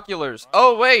binoculars.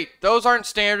 Oh, wait. Those aren't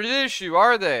standard issue,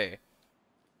 are they?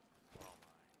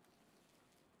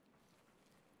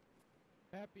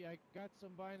 Happy, I got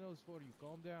some binos for you.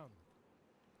 Calm down.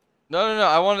 No, no, no.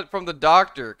 I want it from the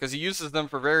doctor because he uses them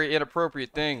for very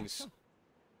inappropriate things.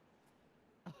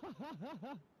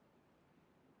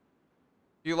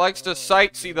 He likes to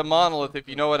sightsee the monolith, if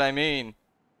you know what I mean.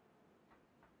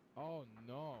 Oh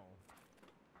no.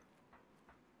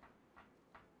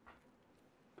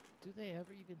 Do they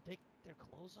ever even take their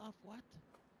clothes off? What?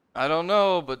 I don't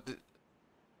know, but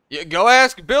yeah, go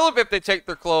ask Bill if they take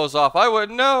their clothes off. I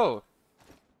wouldn't know.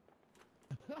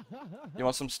 You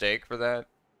want some steak for that?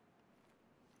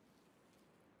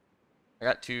 I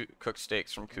got 2 cooked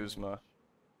steaks from Kuzma.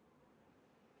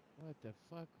 What the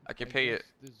fuck? I can pay it.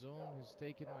 The zone has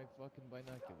taken my fucking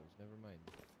binoculars. Never mind.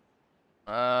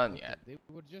 Yeah. They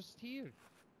were just here.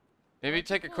 Maybe What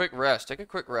the take a fuck? quick rest. Take a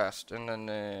quick rest, and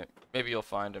then maybe you'll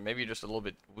find him. Maybe just a little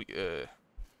bit.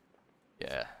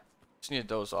 Yeah. Just need to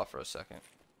doze off for a second.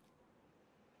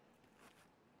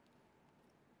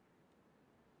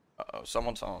 Uh-oh,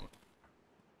 someone's home.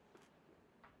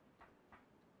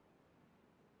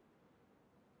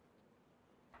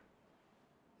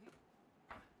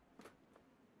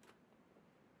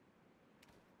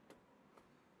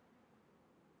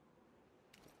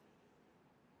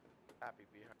 Happy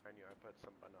behind you. I put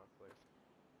some binoculars.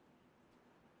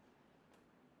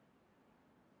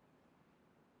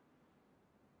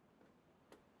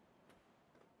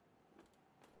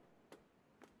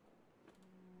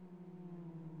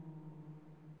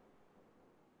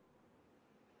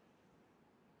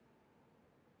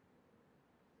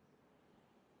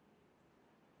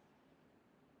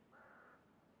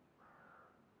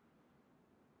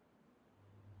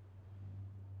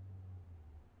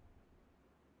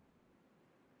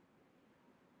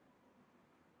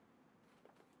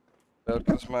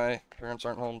 Because my parents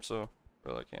aren't home, so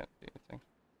really can't do anything.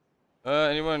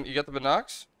 Anyone? You got the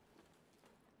binocs?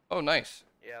 Oh, nice.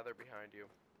 Yeah, they're behind you.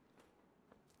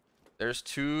 There's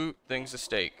 2 things of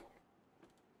steak.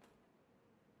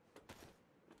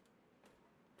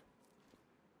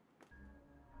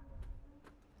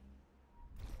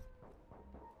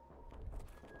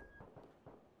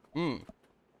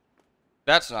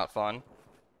 That's not fun.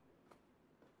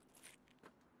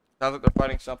 Sounds like they're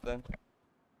fighting something.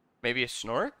 Maybe a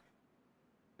snork?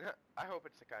 I hope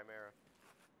it's a chimera.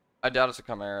 I doubt it's a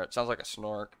chimera. It sounds like a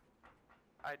snork.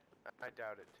 I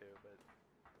doubt it too, but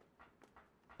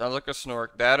Sounds like a snork.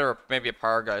 That or maybe a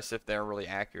power geist if they're really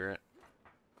accurate.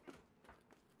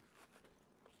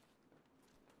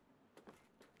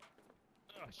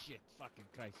 Oh shit! Fucking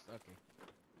Christ. Okay.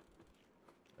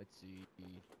 Let's see.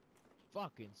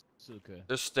 Fucking suka.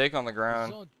 There's steak on the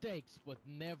ground. Zone takes but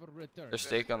never returns. There's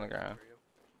steak on the ground. for you.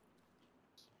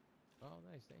 Oh,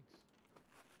 nice. Thanks.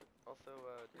 Also,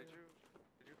 did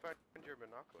you find your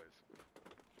binoculars?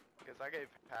 Because I gave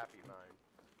Happy mine.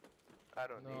 I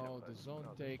don't need No, them. the zone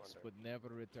takes but never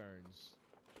returns.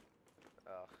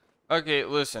 Okay,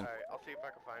 listen. Alright, I'll see if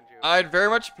I can find you. I'd very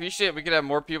much appreciate if we could have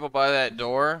more people by that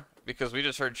door, because we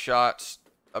just heard shots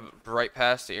right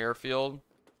past the airfield.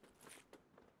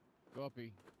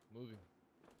 Copy. Moving.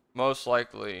 Most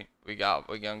likely, we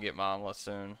gonna get monolith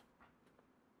soon.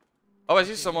 Oh, I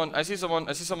see someone. I see someone.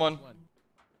 I see someone.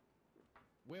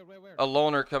 Where? A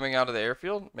loner coming out of the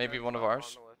airfield. Maybe That's one of not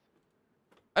ours. Monolith.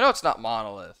 I know it's not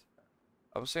monolith.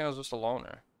 I was saying it was just a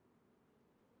loner.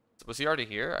 Was he already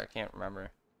here? I can't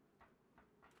remember.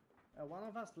 One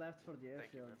of us left for the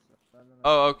Thank you, airfield. So I don't know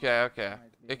Oh, if okay, it okay.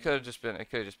 might be It could have just been.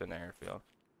 It could have just been the airfield.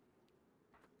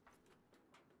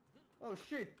 Oh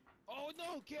shit! Oh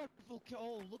no! Careful!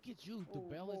 Oh, look at you, the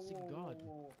balancing god.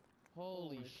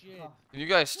 Holy shit! fuck. Can you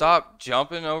guys stop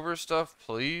jumping over stuff,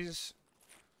 please?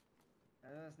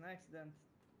 That's an accident.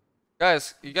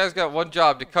 Guys, you guys got one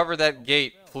job to cover that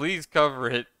gate. Please cover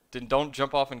it. Then don't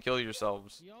jump off and kill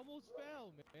yourselves. He almost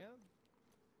fell, man.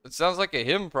 It sounds like a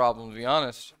him problem, to be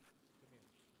honest.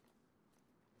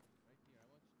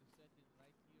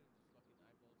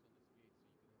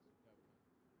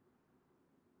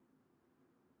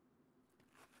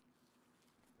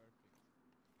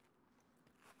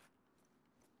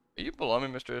 Are you below me,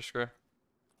 Mr. Iskra? I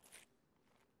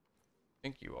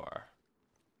think you are.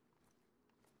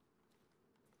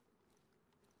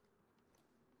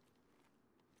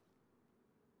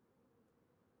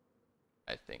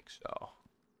 I think so.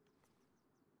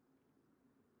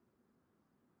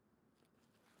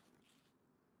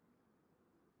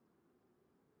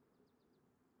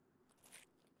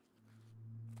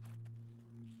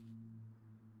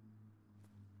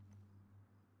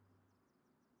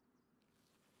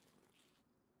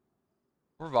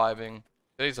 We're vibing.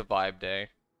 Today's a vibe day.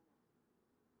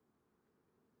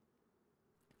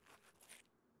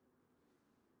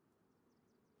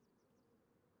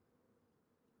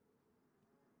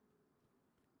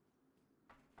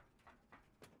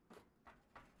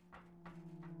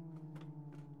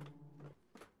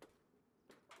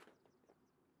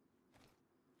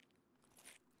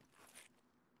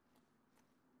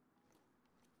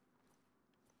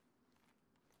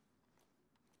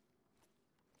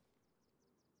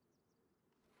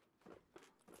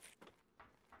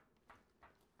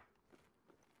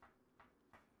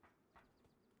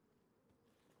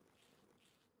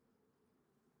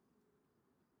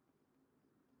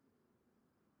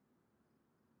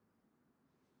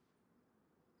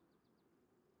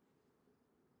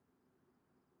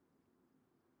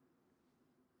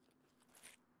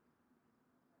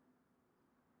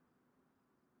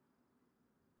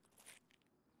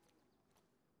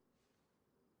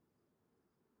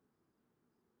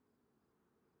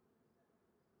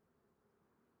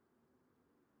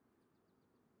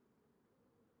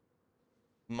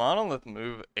 Monolith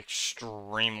move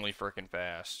extremely freaking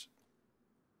fast.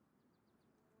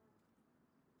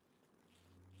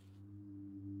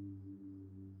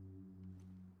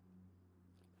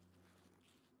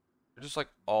 They're just like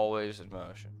always in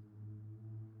motion.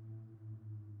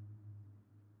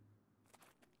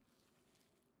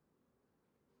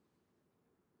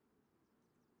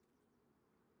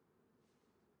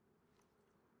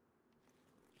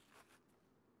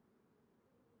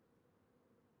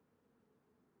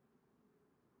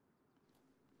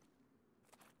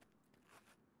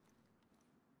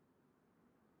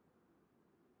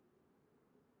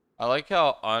 I like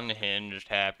how unhinged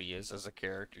Happy is as a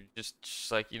character.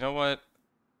 Just like, you know what?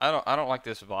 I don't like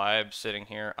this vibe sitting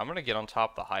here. I'm gonna get on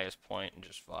top of the highest point and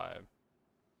just vibe.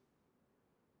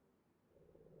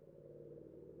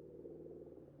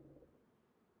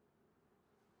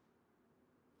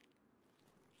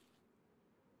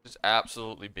 Just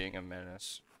absolutely being a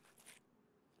menace.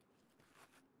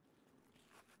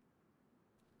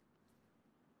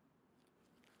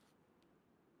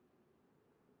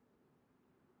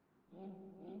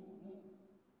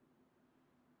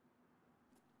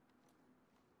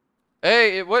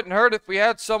 Hey, it wouldn't hurt if we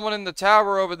had someone in the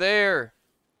tower over there.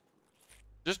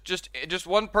 Just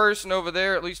one person over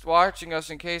there at least watching us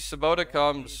in case Sabota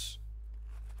comes.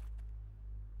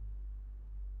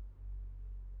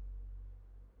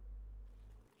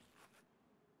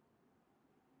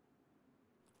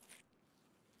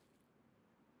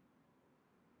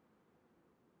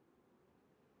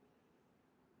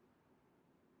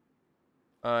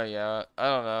 Yeah, I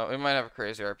don't know. We might have a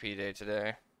crazy RP day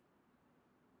today.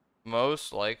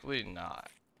 Most likely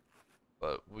not.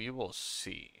 But we will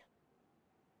see.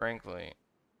 Frankly.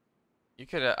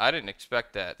 I didn't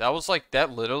expect that. That was like, that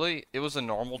literally, it was a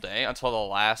normal day until the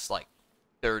last, like,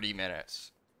 30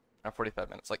 minutes. At 45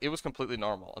 minutes. Like, it was completely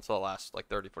normal until the last, like,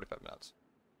 30, 45 minutes.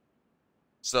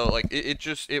 So, like,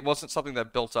 it wasn't something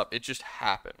that built up. It just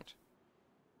happened.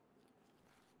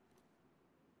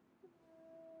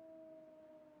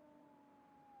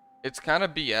 It's kind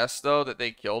of BS, though, that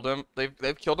they killed him.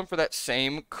 They've killed him for that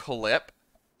same clip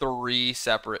 3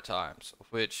 separate times.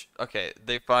 Which, okay,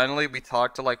 we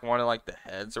talked to, like, one of, like, the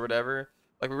heads or whatever.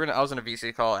 Like, I was in a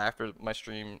VC call after my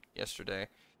stream yesterday.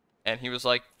 And he was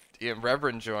like, yeah,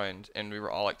 Reverend joined, and we were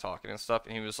all, like, talking and stuff.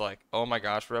 And he was like, oh my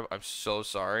gosh, Rev, I'm so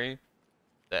sorry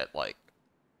that, like,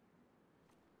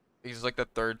 he's like the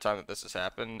 3rd time that this has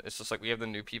happened. It's just like we have the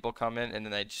new people come in and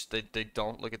then they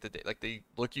don't look at the data. Like they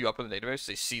look you up in the database,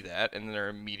 they see that, and then they're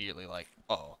immediately like,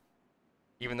 oh,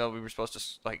 even though we were supposed to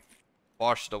like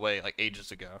wash it away like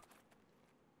ages ago.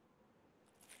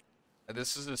 And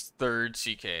this is his 3rd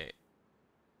CK.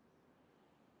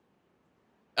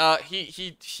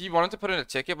 He wanted to put in a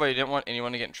ticket, but he didn't want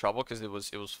anyone to get in trouble because it was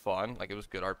fun, like it was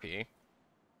good RP.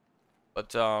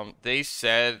 But they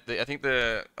said I think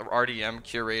the RDM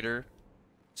curator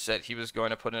said he was going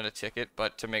to put in a ticket,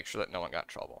 but to make sure that no one got in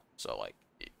trouble. So, like,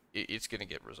 it's going to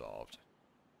get resolved.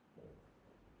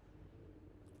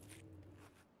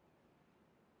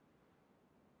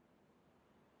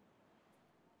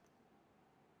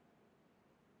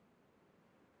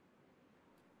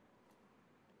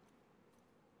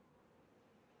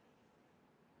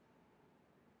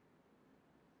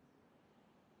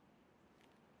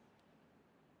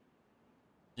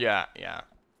 Yeah, yeah.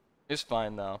 It's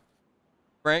fine, though.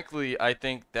 Frankly, I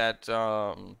think that,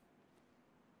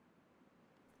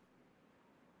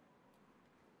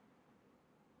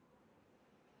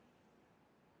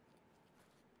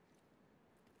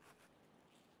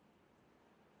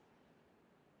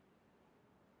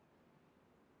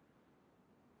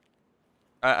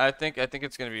 I think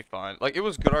it's gonna be fine. Like, it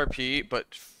was good RP,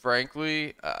 but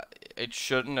frankly, it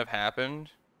shouldn't have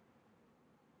happened.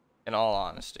 In all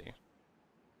honesty,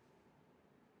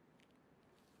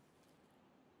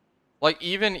 like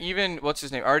even what's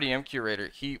his name, RDM curator.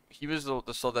 He was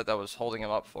the soldat that was holding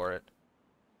him up for it.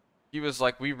 He was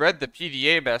like, we read the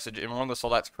PDA message, and one of the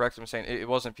soldats corrected him saying it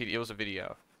wasn't PDA, it was a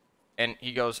video. And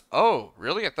he goes, oh,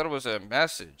 really? I thought it was a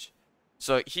message.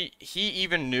 So he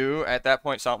even knew at that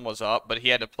point something was up, but he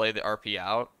had to play the RP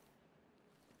out.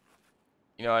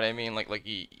 You know what I mean? Like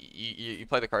you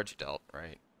play the cards you dealt,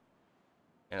 right?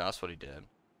 And that's what he did.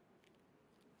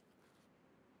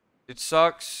 It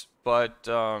sucks, but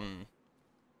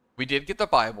we did get the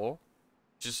Bible,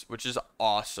 which is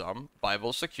awesome.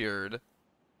 Bible secured.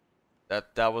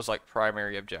 That was like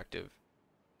primary objective.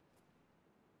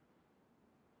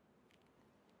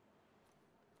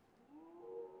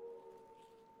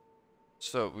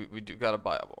 So we do got a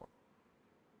Bible.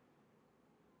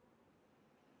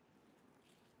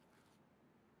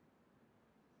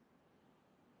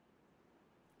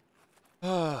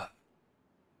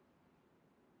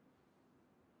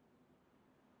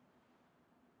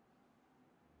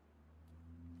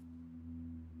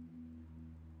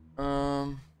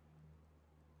 Um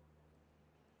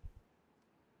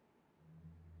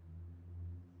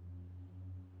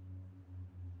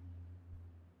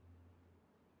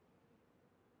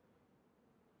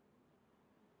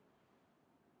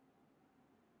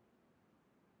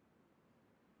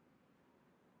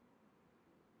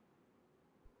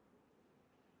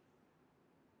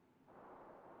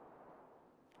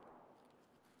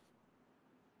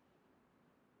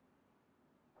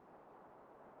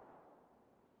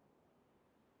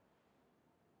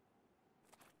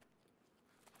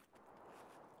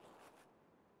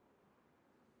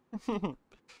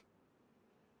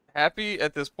Happy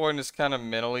at this point is kind of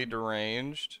mentally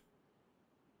deranged.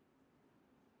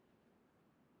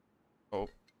 Oh,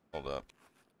 hold up.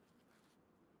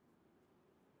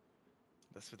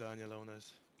 До свидания,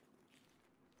 loners.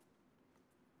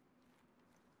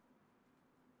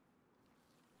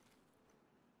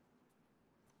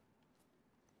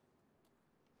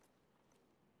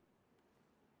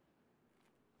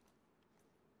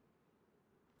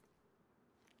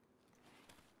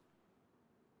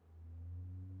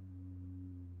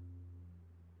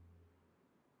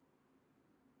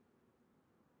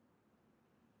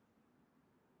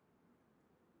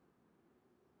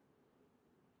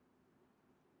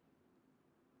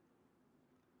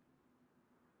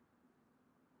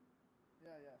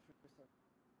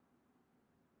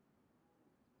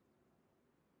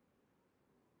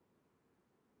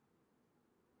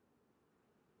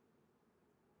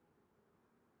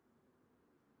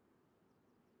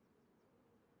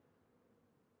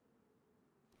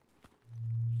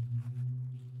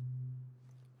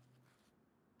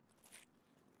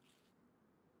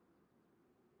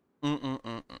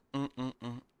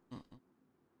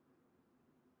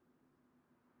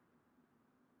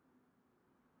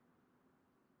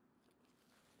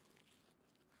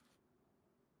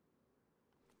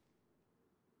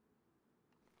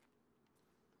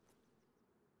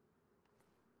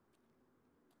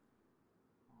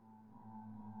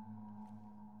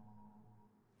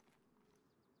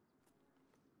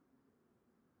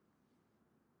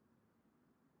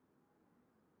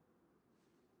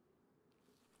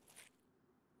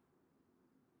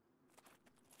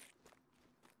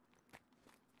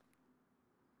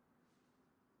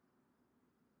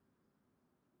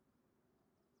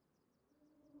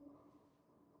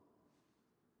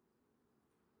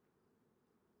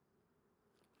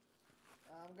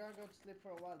 I'm gonna go to sleep for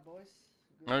a while, boys.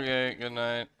 Okay, good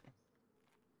night.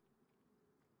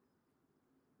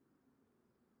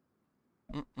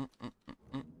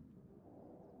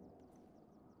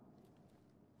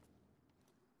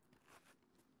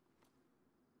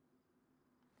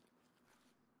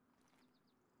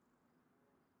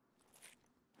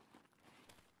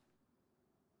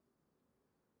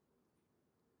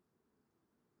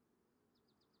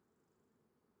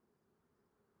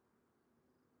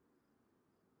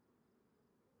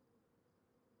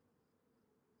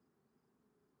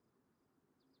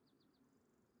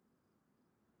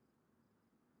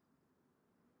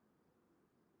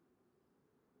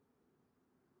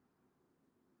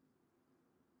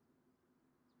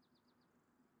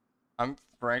 I'm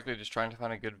frankly just trying to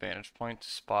find a good vantage point to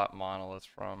spot monoliths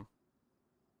from.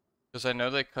 Because I know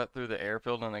they cut through the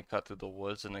airfield and they cut through the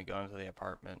woods and they go into the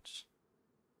apartments.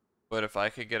 But if I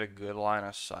could get a good line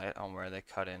of sight on where they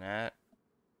cut in at,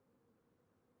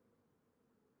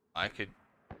 I could.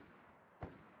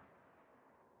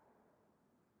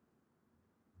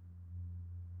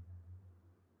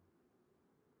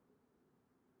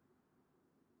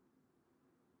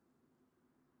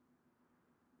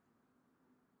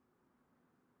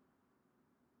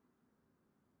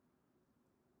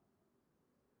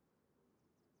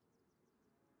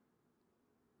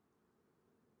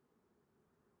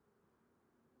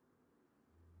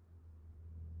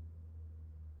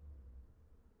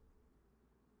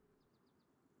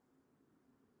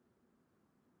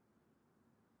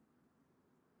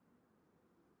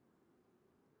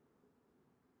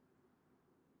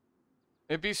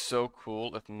 It'd be so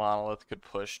cool if Monolith could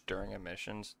push during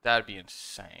emissions. That'd be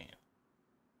insane.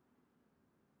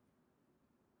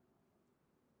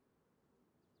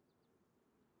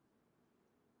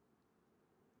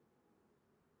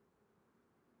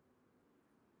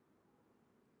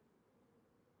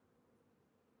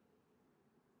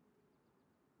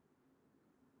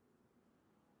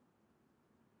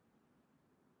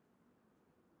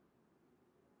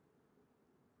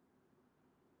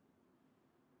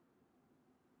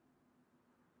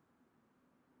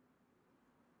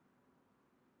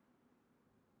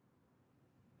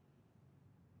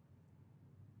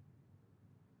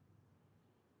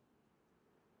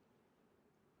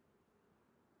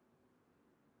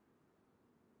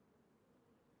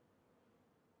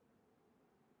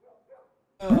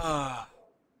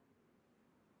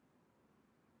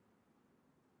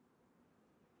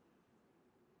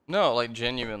 No, like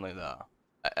genuinely though.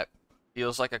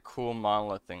 Feels like a cool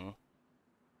monolith thing.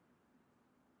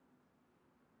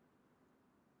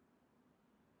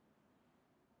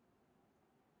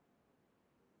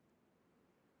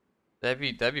 That'd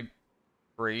be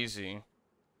crazy.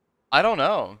 I don't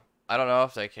know. I don't know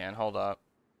if they can. Hold up.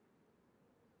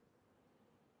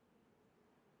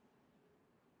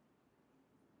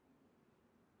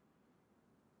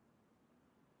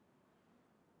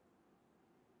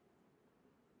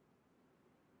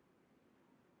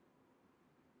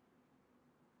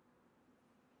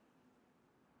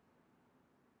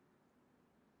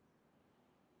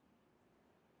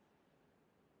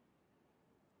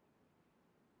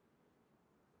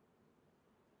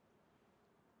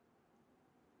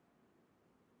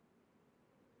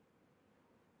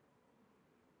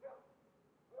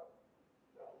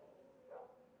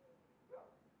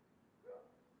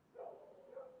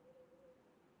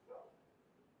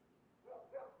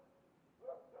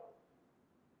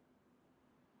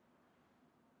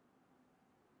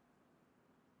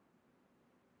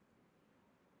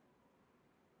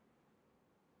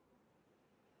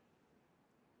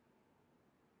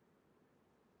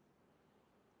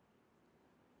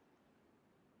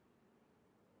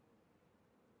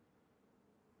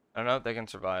 I don't know if they can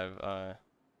survive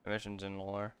emissions in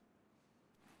lore.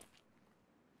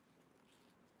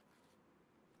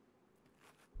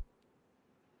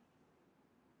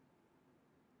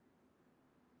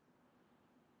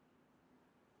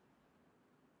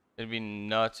 It'd be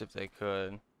nuts if they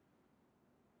could.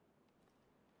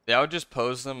 That would just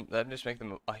pose them. That'd just make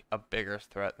them a bigger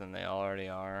threat than they already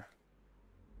are.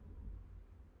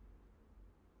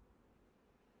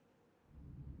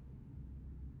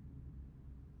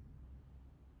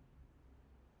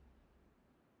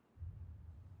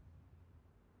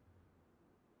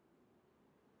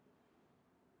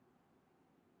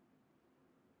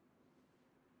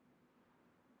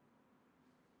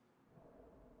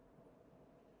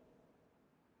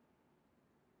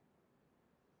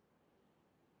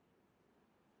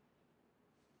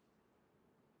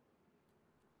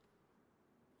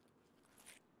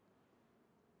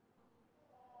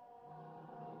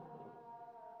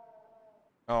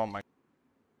 Oh my.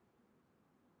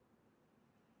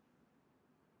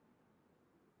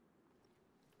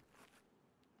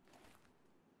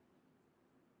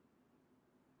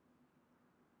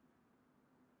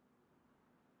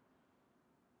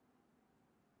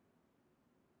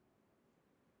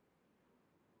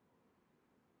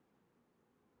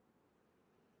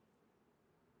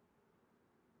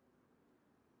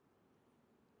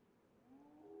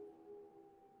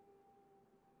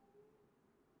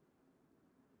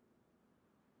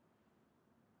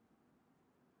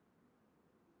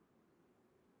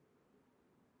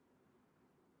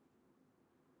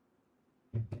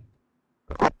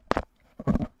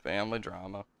 family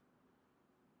drama.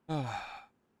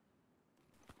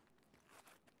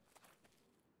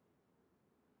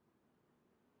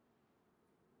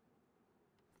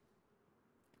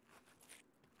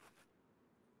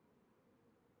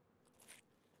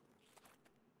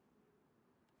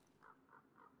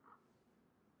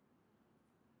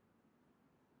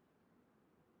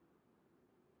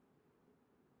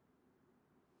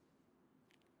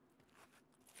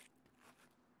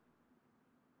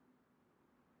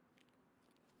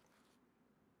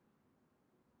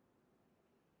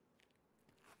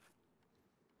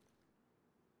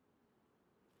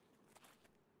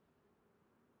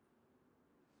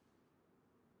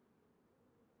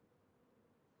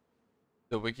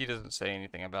 The wiki doesn't say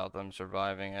anything about them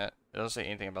surviving it. It doesn't say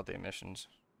anything about the emissions.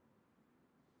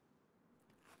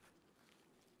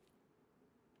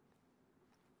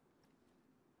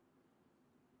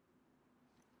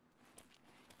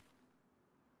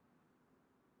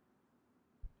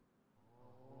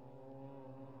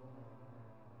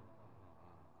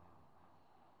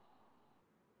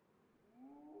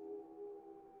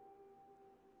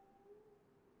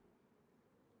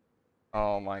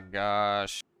 Oh my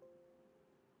gosh.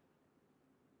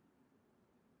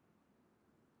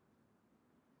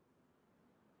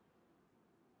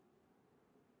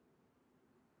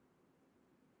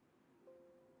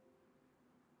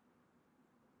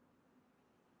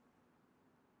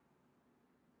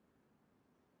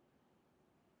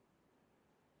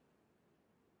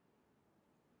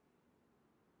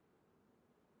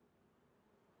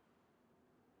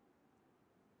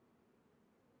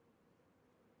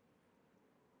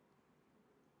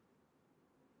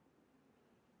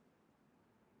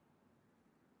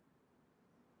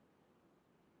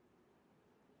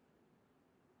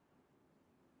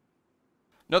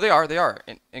 No, they are. They are.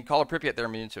 In Call of Pripyat, they're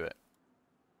immune to it.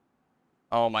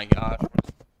 Oh my gosh. I'm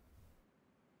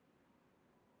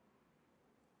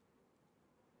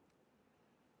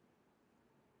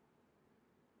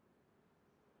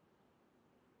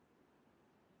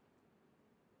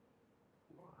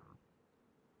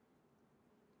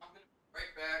gonna be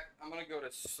right back. I'm gonna go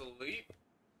to sleep.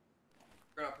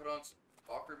 We're gonna put on some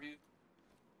stalker music.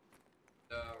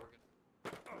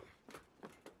 We're gonna.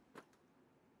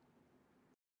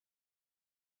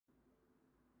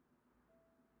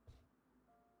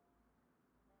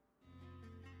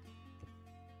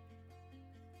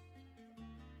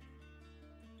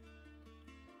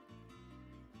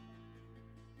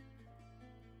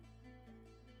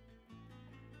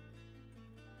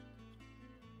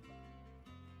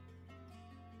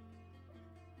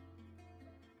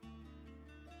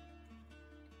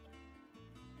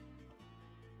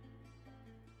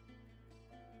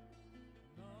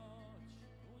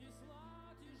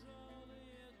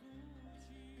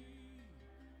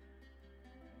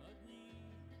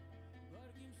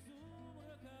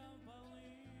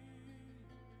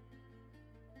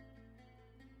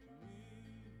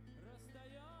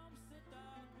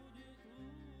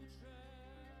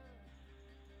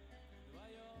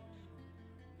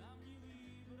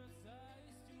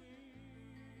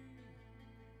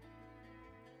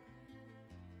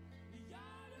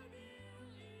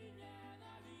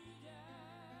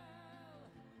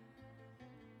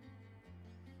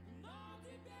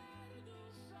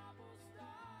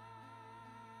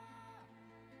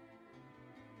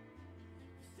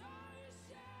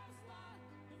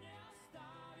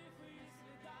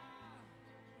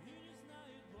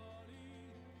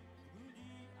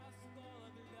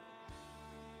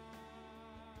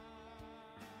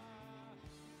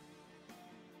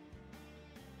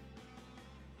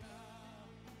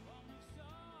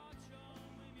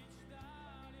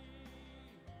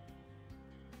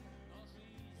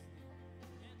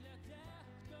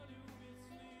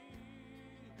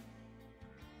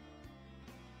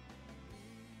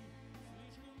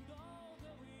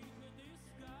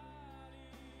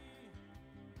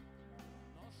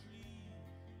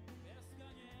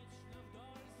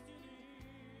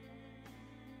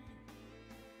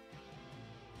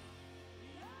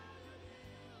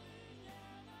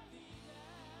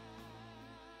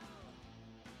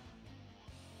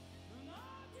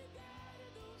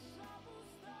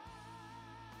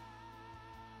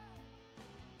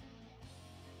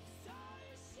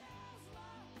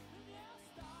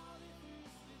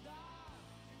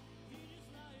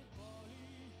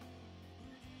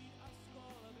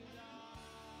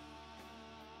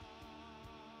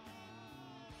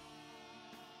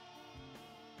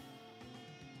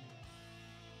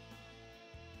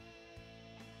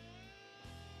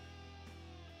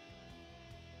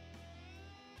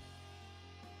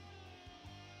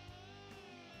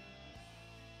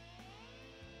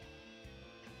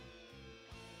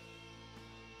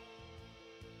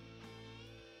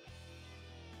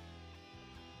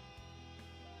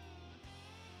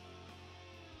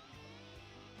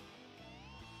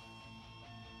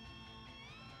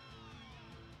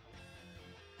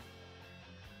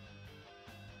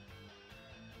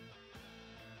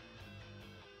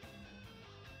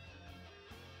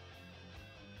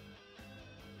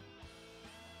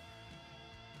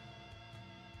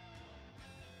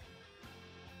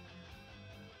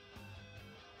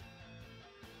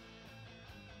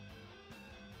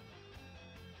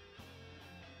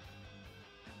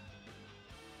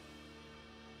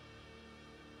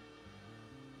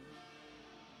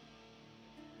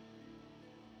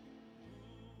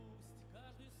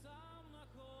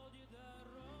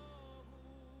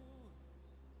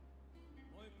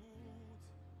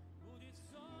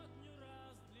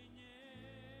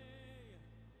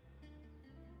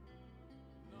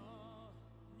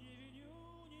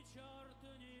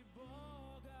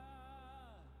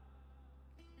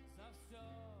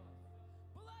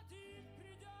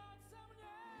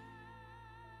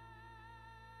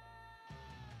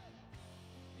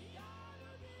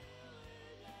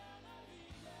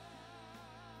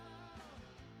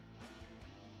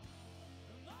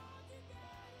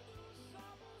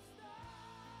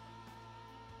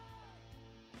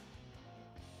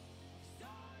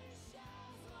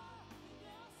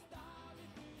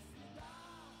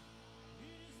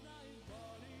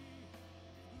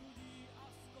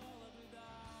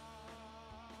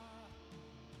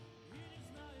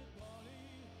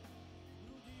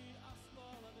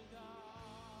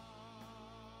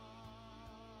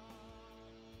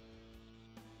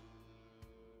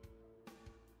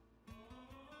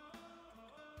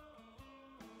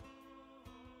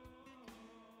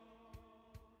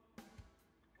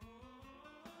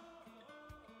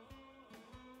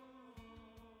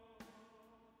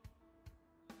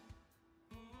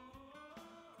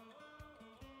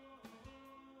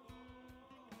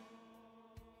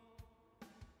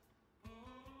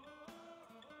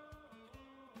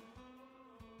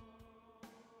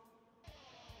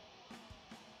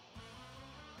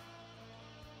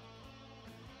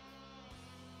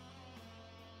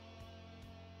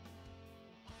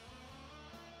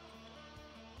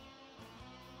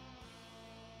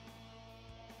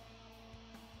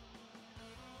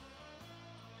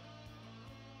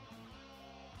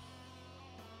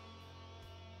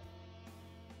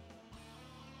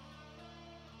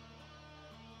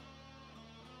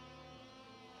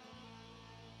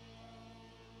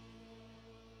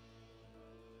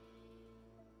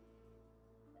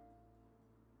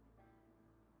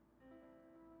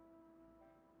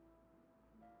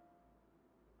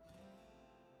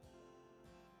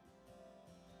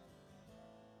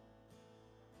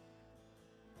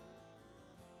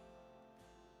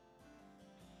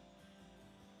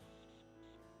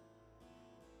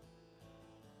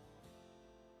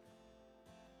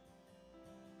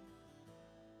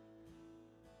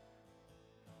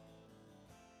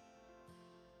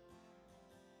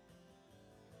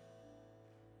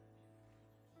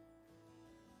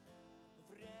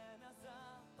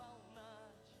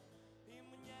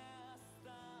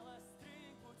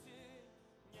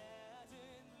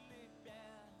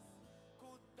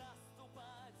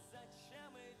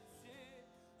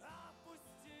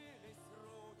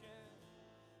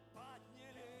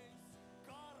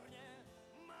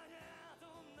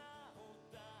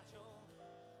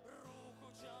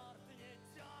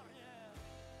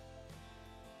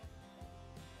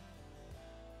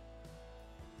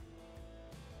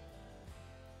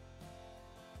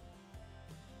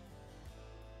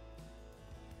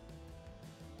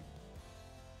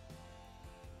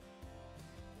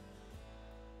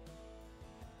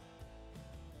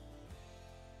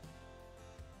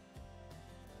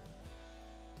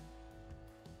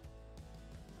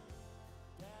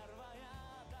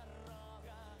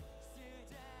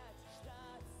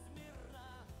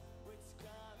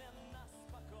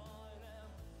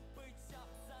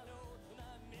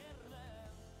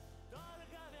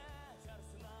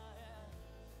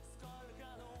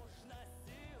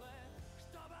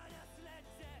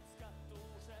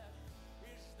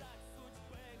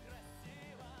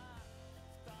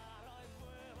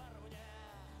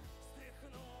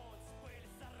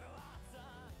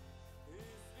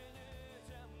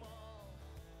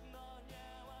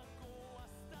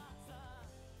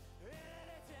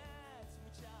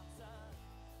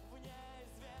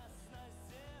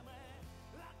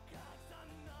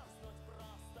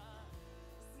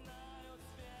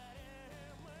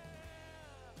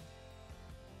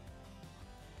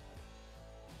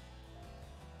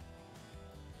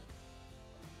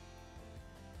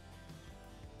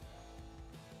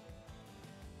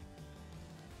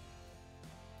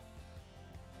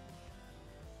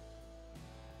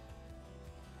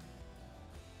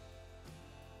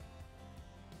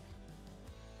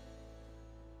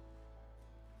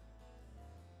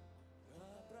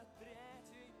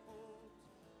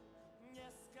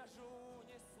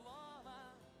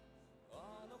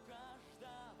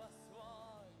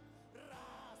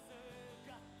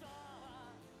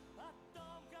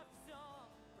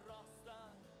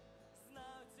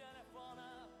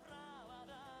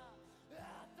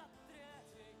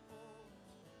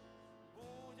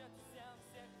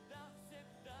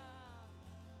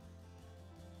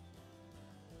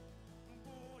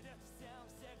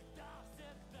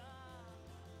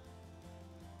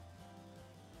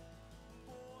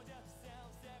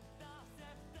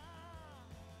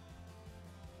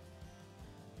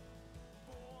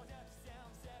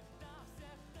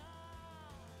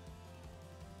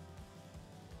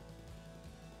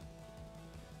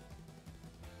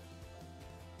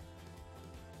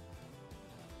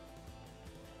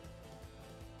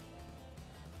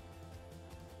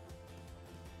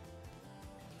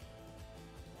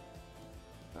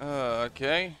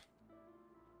 Okay.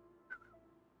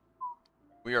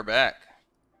 We are back.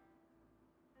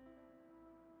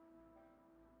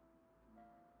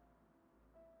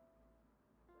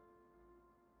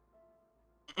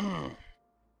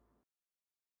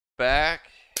 Back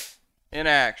in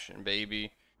action,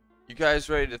 baby. You guys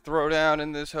ready to throw down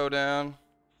in this hoedown?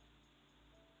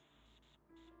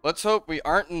 Let's hope we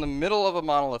aren't in the middle of a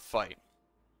monolith fight.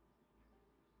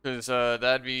 Cause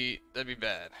that'd be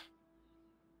bad.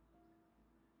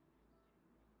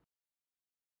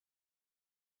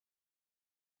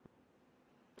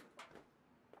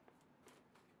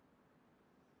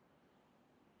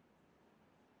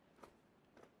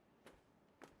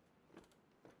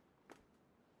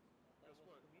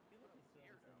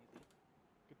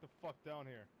 Get the fuck down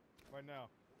here. Right now.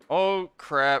 Oh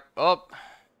crap. Oh.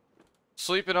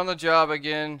 Sleeping on the job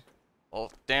again. Oh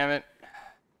damn it.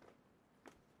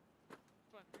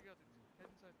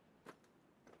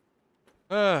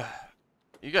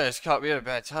 You guys caught me at a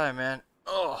bad time, man.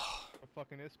 Oh. A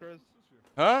fucking Iskras?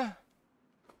 Huh?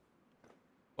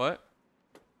 What?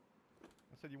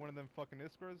 I said you one of them fucking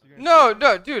Iskras? No,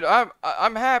 no, dude.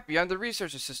 I'm happy. I'm the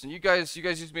research assistant. You guys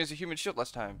used me as a human shield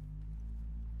last time.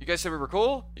 You guys said we were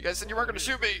cool. You guys said you weren't gonna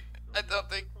shoot me. I don't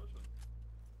think.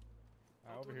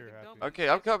 Over here, Happy. Okay,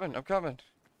 I'm coming. I'm coming.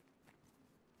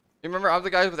 You remember I'm the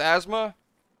guy with asthma?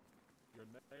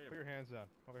 Put your hands down.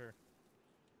 Over here.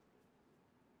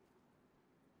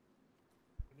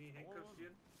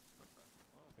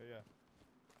 Yeah, yeah.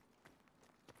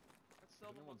 Let's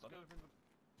tell them what's going on.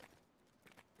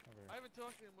 I haven't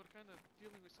talked to him. We're kind of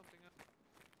dealing with something else.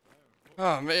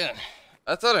 Oh man,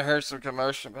 I thought I heard some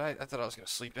commotion, but I thought I was gonna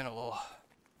sleep in a little.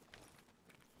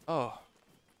 Oh,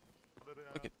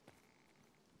 look at.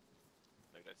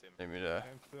 Maybe Stand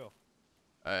still.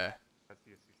 That's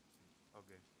the assistant.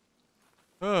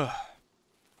 Okay.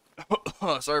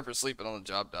 Oh, sorry for sleeping on the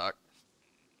job, Doc.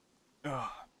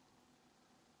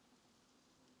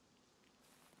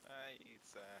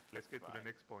 Let's get to the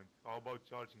next point. How about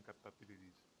charging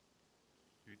capabilities?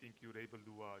 Do you think you're able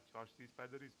to charge these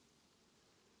batteries?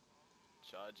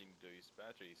 Charging these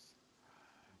batteries.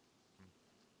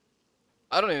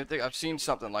 I don't even think I've seen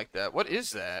something like that. What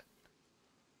is that?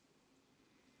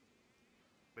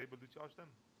 Able to charge them?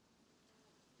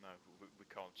 No, we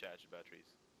can't charge the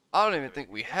batteries. I don't even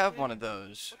think we have one of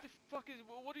those. What the fuck is?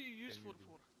 What are you useful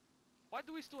for? Why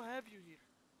do we still have you here?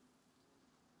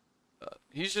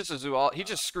 He's just a zoologist. He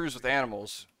just screws with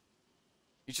animals.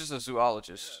 He's just a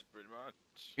zoologist. Yeah, pretty much.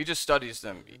 He just studies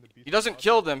them. He doesn't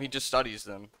kill them. He just studies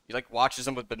them. He like watches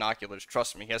them with binoculars.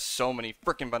 Trust me, he has so many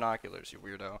freaking binoculars. You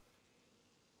weirdo.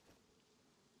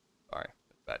 Sorry,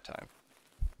 bad time.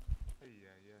 Hey, yeah.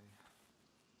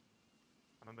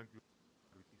 I don't think you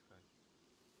with these guys.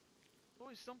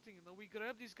 Always something, you know. We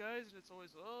grab these guys and it's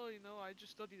always, oh, you know, I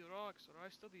just study the rocks, or I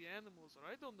study animals, or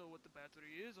I don't know what the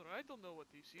battery is, or I don't know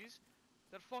what this is.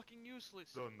 They're fucking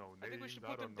useless. Don't know I think we names, should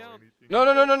I put them don't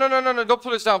know down. anything. No! Don't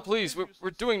put us down, please.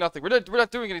 We're doing nothing. We're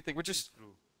not doing anything. We're just.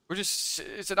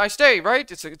 It's a nice day, right?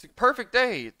 It's a perfect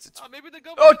day. It's Maybe the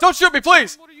Oh, don't shoot me,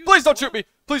 please! Please don't shoot me!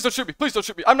 Please don't shoot me! Please don't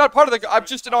shoot me! I'm not part of the. I'm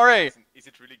just an RA. Is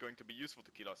it really going to be useful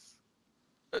to kill us?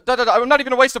 I'm not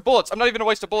even a waste of bullets. I'm not even a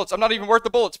waste of bullets. I'm not even worth the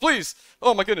bullets. Please!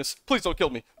 Oh my goodness! Please don't kill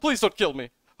me! Please don't kill me!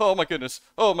 Oh my goodness!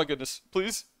 Oh my goodness!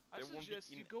 Please! I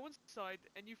suggest you go inside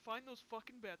and you find those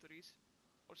fucking batteries,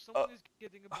 or someone is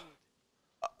getting a bullet.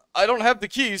 I don't have the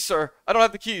keys, sir. I don't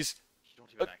have the keys. You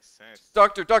don't even access.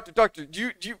 Doctor, do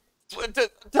you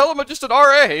tell him I'm just an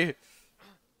RA. Yeah,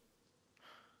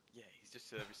 he's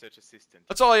just a research assistant.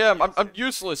 That's all I am. I'm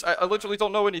useless. I literally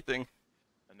don't know anything.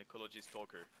 An ecology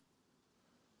stalker.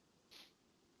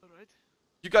 Alright.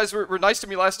 You guys were nice to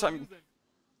me last time.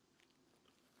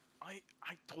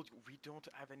 I told you we don't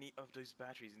have any of those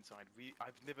batteries inside.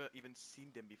 I've never even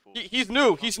seen them before. He's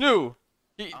new. He's new.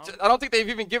 I don't think they've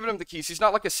even given him the keys. He's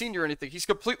not like a senior or anything. He's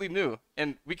completely new,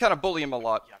 and we kind of bully him a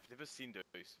lot. Yeah, I've never seen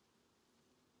those.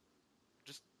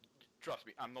 Just trust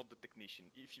me, I'm not the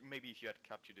technician. Maybe if you had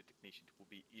captured the technician, it would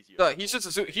be easier.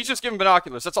 He's just given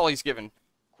binoculars. That's all he's given.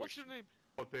 What's your name?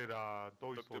 But they're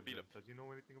toy Dr. soldiers. Billup. Does he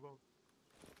know anything about?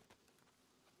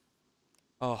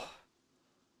 Oh.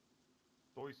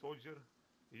 Toy soldier?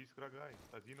 Iskra guy.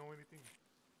 Does he know anything?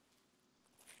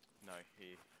 No,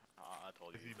 I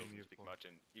told you he doesn't speak much,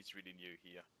 and he's really new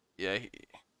here. Yeah,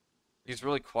 he's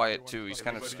really quiet too. He's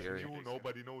kind of scary. New,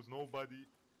 nobody knows nobody.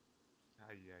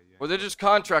 Well, they're just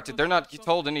contracted. They're not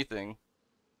told anything.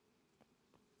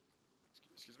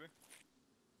 Excuse me?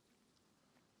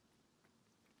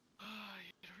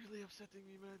 You're really upsetting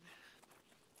me, man.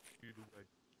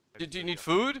 Do you need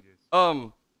food?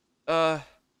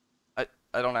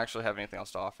 I don't actually have anything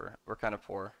else to offer. We're kind of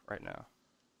poor right now.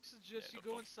 I suggest you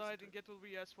go inside and get what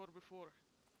we asked for before.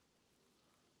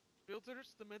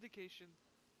 Filters, the medication.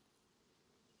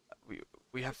 We have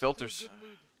Listen to a filters. good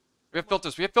mood. We have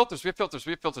filters. We have filters. We have filters.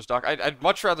 We have filters, Doc. I'd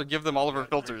much rather give them all of our Yeah,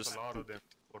 filters. there's a lot of them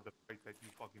for the fight that you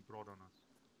fucking brought on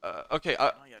us. Okay. Can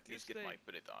I at least get stay. my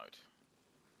bullet out?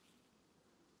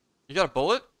 You got a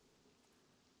bullet?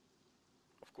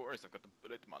 Of course, I've got the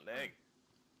bullet in my leg.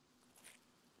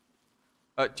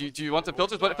 Do you want the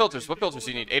filters? What filters? What filters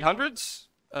do you need? 800s?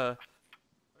 How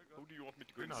do you want me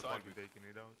to go We're not inside fucking with taking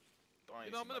it out. dice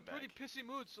You know, I'm in my a pretty bag? pissy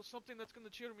mood, so something that's gonna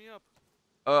cheer me up.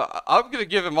 I'm gonna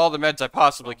give him all the meds I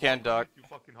possibly can, One Doc. minute You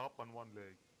fucking hop on one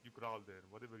leg. You crawl there.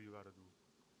 Whatever you gotta do.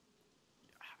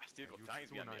 I still got you're dice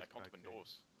too behind me. nice I can't back open there.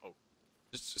 doors. Oh,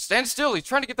 Just stand still. He's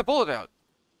trying to get the bullet out.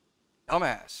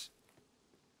 Dumbass.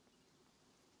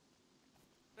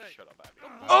 Hey. shut up, Abby.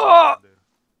 Oh! There.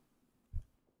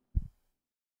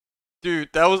 Dude,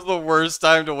 that was the worst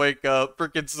time to wake up.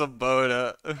 Frickin'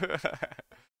 Sabota.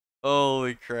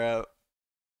 Holy crap.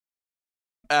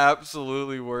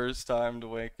 Absolutely worst time to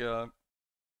wake up.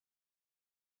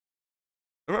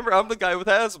 Remember, I'm the guy with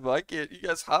asthma. I can't. You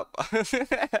guys hop.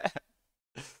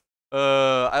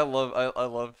 I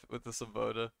love with the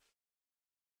Sabota.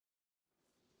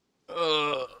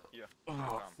 Yeah.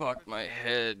 Oh fuck my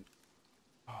head.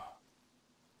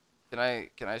 Can I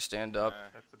stand up?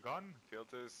 That's a gun.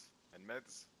 Filters and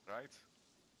meds, right?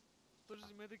 There's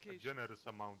the A medication. generous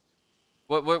amount.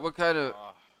 What kind of?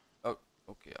 Ah,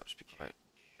 Okay, I'll just be quiet.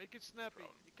 Make it snappy.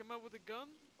 You come out with a gun,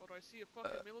 or I see a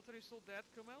fucking military soldat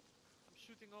come out, I'm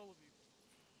shooting all of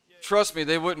you. Trust me,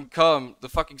 they wouldn't come. The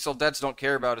fucking soldats don't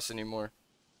care about us anymore.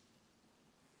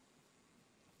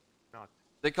 Not.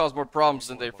 They cause more problems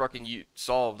than they fucking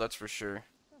solve. That's for sure.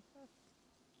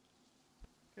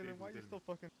 Okay, then why are you still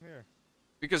fucking here?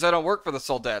 Because I don't work for the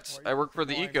soldats. Why are I you work for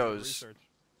the lying to your ecos. research?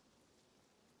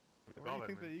 What do you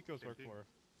think the Government, ecos same work thing. for?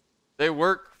 They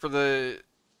work for the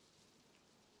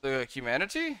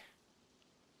humanity,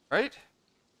 right?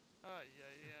 Yeah.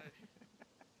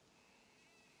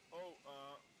 Oh,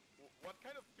 what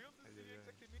kind of filters do you yeah.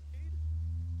 exactly need?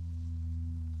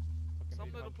 Fucking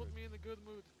Something that'll 800. put me in a good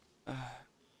mood.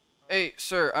 Hey,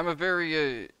 sir, I'm a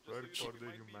very Work for the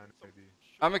humanity.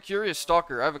 I'm a curious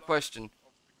stalker. I have a question.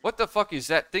 What the fuck is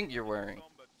that thing you're wearing?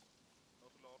 What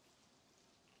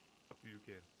do you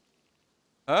care?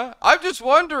 Huh? I'm just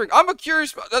wondering. I'm a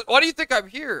curious. Why do you think I'm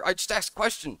here? I just ask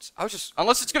questions. I was just,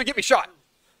 unless it's gonna get me shot.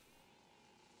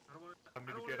 Want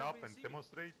me to get up and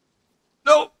demonstrate?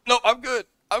 No, I'm good.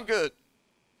 I'm good.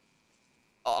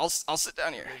 I'll sit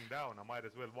down here. Laying down, I might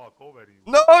as well walk over you.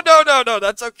 No.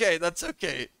 That's okay. That's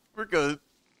okay. We're good.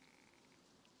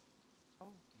 Oh,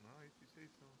 no, if you say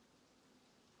so.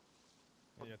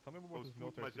 Yeah, tell me more about Those this foot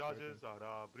military situation. massages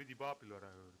are pretty popular, I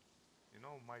heard. You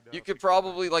know, my You could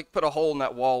probably like put a hole in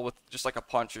that wall with just like a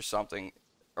punch or something,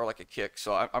 or like a kick.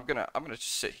 So I'm gonna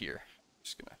just sit here.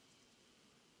 Just gonna.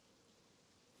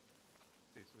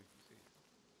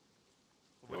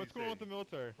 Yeah, what's going on with the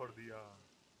military? For the,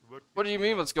 work What do you with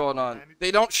mean? the, What's going on? humanity?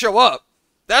 They don't show up.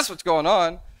 That's what's going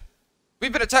on.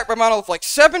 We've been attacked by monolith like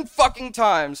 7 fucking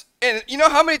times, and you know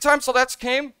how many times soldats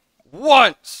came?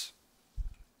 Once.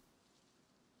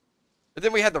 And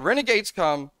then we had the renegades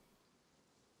come,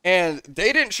 and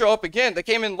they didn't show up again. They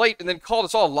came in late and then called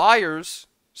us all liars,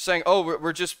 saying, "Oh,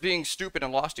 we're just being stupid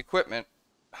and lost equipment."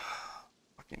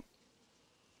 Fucking.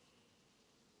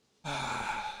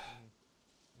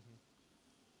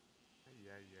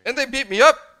 And they beat me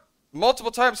up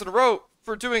multiple times in a row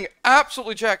for doing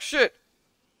absolutely jack shit.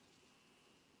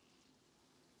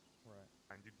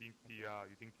 And you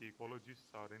think the ecologists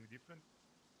are any different?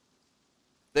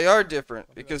 They are different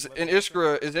Okay, because that's in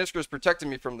Iskra's protected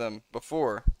me from them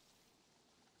before,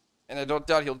 and I don't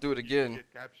doubt he'll do it If again. you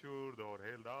get captured or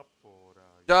held up or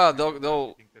Duh, you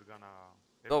they'll think they're gonna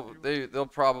help you? they'll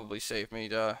probably save me.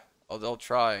 Duh, oh, they'll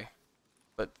try,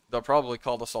 but they'll probably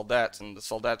call the soldats, and the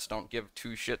soldats don't give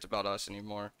 2 shits about us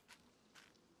anymore.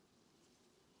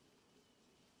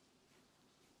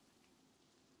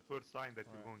 First sign that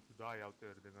you're going to die out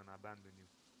there, they're gonna abandon you.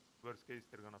 Worst case,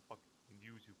 they're gonna fucking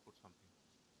use you for something.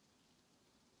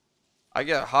 I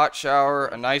get a hot shower,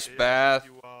 a nice They ever bath.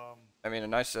 take you, I mean, a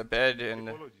nice bed, and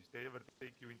ecologists, they ever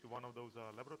take you into one of those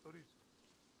laboratories?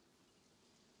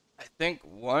 I think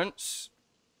once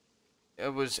it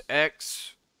was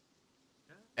X.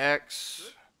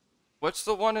 What's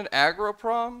the one in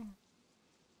Agroprom?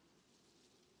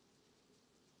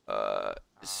 Yeah, I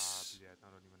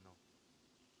don't even know.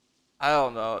 I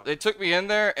don't know. They took me in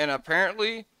there, and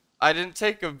apparently I didn't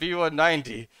take a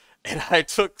B190, And I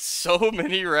took so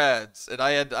many rads, and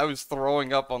I was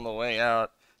throwing up on the way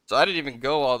out. So I didn't even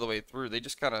go all the way through. They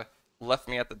just kind of left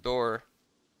me at the door.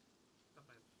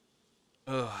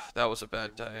 Ugh, that was a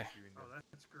bad day. Oh,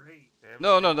 that's great.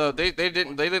 No. They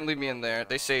didn't leave me in there.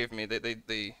 They saved me. They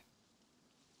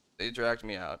dragged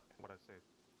me out. What I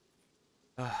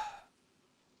said.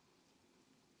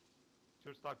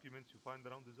 Search documents you find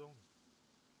around the zone.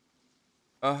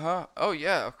 Uh-huh. Oh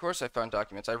yeah, of course I found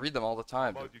documents. I read them all the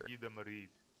time. How about you give them a read?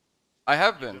 I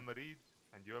have Give been. them a read,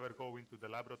 and you ever go into the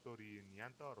laboratory in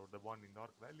Yantar or the one in Dark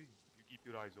Valley, you keep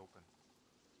your eyes open.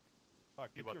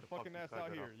 Get your fucking ass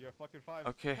out here. You have fucking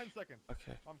 10 seconds.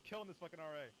 Okay. I'm killing this fucking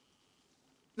RA.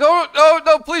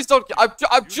 No, please don't.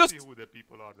 I'm just. See who the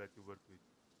people are that you work with.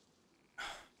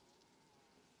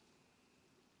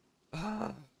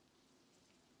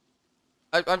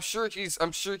 I'm sure he's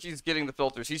getting the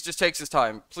filters. He just takes his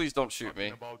time. Please don't shoot me.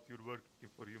 About your work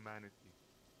for humanity.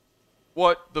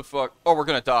 What the fuck? Oh, we're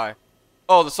gonna die.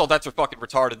 Oh, the soldats are fucking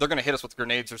retarded. They're gonna hit us with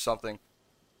grenades or something.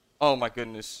 Oh my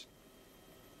goodness.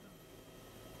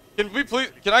 Can we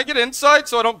please? Can I get inside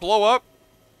so I don't blow up?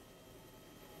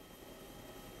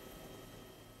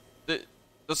 The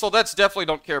soldats definitely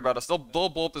don't care about us. They'll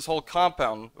blow up this whole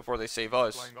compound before they save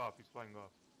us. He's flying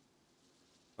off.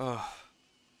 Ugh.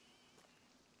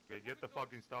 Okay, get the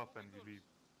fucking stuff and you leave.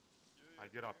 I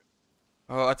get up.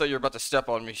 Oh, I thought you were about to step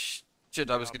on me. Shit,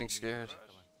 I was getting scared.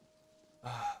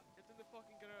 Get in the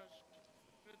fucking garage.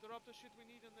 We're gonna drop the shit we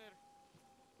need in there.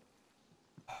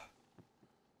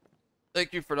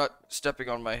 Thank you for not stepping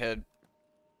on my head.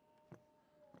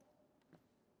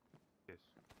 Yes.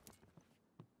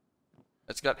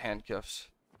 It's got handcuffs.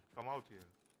 Come out here.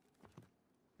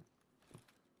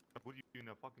 I put you in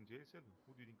a fucking jail cell?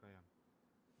 Who do you think I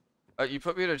am? You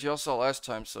put me in a jail cell last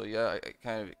time, so yeah, I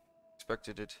kind of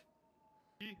expected it.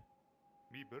 Me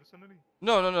personally?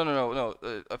 No.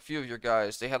 A few of your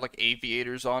guys, they had like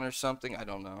aviators on or something. I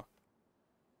don't know.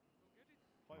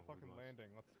 Fly fucking landing.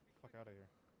 Let's get the fuck out of here.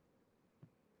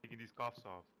 Taking these cuffs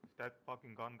off. If that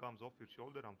fucking gun comes off your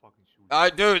shoulder, I'm fucking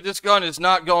shooting. Dude, this gun is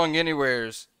not going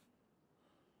anywheres.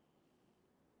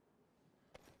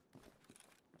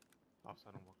 Cuffs,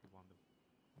 I don't fucking want them.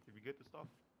 Did we get the stuff?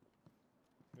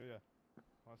 Yeah.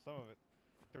 Well, some of it.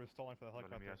 They were stolen for the Let me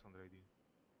helicopter. ask on the radio.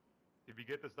 Did we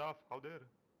get the stuff? How there?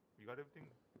 You got everything?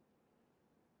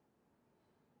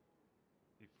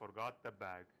 He forgot the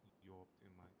bag. You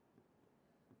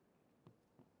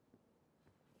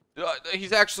optimize.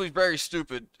 He's actually very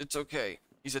stupid. It's okay.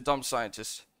 He's a dumb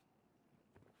scientist.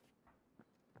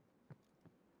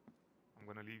 I'm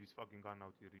gonna leave his fucking gun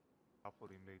out here. Up for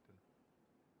him later.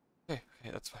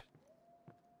 Okay, that's fine.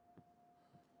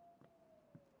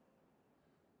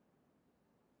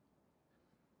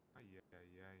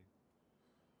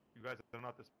 You guys are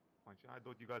not the punch. I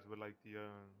thought you guys were like the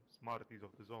smarties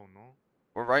of the zone, no?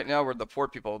 Well, right now we're the poor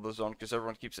people of the zone because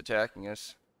everyone keeps attacking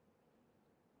us.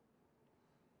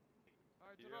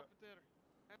 Alright, drop it there.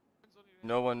 Hands on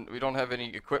your head. We don't have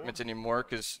any equipment anymore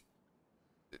because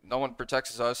no one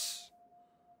protects us.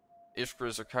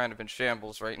 Ishpras are kind of in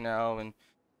shambles right now, and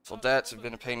soldats have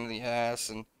been a pain in the ass,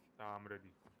 and... I'm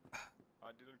ready.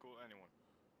 I didn't call anyone.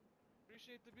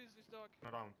 Appreciate the business, dog.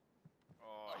 Around.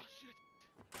 Oh, shit.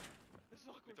 This is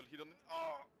awkward. little hit on it.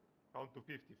 Oh! Count to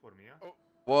 50 for me, yeah? Oh.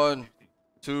 1,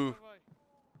 2,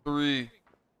 3,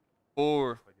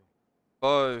 4,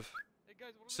 5, Hey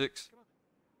guys, 6,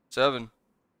 7,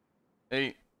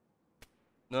 8,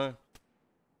 9,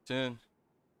 10,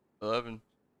 11,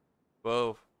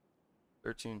 12,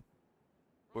 13,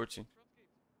 14,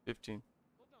 15,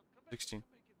 16,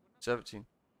 17,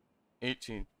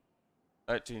 18,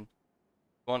 19,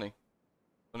 20,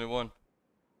 21,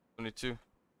 22,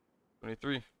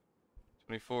 23,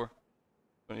 24,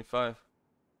 25,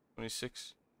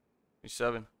 26,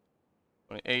 27,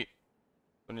 28,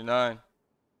 29,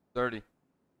 30,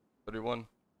 31,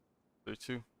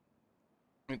 32,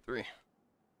 33,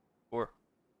 34,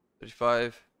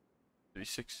 35,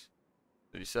 36,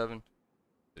 37,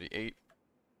 38,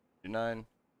 39,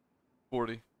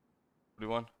 40,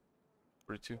 41,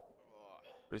 42,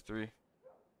 43,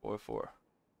 44,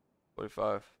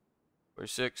 45,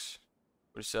 46,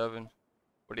 47,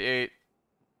 48,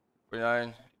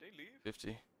 49,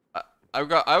 50.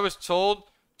 I was told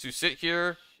to sit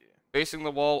here facing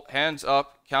the wall, hands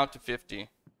up, count to 50.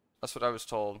 That's what I was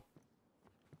told.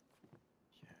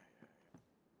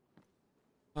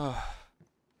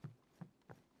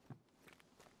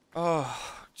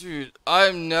 Oh, dude,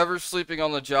 I'm never sleeping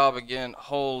on the job again.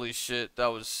 Holy shit, that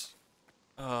was...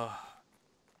 How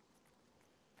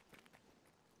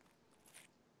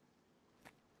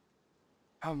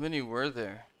many were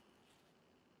there?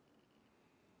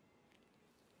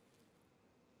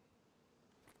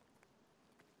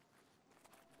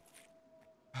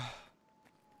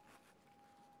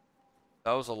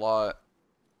 That was a lot.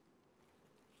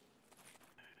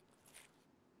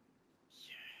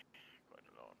 Quite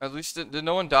a lot. At least did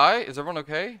no one die? Is everyone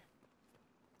okay?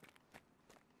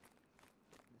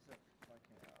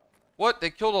 What?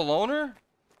 They killed a loner?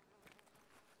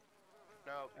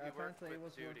 No, he worked apparently it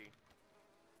was with duty.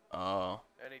 Oh.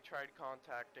 And he tried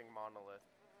contacting Monolith.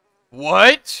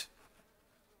 What?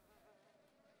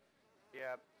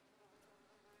 Yeah.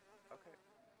 Okay.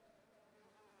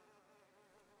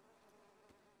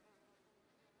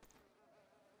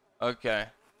 Okay.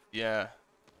 Yeah.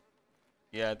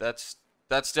 Yeah, that's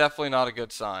definitely not a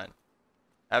good sign.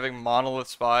 Having monolith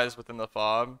spies within the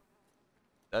fob,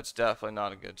 that's definitely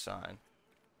not a good sign.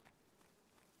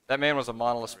 That man was a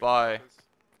monolith spy.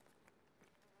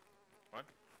 What?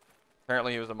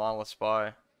 Apparently he was a monolith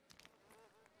spy.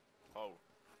 Oh.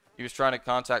 He was trying to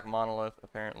contact monolith,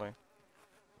 apparently.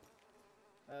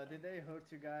 Did they hurt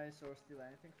you guys or steal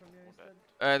anything from you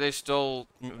instead? They stole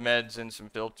meds and some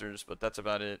filters, but that's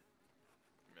about it.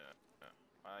 Yeah.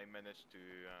 I managed to.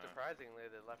 Surprisingly,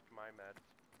 they left my meds.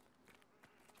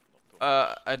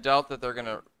 I doubt that they're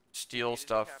gonna steal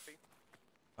stuff.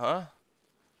 Huh?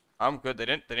 I'm good. They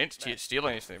didn't steal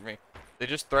anything from me. They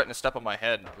just threatened to step on my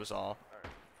head. That was all.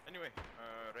 Anyway,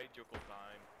 radio call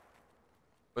time.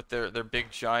 With their big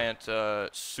giant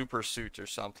super suit or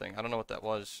something. I don't know what that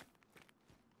was.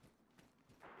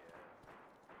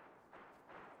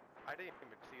 I didn't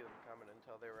even see them coming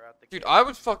until they were at the Dude, gate. I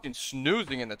was fucking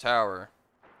snoozing in the tower.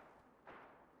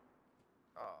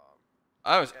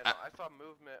 I was. Yeah, no, I saw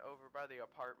movement over by the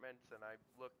apartments, and I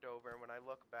looked over, and when I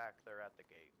look back, they're at the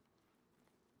gate.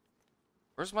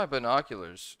 Where's my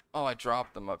binoculars? Oh, I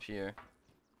dropped them up here.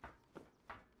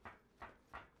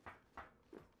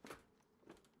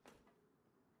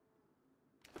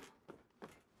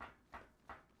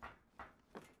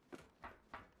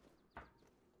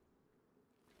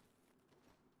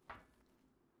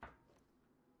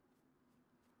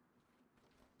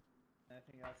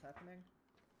 Anything else happening?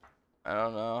 I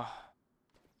don't know.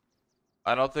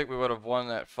 I don't think we would have won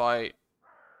that fight.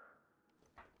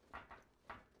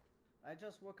 I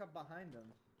just woke up behind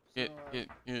them. So,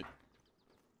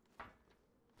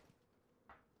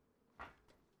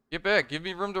 Get back. Give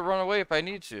me room to run away if I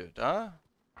need to, huh?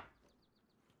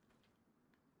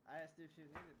 I asked you if you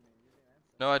needed me. You didn't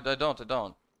answer. No, I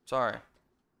don't. Sorry.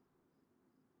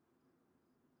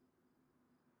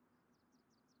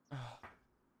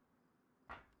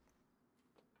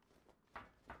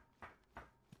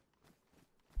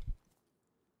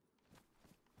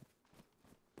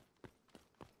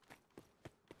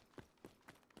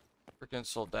 Freaking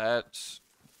soldats.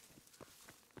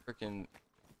 Freaking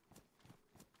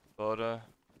Boda.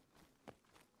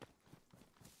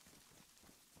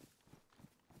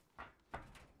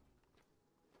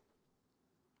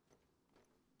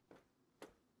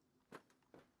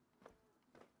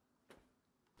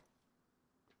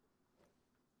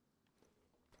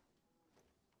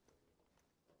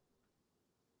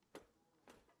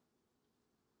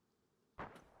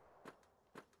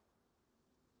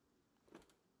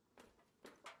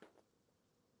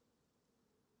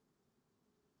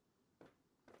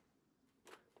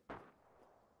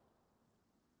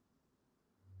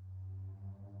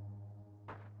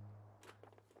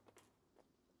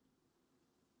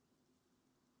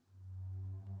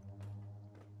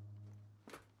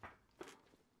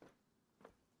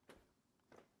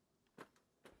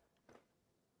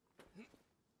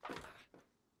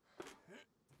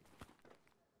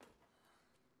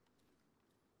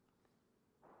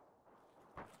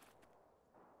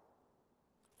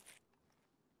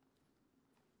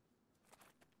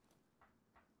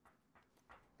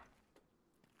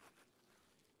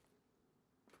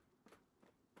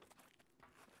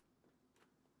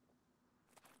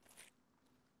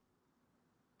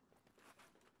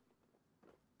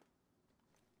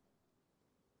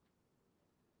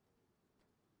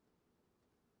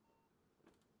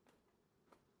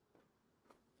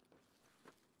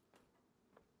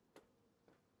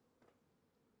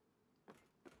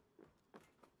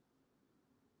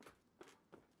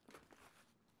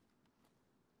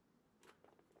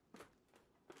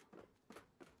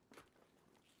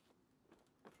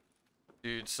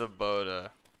 Dude,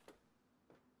 Sabota.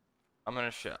 I'm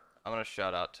gonna shout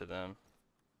out to them.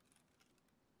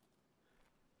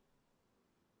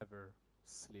 Never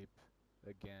sleep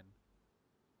again.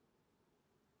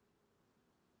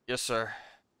 Yes, sir.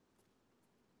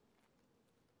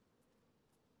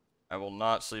 I will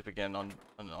not sleep again on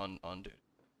dude.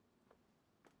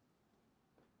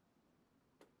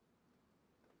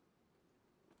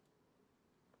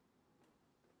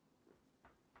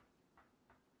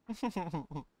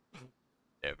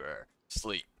 Never.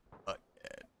 Sleep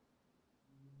again.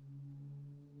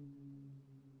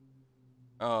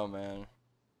 Oh man.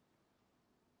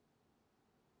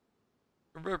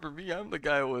 Remember me, I'm the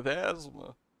guy with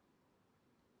asthma.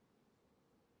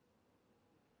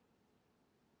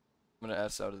 I'm gonna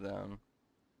S out of them.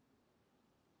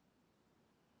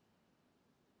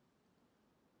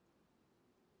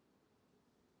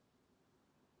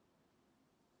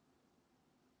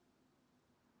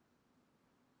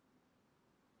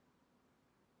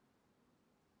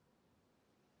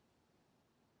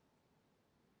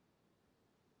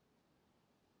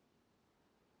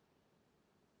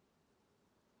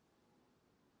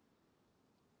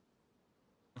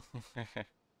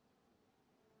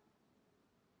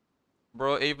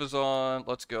 Bro, Ava's on.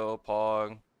 Let's go,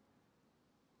 Pog.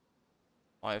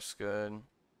 Life's good.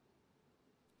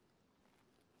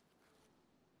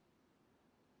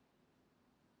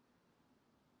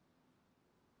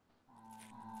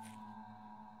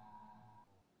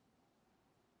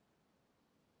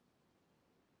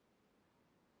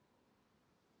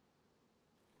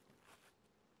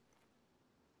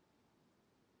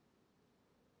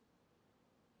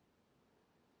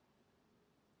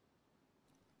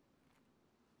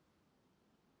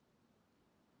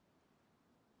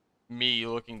 Me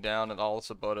looking down at all of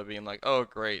Sabota being like, oh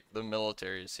great, the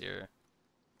military's here.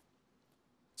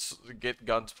 Get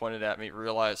guns pointed at me,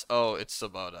 realize, oh, it's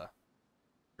Sabota.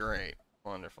 Great.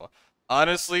 Wonderful.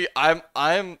 Honestly, I'd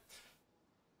rather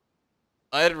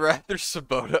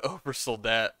Sabota over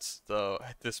Soldats, though,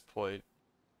 at this point.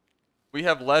 We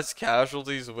have less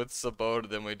casualties with Sabota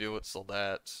than we do with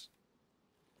Soldats.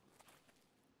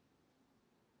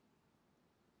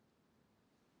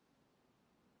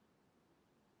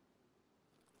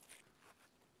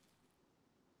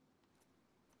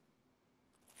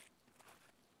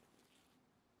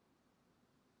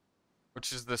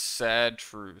 Which is the sad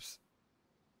truth.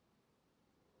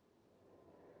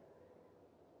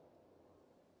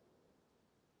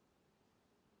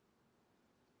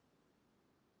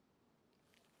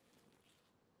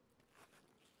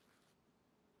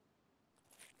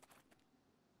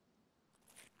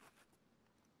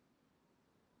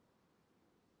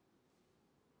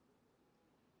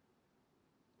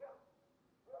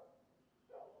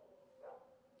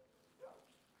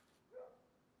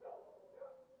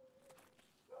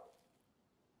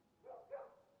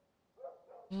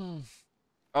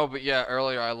 Oh, but yeah,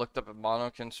 earlier I looked up if Mono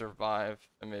can survive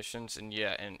emissions, and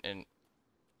yeah, in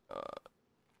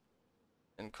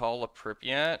Call of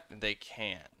Pripyat, they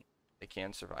can. They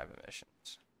can survive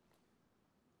emissions.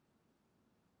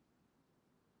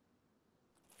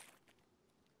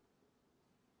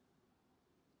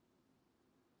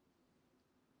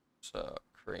 So,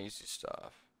 crazy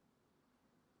stuff.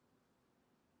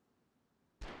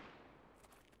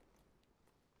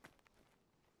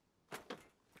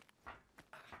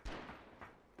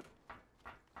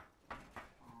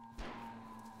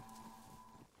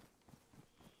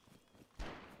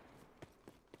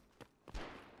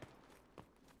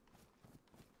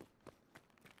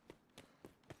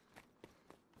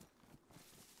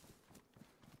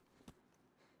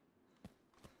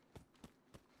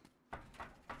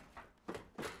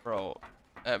 Bro,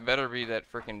 that better be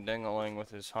that freaking dingaling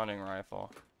with his hunting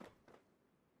rifle.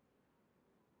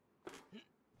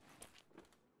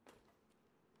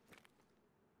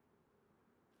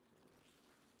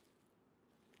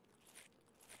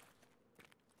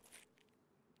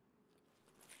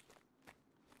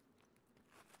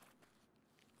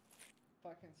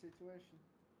 Fucking situation.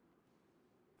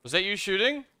 Was that you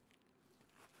shooting?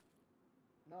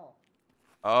 No.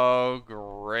 Oh,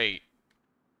 great.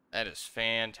 That is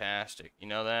fantastic. You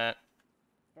know that?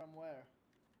 From where?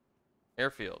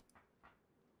 Airfield.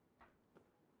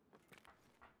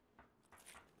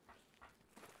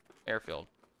 Airfield.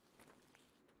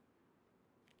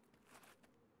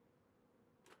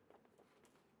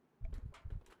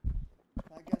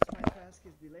 I guess my task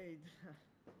is delayed.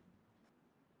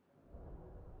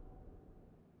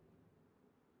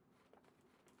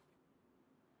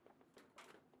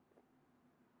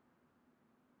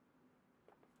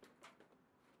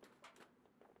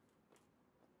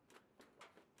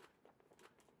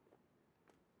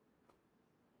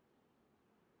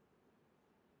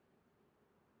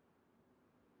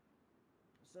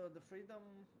 So the Freedom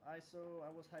I saw, I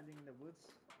was hiding in the woods.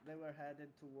 They were headed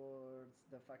towards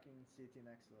the fucking city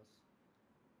next to us.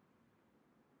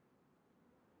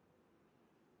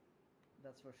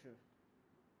 That's for sure.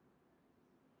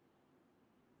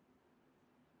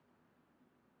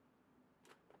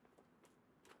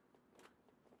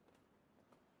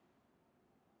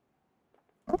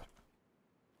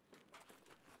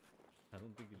 I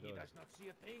don't think he He does.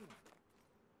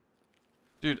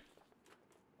 Dude,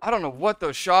 I don't know what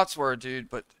those shots were, dude,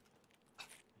 but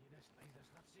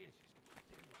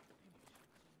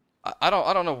I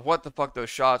don't know what the fuck those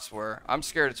shots were. I'm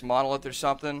scared it's Monolith or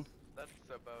something. That's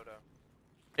Sabota.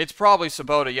 It's probably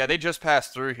Sabota. Yeah, they just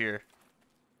passed through here.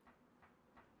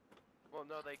 Well,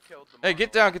 no, they killed the Hey,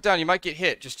 Monolith. get down. You might get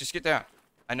hit. Just get down.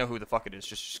 I know who the fuck it is.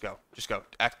 Just go. Just go.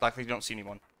 Act like you don't see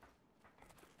anyone.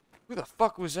 Who the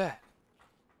fuck was that?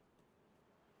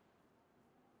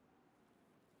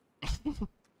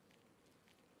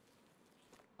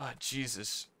 Oh,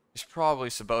 Jesus. It's probably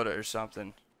Sabota or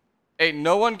something. Hey,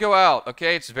 no one go out,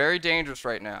 okay? It's very dangerous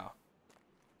right now.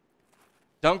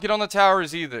 Don't get on the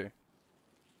towers either.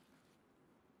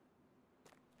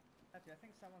 I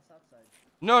think someone's outside.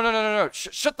 No.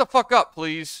 Shut the fuck up,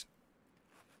 please.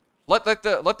 Let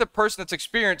the person that's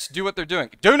experienced do what they're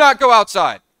doing. Do not go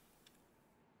outside.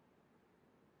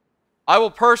 I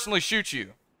will personally shoot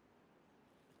you.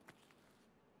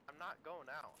 I'm not going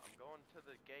out. I'm going to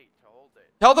the gate to hold it.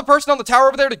 Tell the person on the tower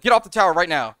over there to get off the tower right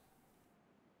now.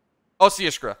 Oh, see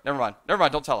Iskra. Never mind.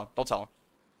 Don't tell him. Don't tell him.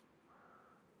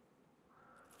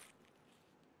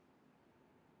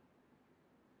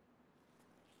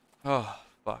 Oh,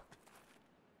 fuck.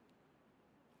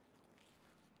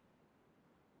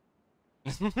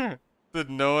 Did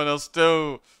no one else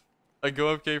know? I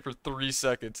go AFK for 3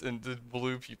 seconds and did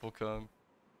blue people come?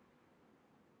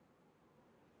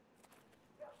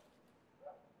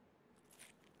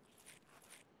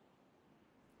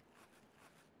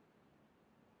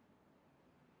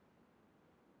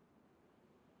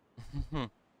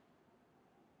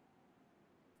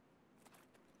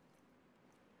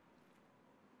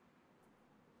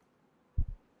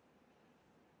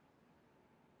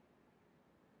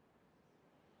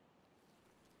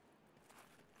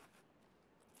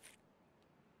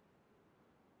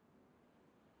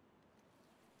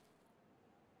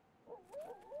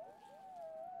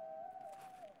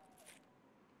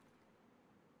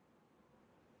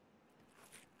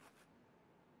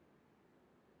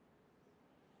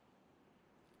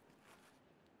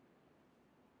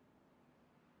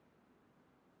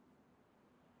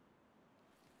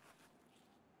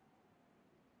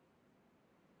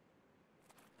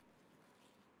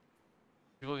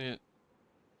 People need...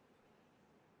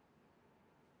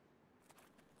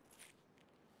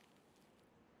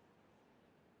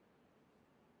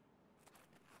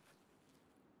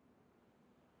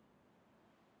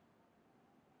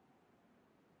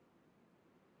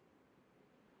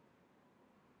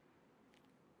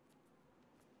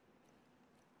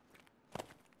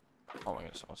 Oh my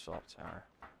goodness, someone's still off the tower.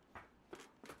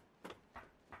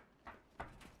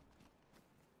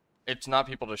 It's not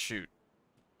people to shoot.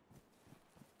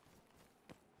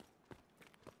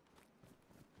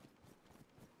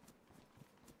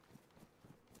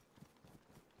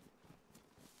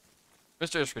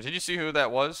 Mr. Iskra, did you see who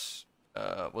that was?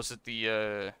 Was it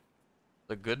the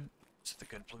good? Was it the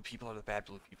good blue people or the bad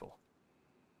blue people?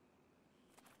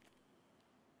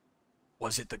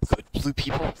 Was it the good blue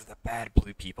people or the bad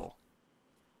blue people?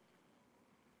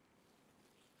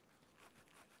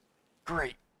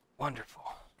 Great. Wonderful.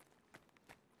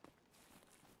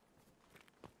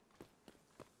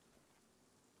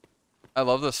 I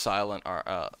love the silent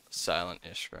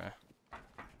Iskra.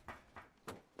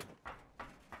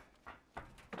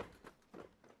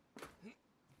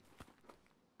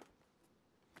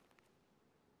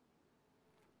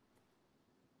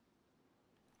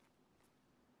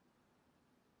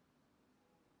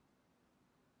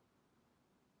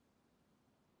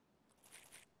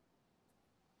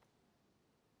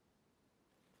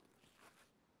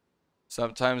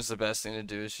 Sometimes the best thing to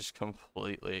do is just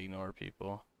completely ignore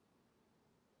people.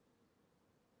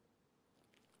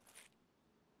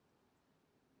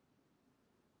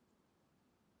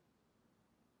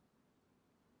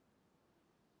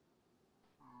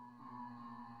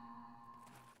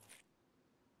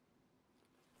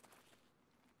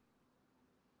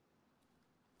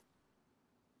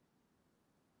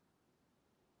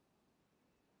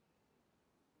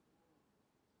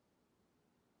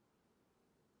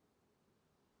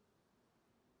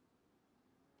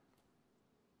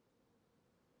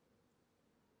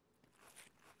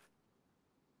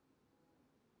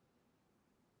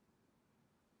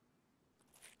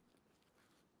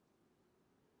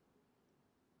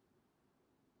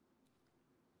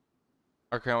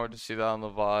 I can't wait to see that on the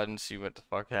VOD and see what the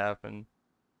fuck happened.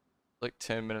 Like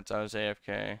 10 minutes I was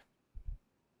AFK.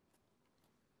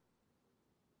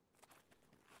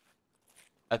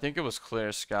 I think it was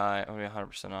clear sky, I'll be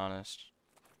 100% honest.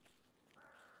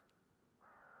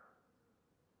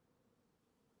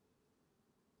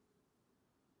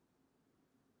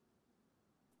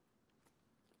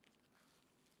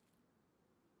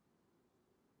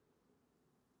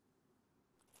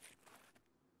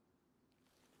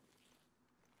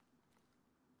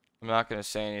 I'm not gonna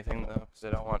say anything though, because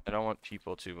I don't want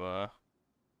people to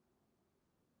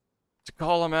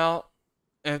call them out.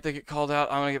 And if they get called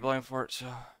out, I'm gonna get blamed for it. So.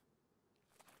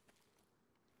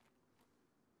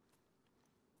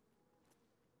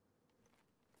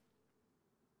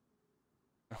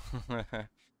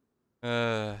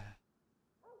 uh.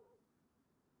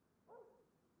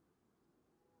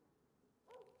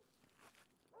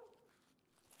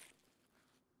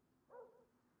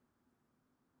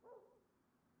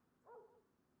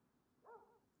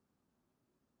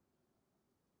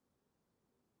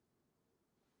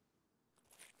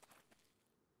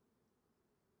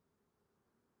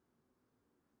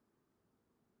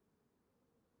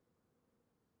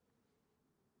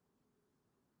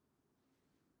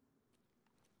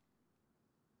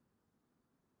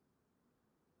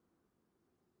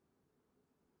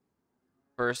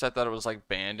 First, I thought it was like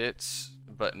bandits,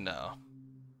 but no.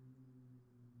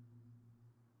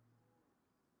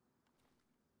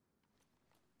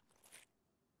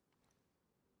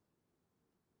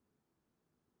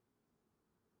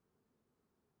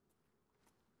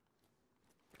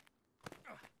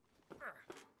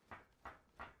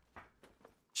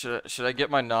 Should I get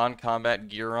my non-combat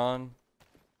gear on?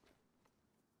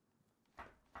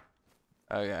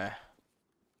 Okay.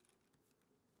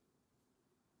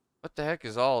 What the heck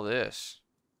is all this?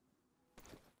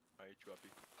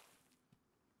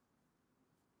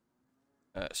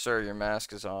 Sir, your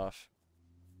mask is off.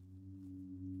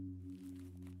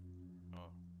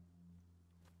 Oh.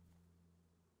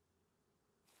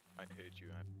 I hate you,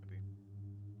 Happy.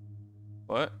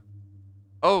 What?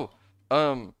 Oh,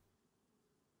 I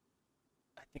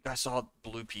think I saw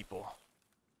blue people.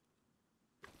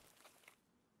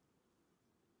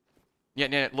 Yeah,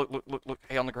 yeah, look.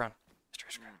 Hey, on the ground.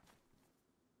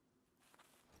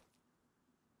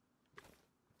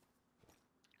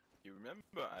 You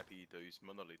remember, Abby, those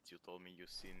monoliths you told me you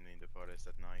seen in the forest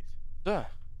at night? Duh.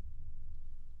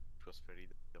 It was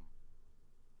freedom.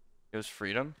 It was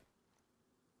freedom?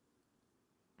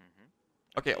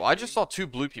 Mm-hmm. Okay, well, I just saw 2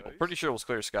 blue people. Pretty sure it was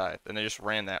clear sky, and they just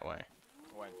ran that way.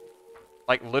 When?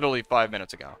 Like, literally 5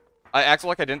 minutes ago. I acted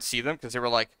like I didn't see them, because they were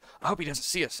like, I hope he doesn't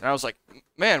see us. And I was like,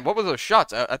 man, what were those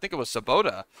shots? I think it was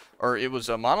Sabota, or it was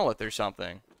a monolith or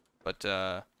something. But,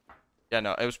 yeah,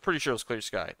 no, it was pretty sure it was clear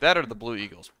sky. That or the blue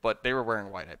eagles, but they were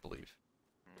wearing white, I believe.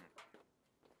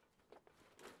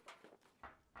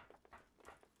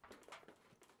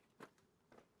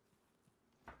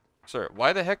 Sir,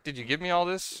 why the heck did you give me all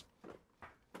this?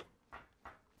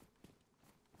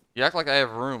 You act like I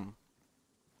have room.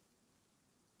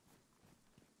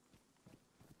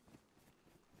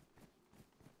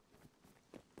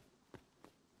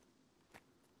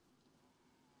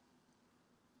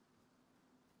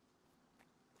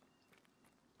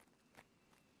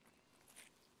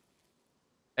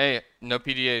 Hey, no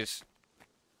PDAs.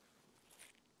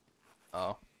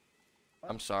 Oh.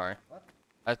 I'm sorry. What?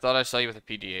 I thought I saw you with a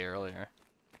PDA earlier.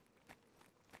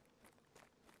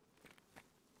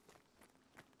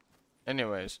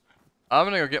 Anyways, I'm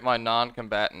gonna go get my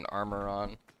non-combatant armor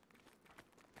on.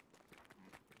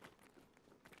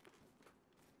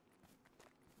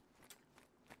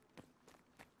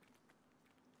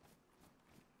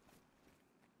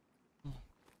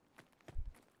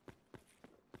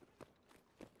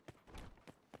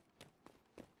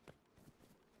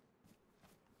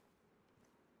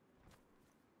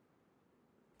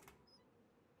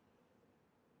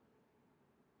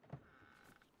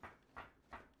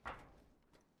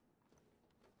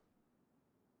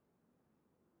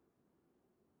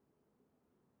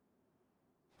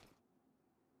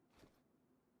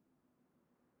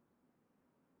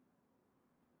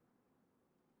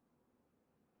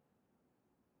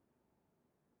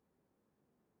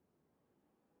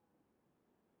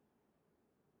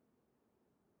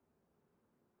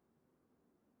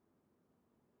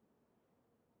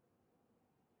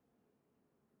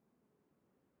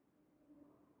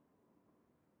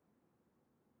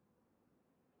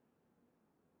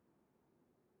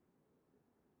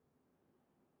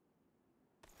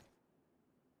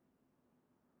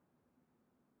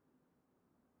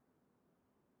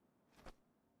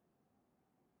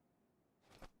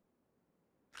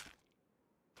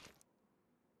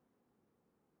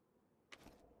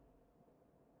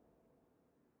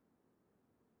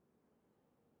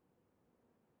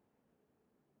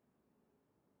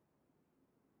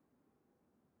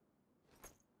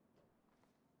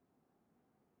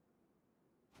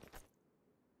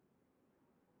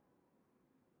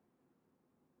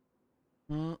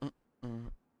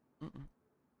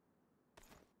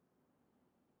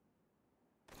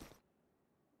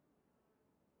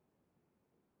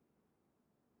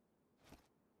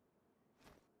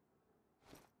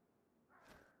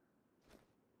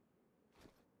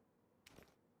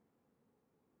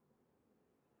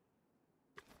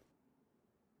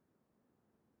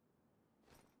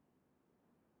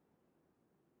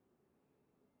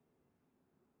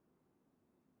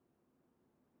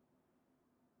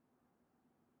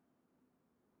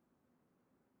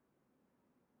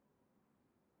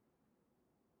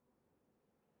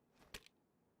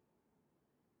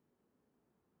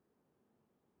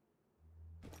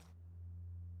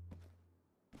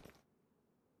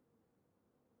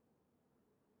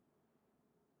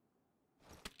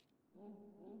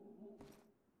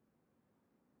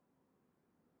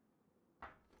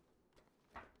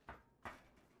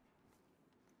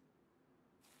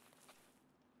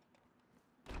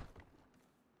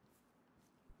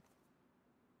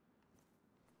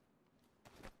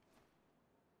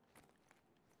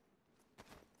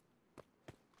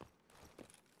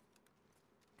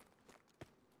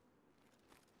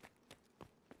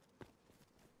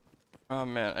 Oh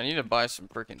man, I need to buy some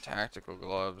freaking tactical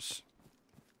gloves.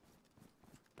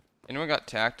 Anyone got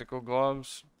tactical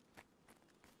gloves?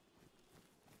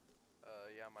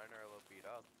 Yeah, mine are a little beat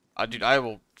up. Dude, I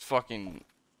will fucking.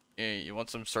 Yeah, you want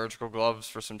some surgical gloves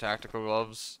for some tactical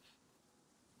gloves?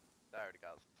 I already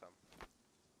got some.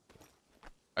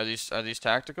 Are these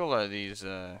tactical? Or are these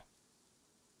Yeah,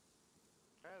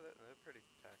 they're pretty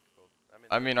tactical.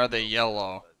 I mean, are they blue,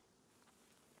 yellow?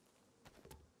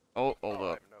 but... Oh, hold I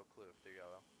up. have no clue if they're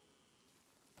yellow.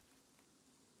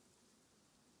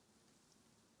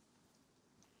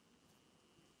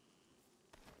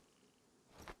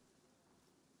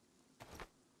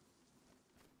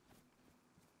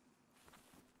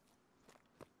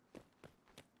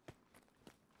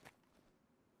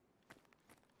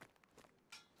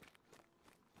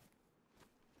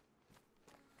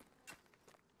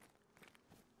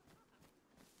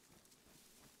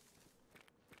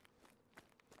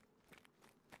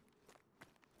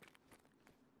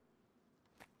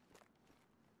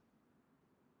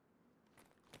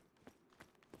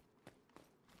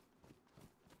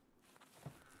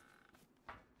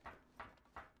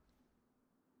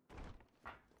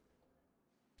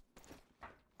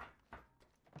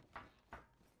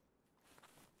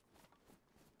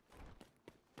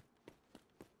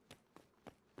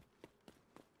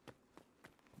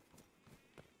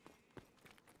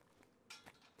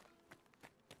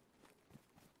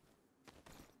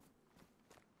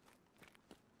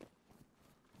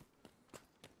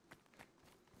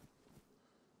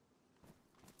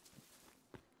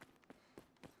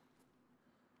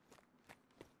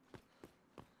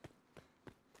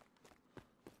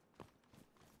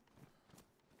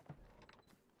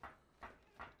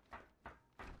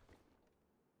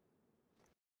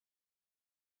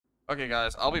 Okay,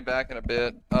 guys, I'll be back in a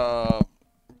bit.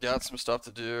 Got some stuff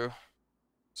to do.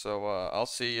 So, I'll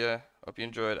see ya. Hope you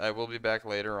enjoyed. I will be back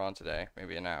later on today,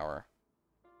 maybe an hour.